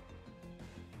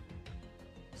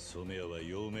染谷は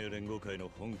陽明連合会の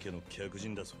本家の客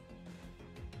人だぞ。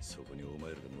そこにお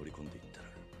前らが乗り込んでいったら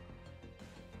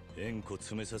縁故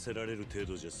詰めさせられる程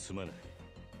度じゃ済まない。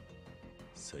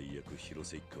最悪広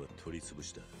瀬一家は取り潰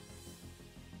しだ。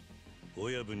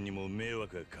親分にも迷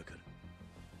惑がかかる。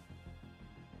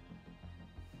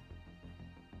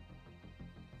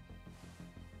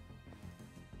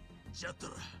じゃった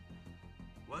ら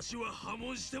わしは破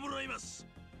門してもらいます。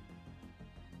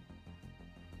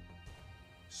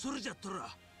それじゃったら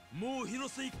もう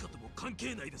広瀬一家とも関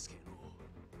係ないですけ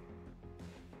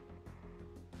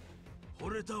ど、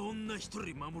惚れた女一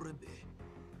人守れんで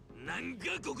なん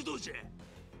か極道じゃ。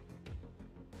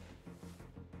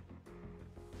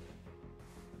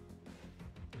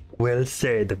Well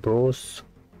said, bros.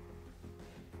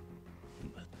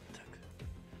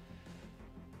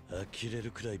 呆れる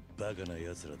くらいバカな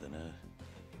奴らだな。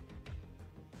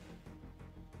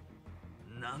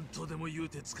なんとでも言う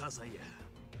てつかさんや。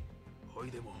ほい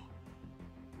でも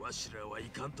わしらはい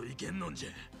かんといけんのんじゃ。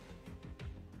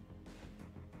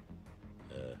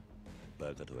ああ、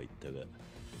バカとは言ったが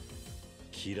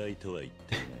嫌いとは言っ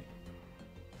ていない。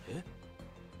え？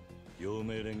陽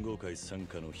明連合会傘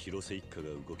下の広瀬一家が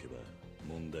動けば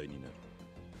問題になる。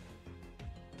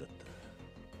だったら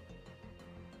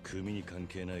組に関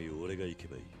係ない俺が行け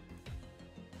ばいい。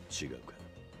違うか。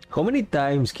 How many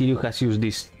times Kiryu has used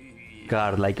this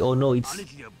card? Like, oh no,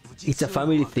 it's a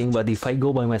family thing, but if I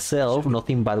go by myself,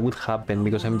 nothing bad would happen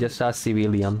because I'm just a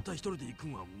civilian.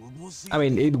 I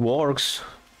mean, it works.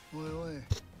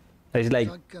 It's like,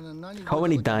 how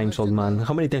many times, old man?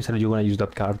 How many times are you gonna use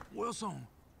that card?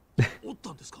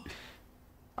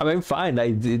 I mean, fine.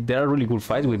 There are really cool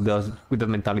fights with that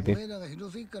mentality. お前らが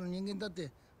広瀬一家の人間だっ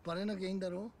てバレなきゃいいんだ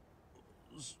ろ。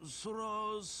そら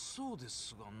そうで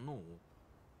すがの。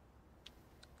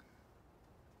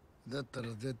だったら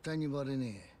絶対にバレ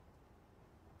ね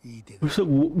え。いい手 So,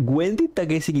 when did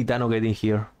Takeshi Kitano get in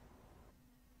here?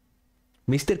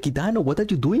 Mr. Kitano, what are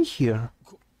you doing here?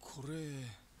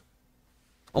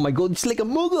 Oh my god, it's like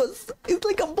Among Us! It's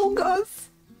like Among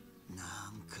Us! な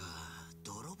んか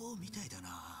泥棒みたいだな。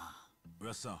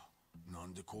浦さん、な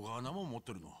んで小川も持っ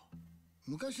てるの？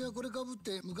昔はこれかぶっ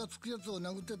てムカつくやつを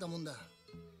殴ってたもんだ。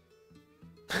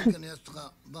本家のやつと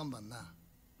かバンバンな。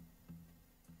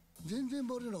全然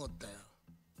バレなかったよ。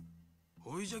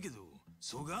ほいじゃけど、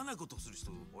そがなことする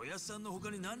人、おやっさんの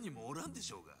他に何人もおらんで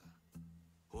しょうが。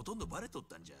ほとんどバレとっ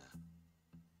たんじゃ。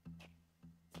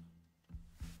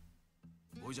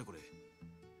ほいじゃこれ、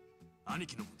兄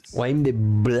貴の分です。Why I'm the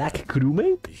black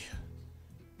crewmate?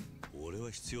 俺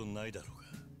は必要ないだろうが。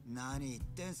何言っ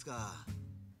てんすか。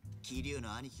桐生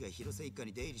の兄貴が広瀬一家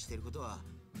に出入りしてることは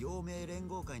陽明連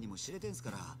合会にも知れてんす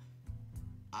から。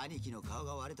兄貴の顔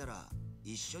が割れたら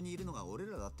一緒にいるのが俺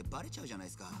らだってバレちゃうじゃない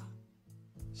ですか。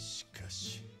しか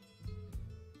し。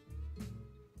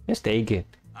Just take it.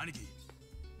 兄貴、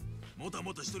もた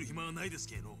もたしとる暇はないです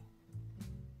けど。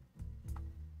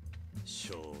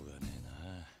しょうがねえな。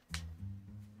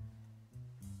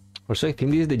Also, I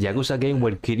think this is the Yakuza game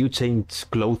where Kiryu changes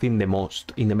clothing the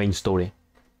most in the main story.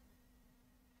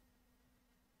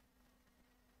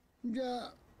 じゃ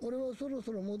あ俺はそろ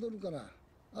そろ戻るから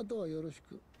あとはよろし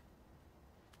く。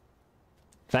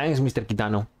 Thanks, Mr.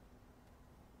 Kitano.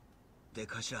 で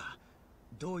頭、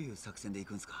どういう作戦で行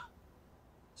くんすか。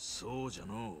そうじゃ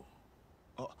の。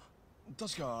あ、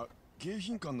確か迎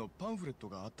賓館のパンフレット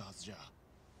があったはずじゃ。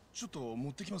ちょっと持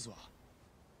ってきますわ。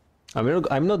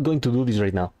I'm not going to do this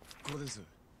right now. これです。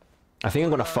I think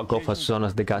I'm gonna fuck off as soon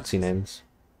as the cutscene ends.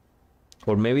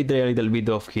 Or maybe try a little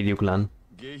bit of Kiryu clan.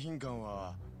 迎賓館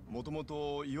はもとも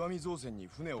と石見造船に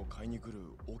船を買いに来る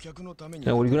お客のために。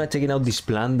And we're gonna check out this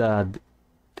plan that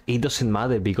it doesn't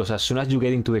matter because as soon as you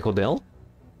get into the hotel,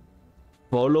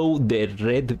 follow the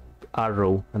red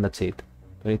arrow and that's it.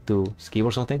 Do I need to skip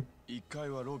or something? 1階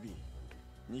はロビ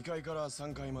ー、2階から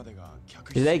3階までが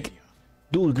客 It's like,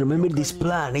 dude, remember this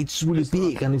plan? It's really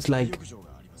big and it's like,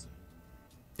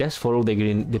 just follow the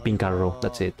pink arrow.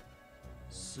 That's it.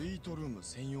 スイートルーム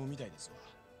専用みたいですわ。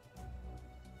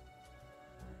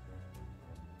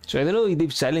 So I don't know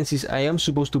if silence is I am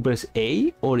supposed to press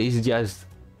A or is just,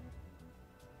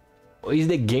 or is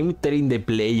the game telling the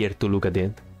player to look at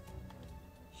it?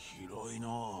 広い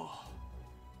の。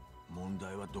問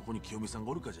題はどこに清美さん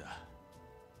がおるかじゃ。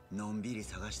のんびり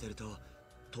探してると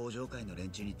登場会の連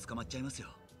中に捕まっちゃいますよ。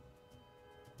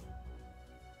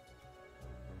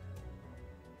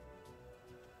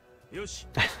よし、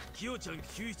清ちゃん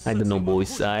救出 I don't know,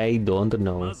 boys. I don't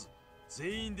know. まず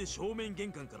全員で正面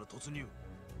玄関から突入。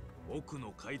奥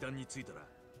の階段に着いたら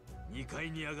2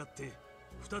階に上がって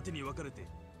二手に分かれて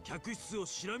客室を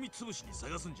しらみつぶしに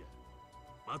探すんじゃ。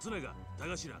松永、田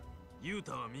頭、雄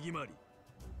太は右回り、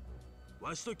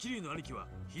わしと桐生の兄貴は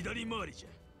左回りじゃ。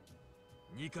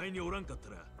2階におらんかった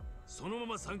らそのま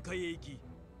ま3階へ行き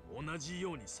同じ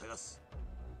ように探す。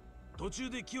途中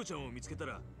で清ちゃんを見つけた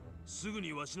らすぐ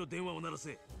にわしの電話を鳴ら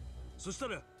せ。そした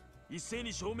ら一斉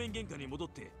に正面玄関に戻っ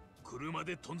て車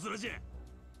でとんずらじゃ。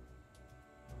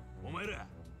お前ら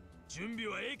準備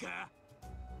はええか。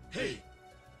へい、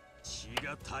血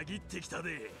がたぎってきた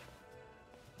で。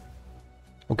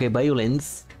 Okay,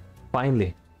 violence.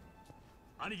 Finally.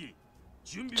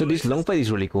 So this long fight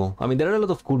is really cool. I mean, there are a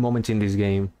lot of cool moments in this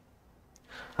game.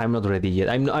 I'm not ready yet.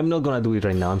 I'm not gonna do it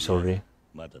right now. I'm sorry.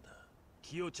 まだだ。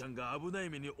清ちゃんが危ない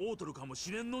目に遭うとるかも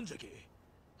しれんのんじゃけ。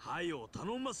はよ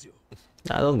頼んますよ。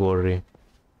Don't worry.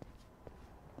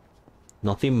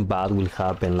 Nothing bad will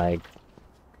happen. Like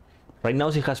right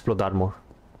now, she has plot armor.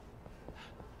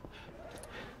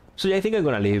 So yeah, I think I'm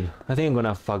gonna leave. I think I'm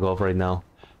gonna fuck off right now.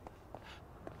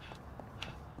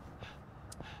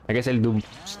 I guess I'll do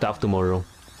stuff tomorrow.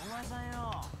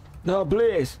 No,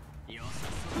 please.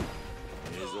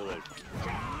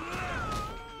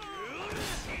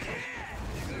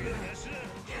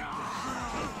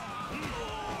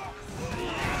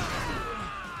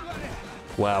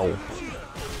 Wow.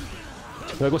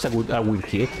 That was a weird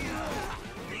hit.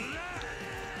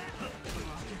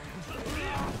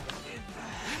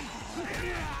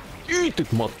 Eat it,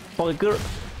 motherfucker.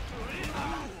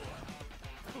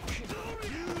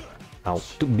 Ow.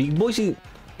 The big boys in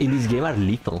this game are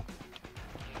lethal.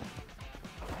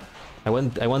 I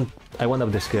went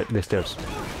up the stairs.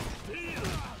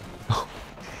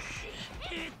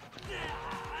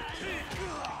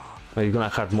 But it's gonna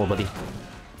hurt more, buddy.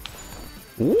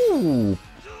 Ooh!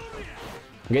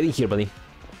 Get in here, buddy.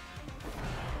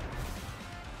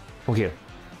 Come here.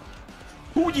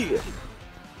 Oh yeah!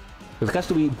 It has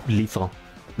to be lethal.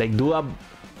 Like, do a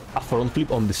front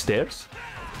flip on the stairs.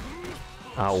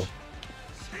 Ow.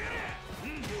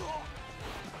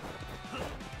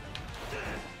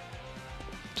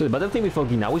 So the battle thing with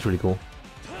Foggy now is really cool.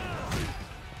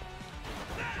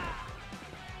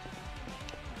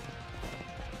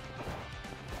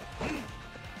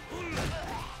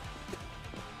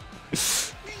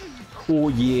 Oh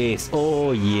yes,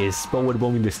 oh yes, power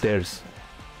bomb in the stairs.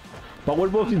 Power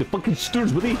bomb in the fucking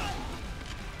stairs, buddy.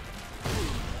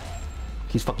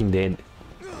 He's fucking dead.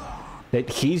 That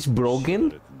he's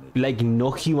broken like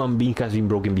no human being has been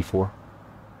broken before.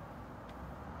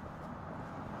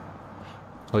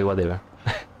 Okay, whatever.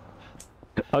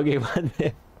 Okay,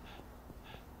 whatever.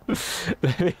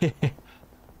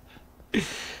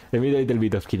 Let me do a little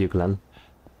bit of Kiryu Clan.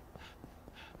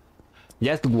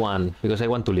 Just one, because I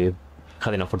want to leave.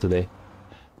 Had enough for today.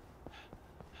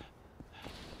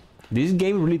 This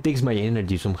game really takes my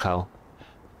energy somehow.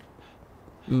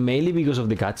 Mainly because of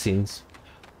the cutscenes.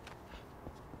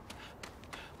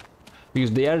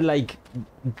 Because they are like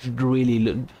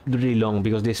really long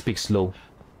because they speak slow.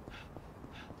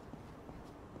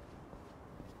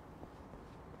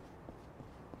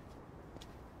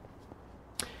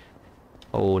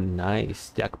 Oh,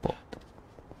 nice. Jackpot.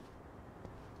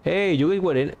 Hey, you guys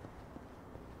were in.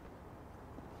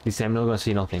 This time I'm not gonna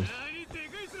see nothing.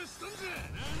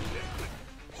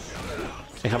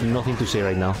 I have nothing to say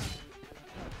right now.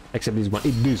 Except this one.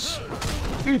 Eat this.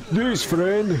 Eat this,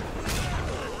 friend.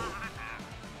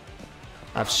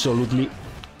 Absolutely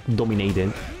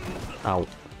dominated. Ow.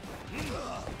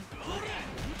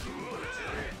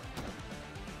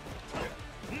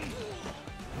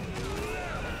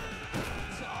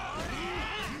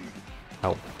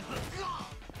 Ow.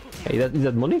 Hey, is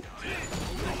that money?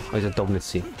 Or is that top? Let's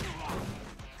see.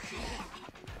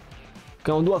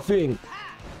 Come on, do a thing.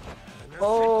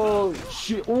 Oh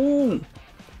shit! Ooh.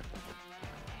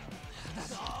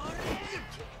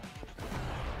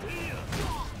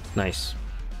 Nice.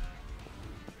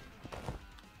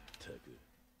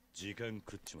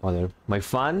 Whatever. My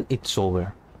fun, it's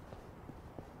over.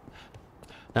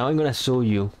 Now I'm gonna show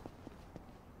you.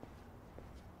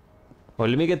 Well,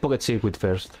 let me get Pocket Circuit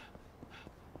first.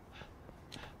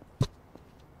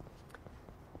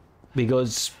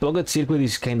 Because Pocket Circuit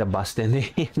is kinda busted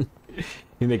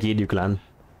in the Kiryu Clan.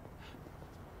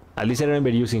 At least I remember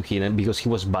using him because he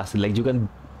was busted. Like you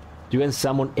can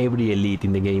summon every elite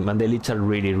in the game, and the elites are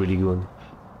really good.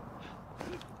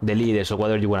 The leaders or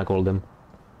whatever you wanna call them.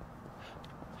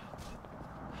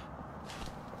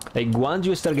 Like once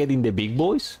you start getting the big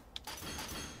boys,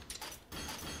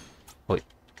 wait,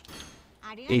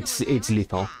 it's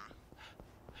lethal.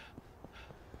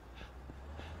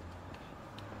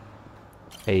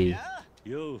 Hey.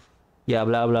 Yeah,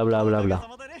 blah blah blah blah blah.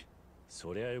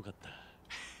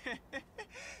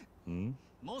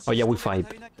 Oh yeah, we fight.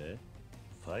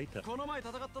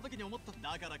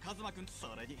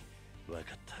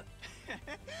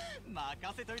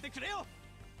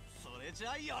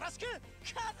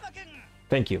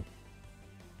 Thank you.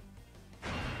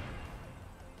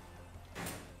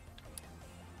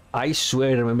 I swear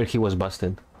I remember he was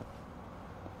busted.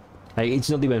 Like, it's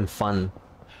not even fun.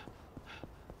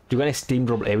 You can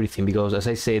steamroll everything because, as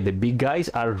I said, the big guys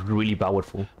are really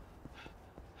powerful.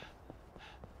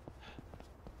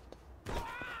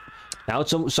 Now,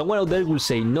 someone out there will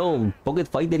say, no, Pocket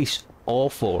Fighter is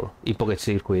awful in Pocket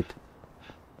Circuit.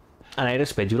 And I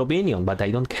respect your opinion, but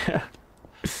I don't care.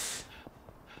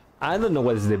 I don't know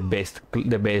what is the best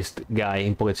guy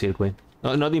in Pocket Circuit.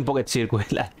 No, not in Pocket Circuit,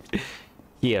 like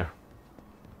here.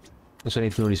 So I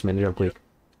need to nourishment real quick.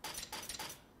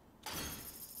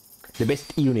 The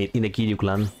best unit in the Kiryu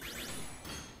Clan.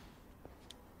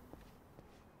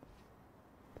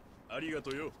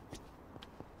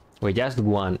 Wait, just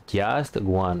one. Just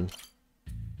one.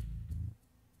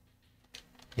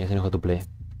 Yes, I know how to play.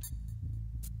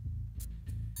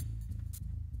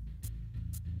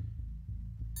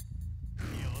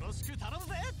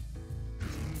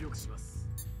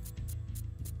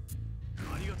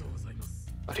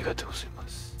 Arigatou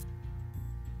gozaimasu.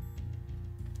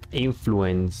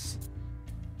 Influence.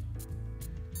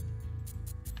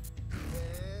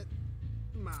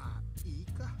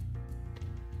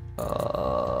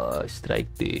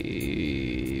 Strike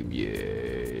team.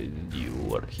 Yeah,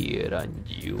 you are here, and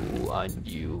you, and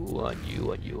you, and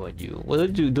you, and you, and you.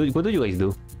 What do you do? What do you guys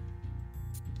do?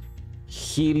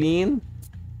 Healing.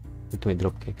 Let me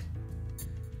drop kick.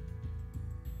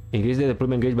 Increase the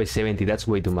deployment gauge by 70. That's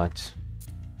way too much.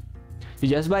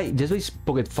 Just by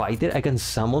Pocket Fighter, I can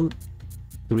summon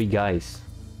 3 guys.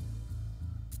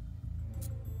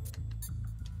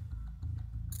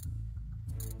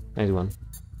 Nice one.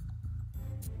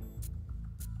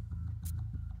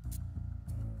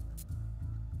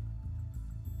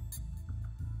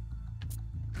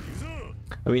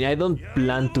 I mean, I don't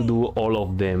plan to do all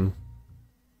of them.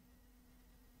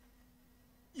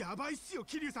 やばいっすよ、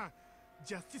桐生さん。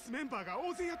ジャスティスメンバーが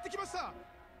大勢やってきました。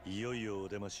いよいよお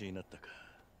出ましになったか。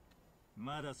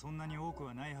まだそんなに多く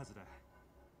はないはずだ。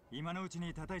今のうち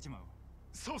に叩いちまおう。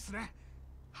そうっすね。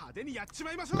派手にやっち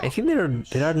まいましょう。I think there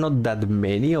are not that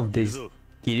many of these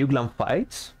Kiryu clan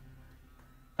fights.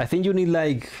 I think you need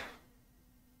like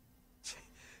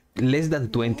less than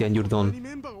 20 and you're done.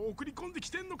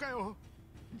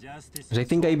 Because I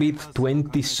think I beat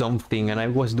 20 something and I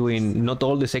was doing not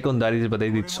all the secondaries, but I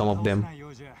did some of them.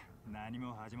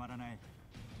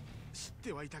 知っ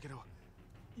てはいたけど、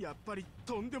やっぱり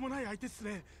とんでもない相手っす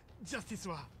ね、ジャスティス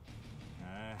は。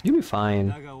You'll be fine.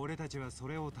 だが俺たちはそ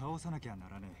れを倒さなきゃな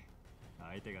らねえ。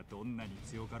相手がどんなに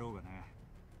強かろうがな。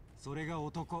それが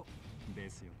男で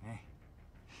すよね。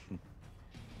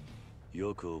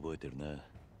よく覚えてるな。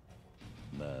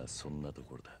まあそんなと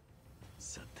ころだ。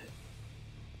さて、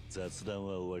雑談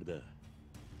は終わりだ。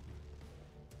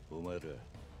お前ら、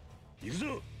行く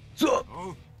ぞ。So,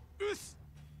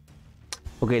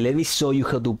 okay, let me show you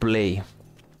how to play.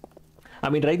 I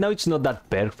mean, right now it's not that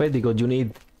perfect because you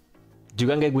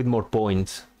can get with more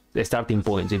points, the starting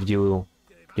points, if you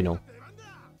know.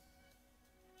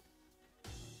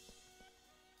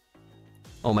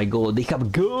 Oh my god, they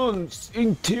have guns!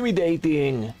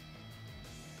 Intimidating!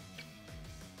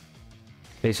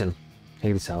 Listen,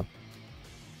 check this out.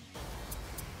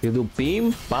 You do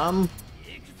pim, pam.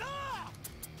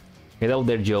 Get out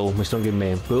there, Joe, my strongest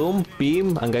man. Boom,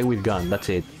 pim, and guy with gun, that's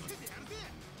it.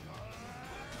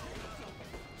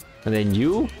 And then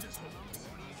you.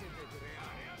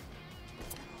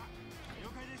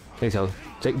 Check this out.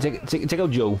 Check out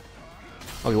Joe.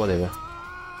 Okay, whatever.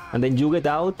 And then you get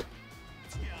out.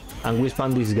 And we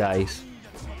spam these guys.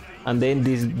 And then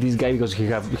this guy because he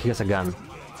has a gun.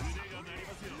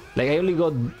 Like I only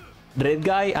got red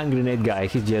guy and grenade guy.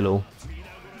 He's yellow.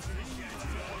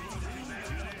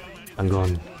 I'm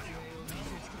gone.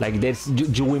 Like that's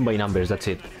you win by numbers. That's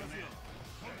it.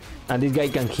 And this guy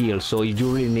can heal. So if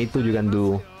you really need to, you can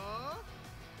do.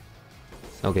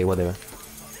 Okay, whatever.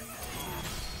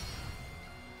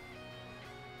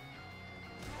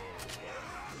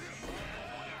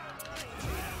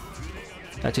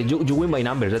 That's it. You win by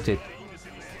numbers. That's it.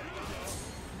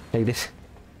 Like this.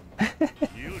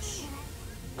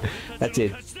 That's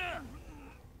it.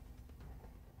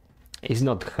 It's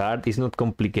not hard. It's not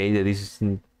complicated.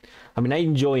 I mean, I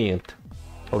enjoy it.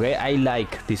 Okay, I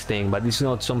like this thing, but it's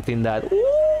not something that. Ooh!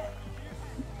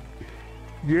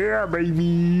 Yeah,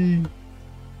 baby.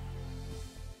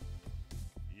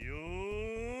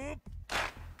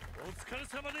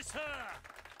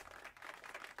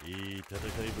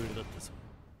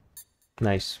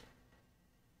 Nice.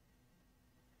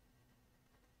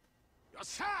 よっ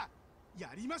しゃ、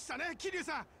やりましたね、桐生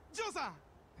さん、ジョーさん。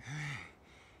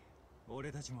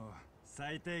俺たちも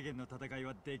最低限の戦い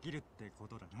はできるってこ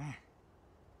とだな。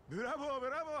ブラボーブ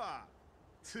ラボー。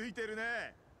ついてる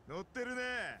ね。乗ってるね。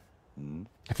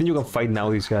I think you can fight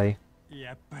now, this guy.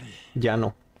 やっぱり。Ya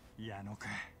no. やのか。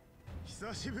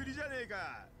久しぶりじゃねえ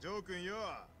か、ジョー君よ。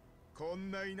こん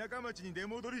な田舎町に出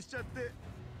戻りしちゃって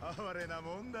哀れな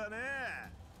もんだね。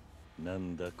な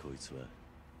んだこいつは。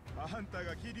あんた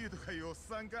が桐生とかいうおっ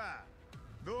さんか。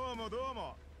どうもどう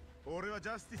も。俺はジ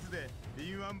ャスティスで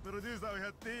敏腕プロデューサーをや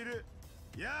っている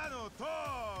矢野ト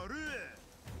ール。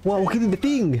Wow, he did the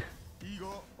thing. 以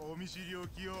後お見知りお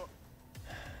きを。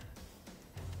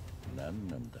なん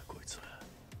なんだこいつは。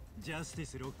ジャスティ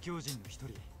ス六強人の一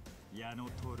人、矢野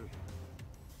トール。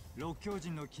六強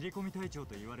人の切り込み隊長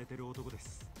と言われてる男で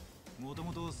す。もと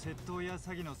もと窃盗や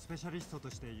詐欺のスペシャリストと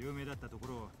して有名だったとこ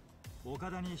ろ、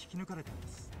岡田に引き抜かれたんで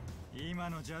す。今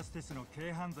のジャスティスの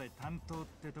軽犯罪担当っ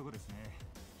てとこですね。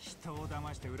人を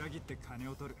騙して裏切って金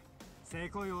を取るせ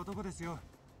こい男ですよ。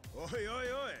おいおい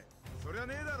おい、そりゃ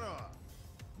ねえだろ。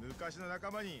昔の仲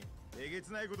間にえげ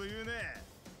つないこと言うね。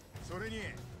それに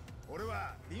俺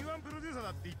は敏腕プロデューサーだ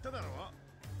って言っただろ。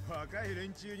若い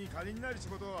連中に金になる仕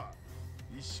事を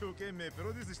一生懸命プ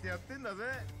ロデュースしてやってんだぜ。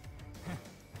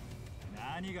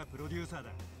何がプロデューサーだ。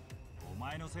お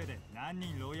前のせいで何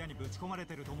人牢屋にぶち込まれ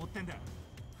てると思ってんだ。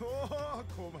お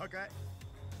お、細かい。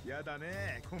やだ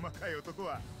ね、細かい男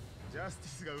は。ジャスティ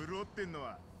スが潤ってんの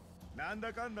はなん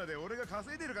だかんだで俺が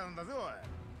稼いでるからなんだぜ。おい、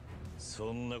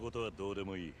そんなことはどうで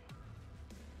もいい。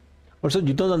 Also,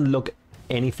 you don't unlock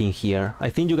anything here.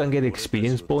 I think you can get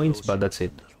experience points, but that's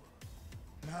it.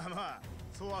 まあまあ、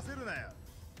そう焦るなよ。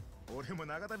俺も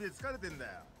長旅で疲れてんだ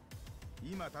よ。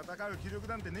今戦う気力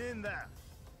なんてねえんだ。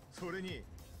それに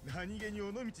何気に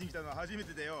尾道に来たのは初め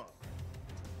てだよ。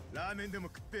ラーメンでも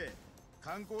食って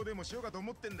観光でもしようかと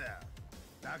思ってんだよ。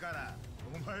だから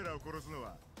お前らを殺すの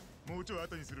はもうちょい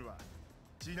後にするわ。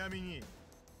ちなみに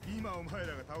今お前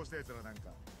らが倒したやつらなんか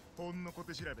ほんの小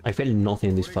手調べで I felt nothing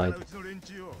in this fight. うちの連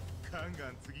中をガンガ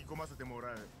ンつぎ込ませてもら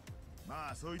う。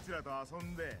まあそいつらと遊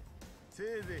んでせい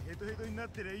ぜいヘトヘトになっ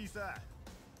てりゃいいさ。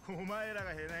お前ら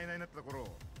がへないないになったところ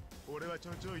俺はち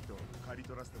ょちょいと刈り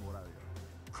取らせてもらうよ。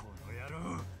この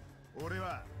野郎。俺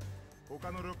は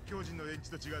他の六教人の連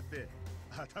中と違って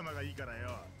頭がいいから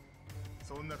よ。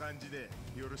そんな感じで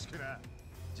よろしくな。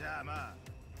じゃあまあ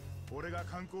俺が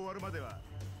観光終わるまでは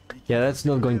Yeah, that's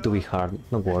not going to be hard.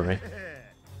 Don't worry.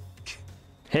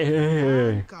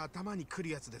 なんか頭に来る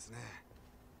やつですね。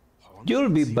 You'll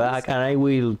be back and I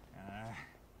will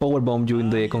powerbomb you in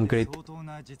the concrete. 相当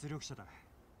な実力者だ。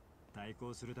対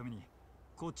抗するために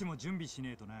こっちも準備し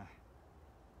ねえとな。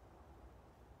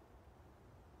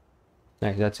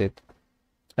 Nice, that's it.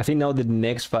 I think now the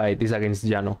next fight is against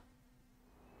Jano.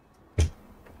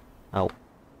 Ow.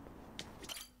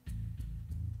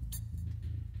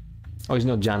 Oh, it's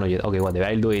not Jano yet. Okay, whatever.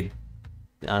 I'll do it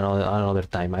another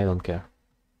time. I don't care.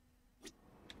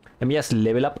 Let me just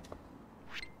level up.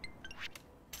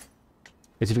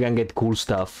 Let's see if we can get cool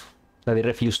stuff that I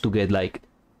refuse to get, like...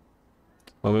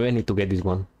 Well, maybe I need to get this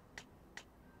one.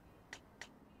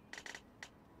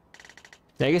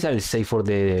 I guess I'll save for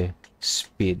the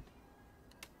speed.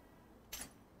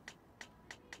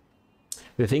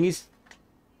 The thing is,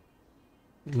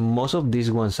 most of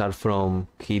these ones are from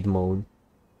hit mode.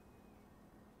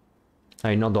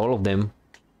 I mean, not all of them.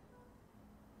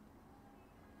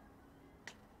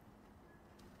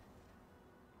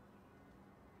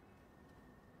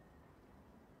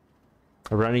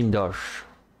 Running dash.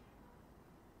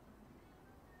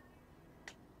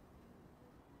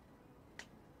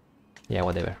 Yeah,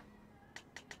 whatever.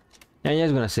 I'm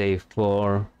just gonna save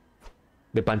for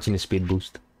the punching speed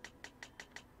boost.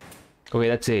 Okay,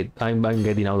 that's it. I'm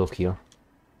getting out of here.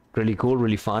 Really cool,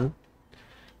 really fun.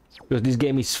 Because this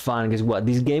game is fun. Guess what?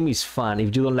 This game is fun.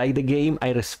 If you don't like the game,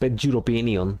 I respect your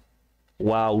opinion.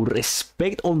 Wow,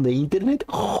 respect on the internet?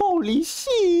 Holy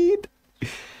shit!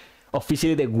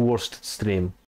 Officially the worst stream.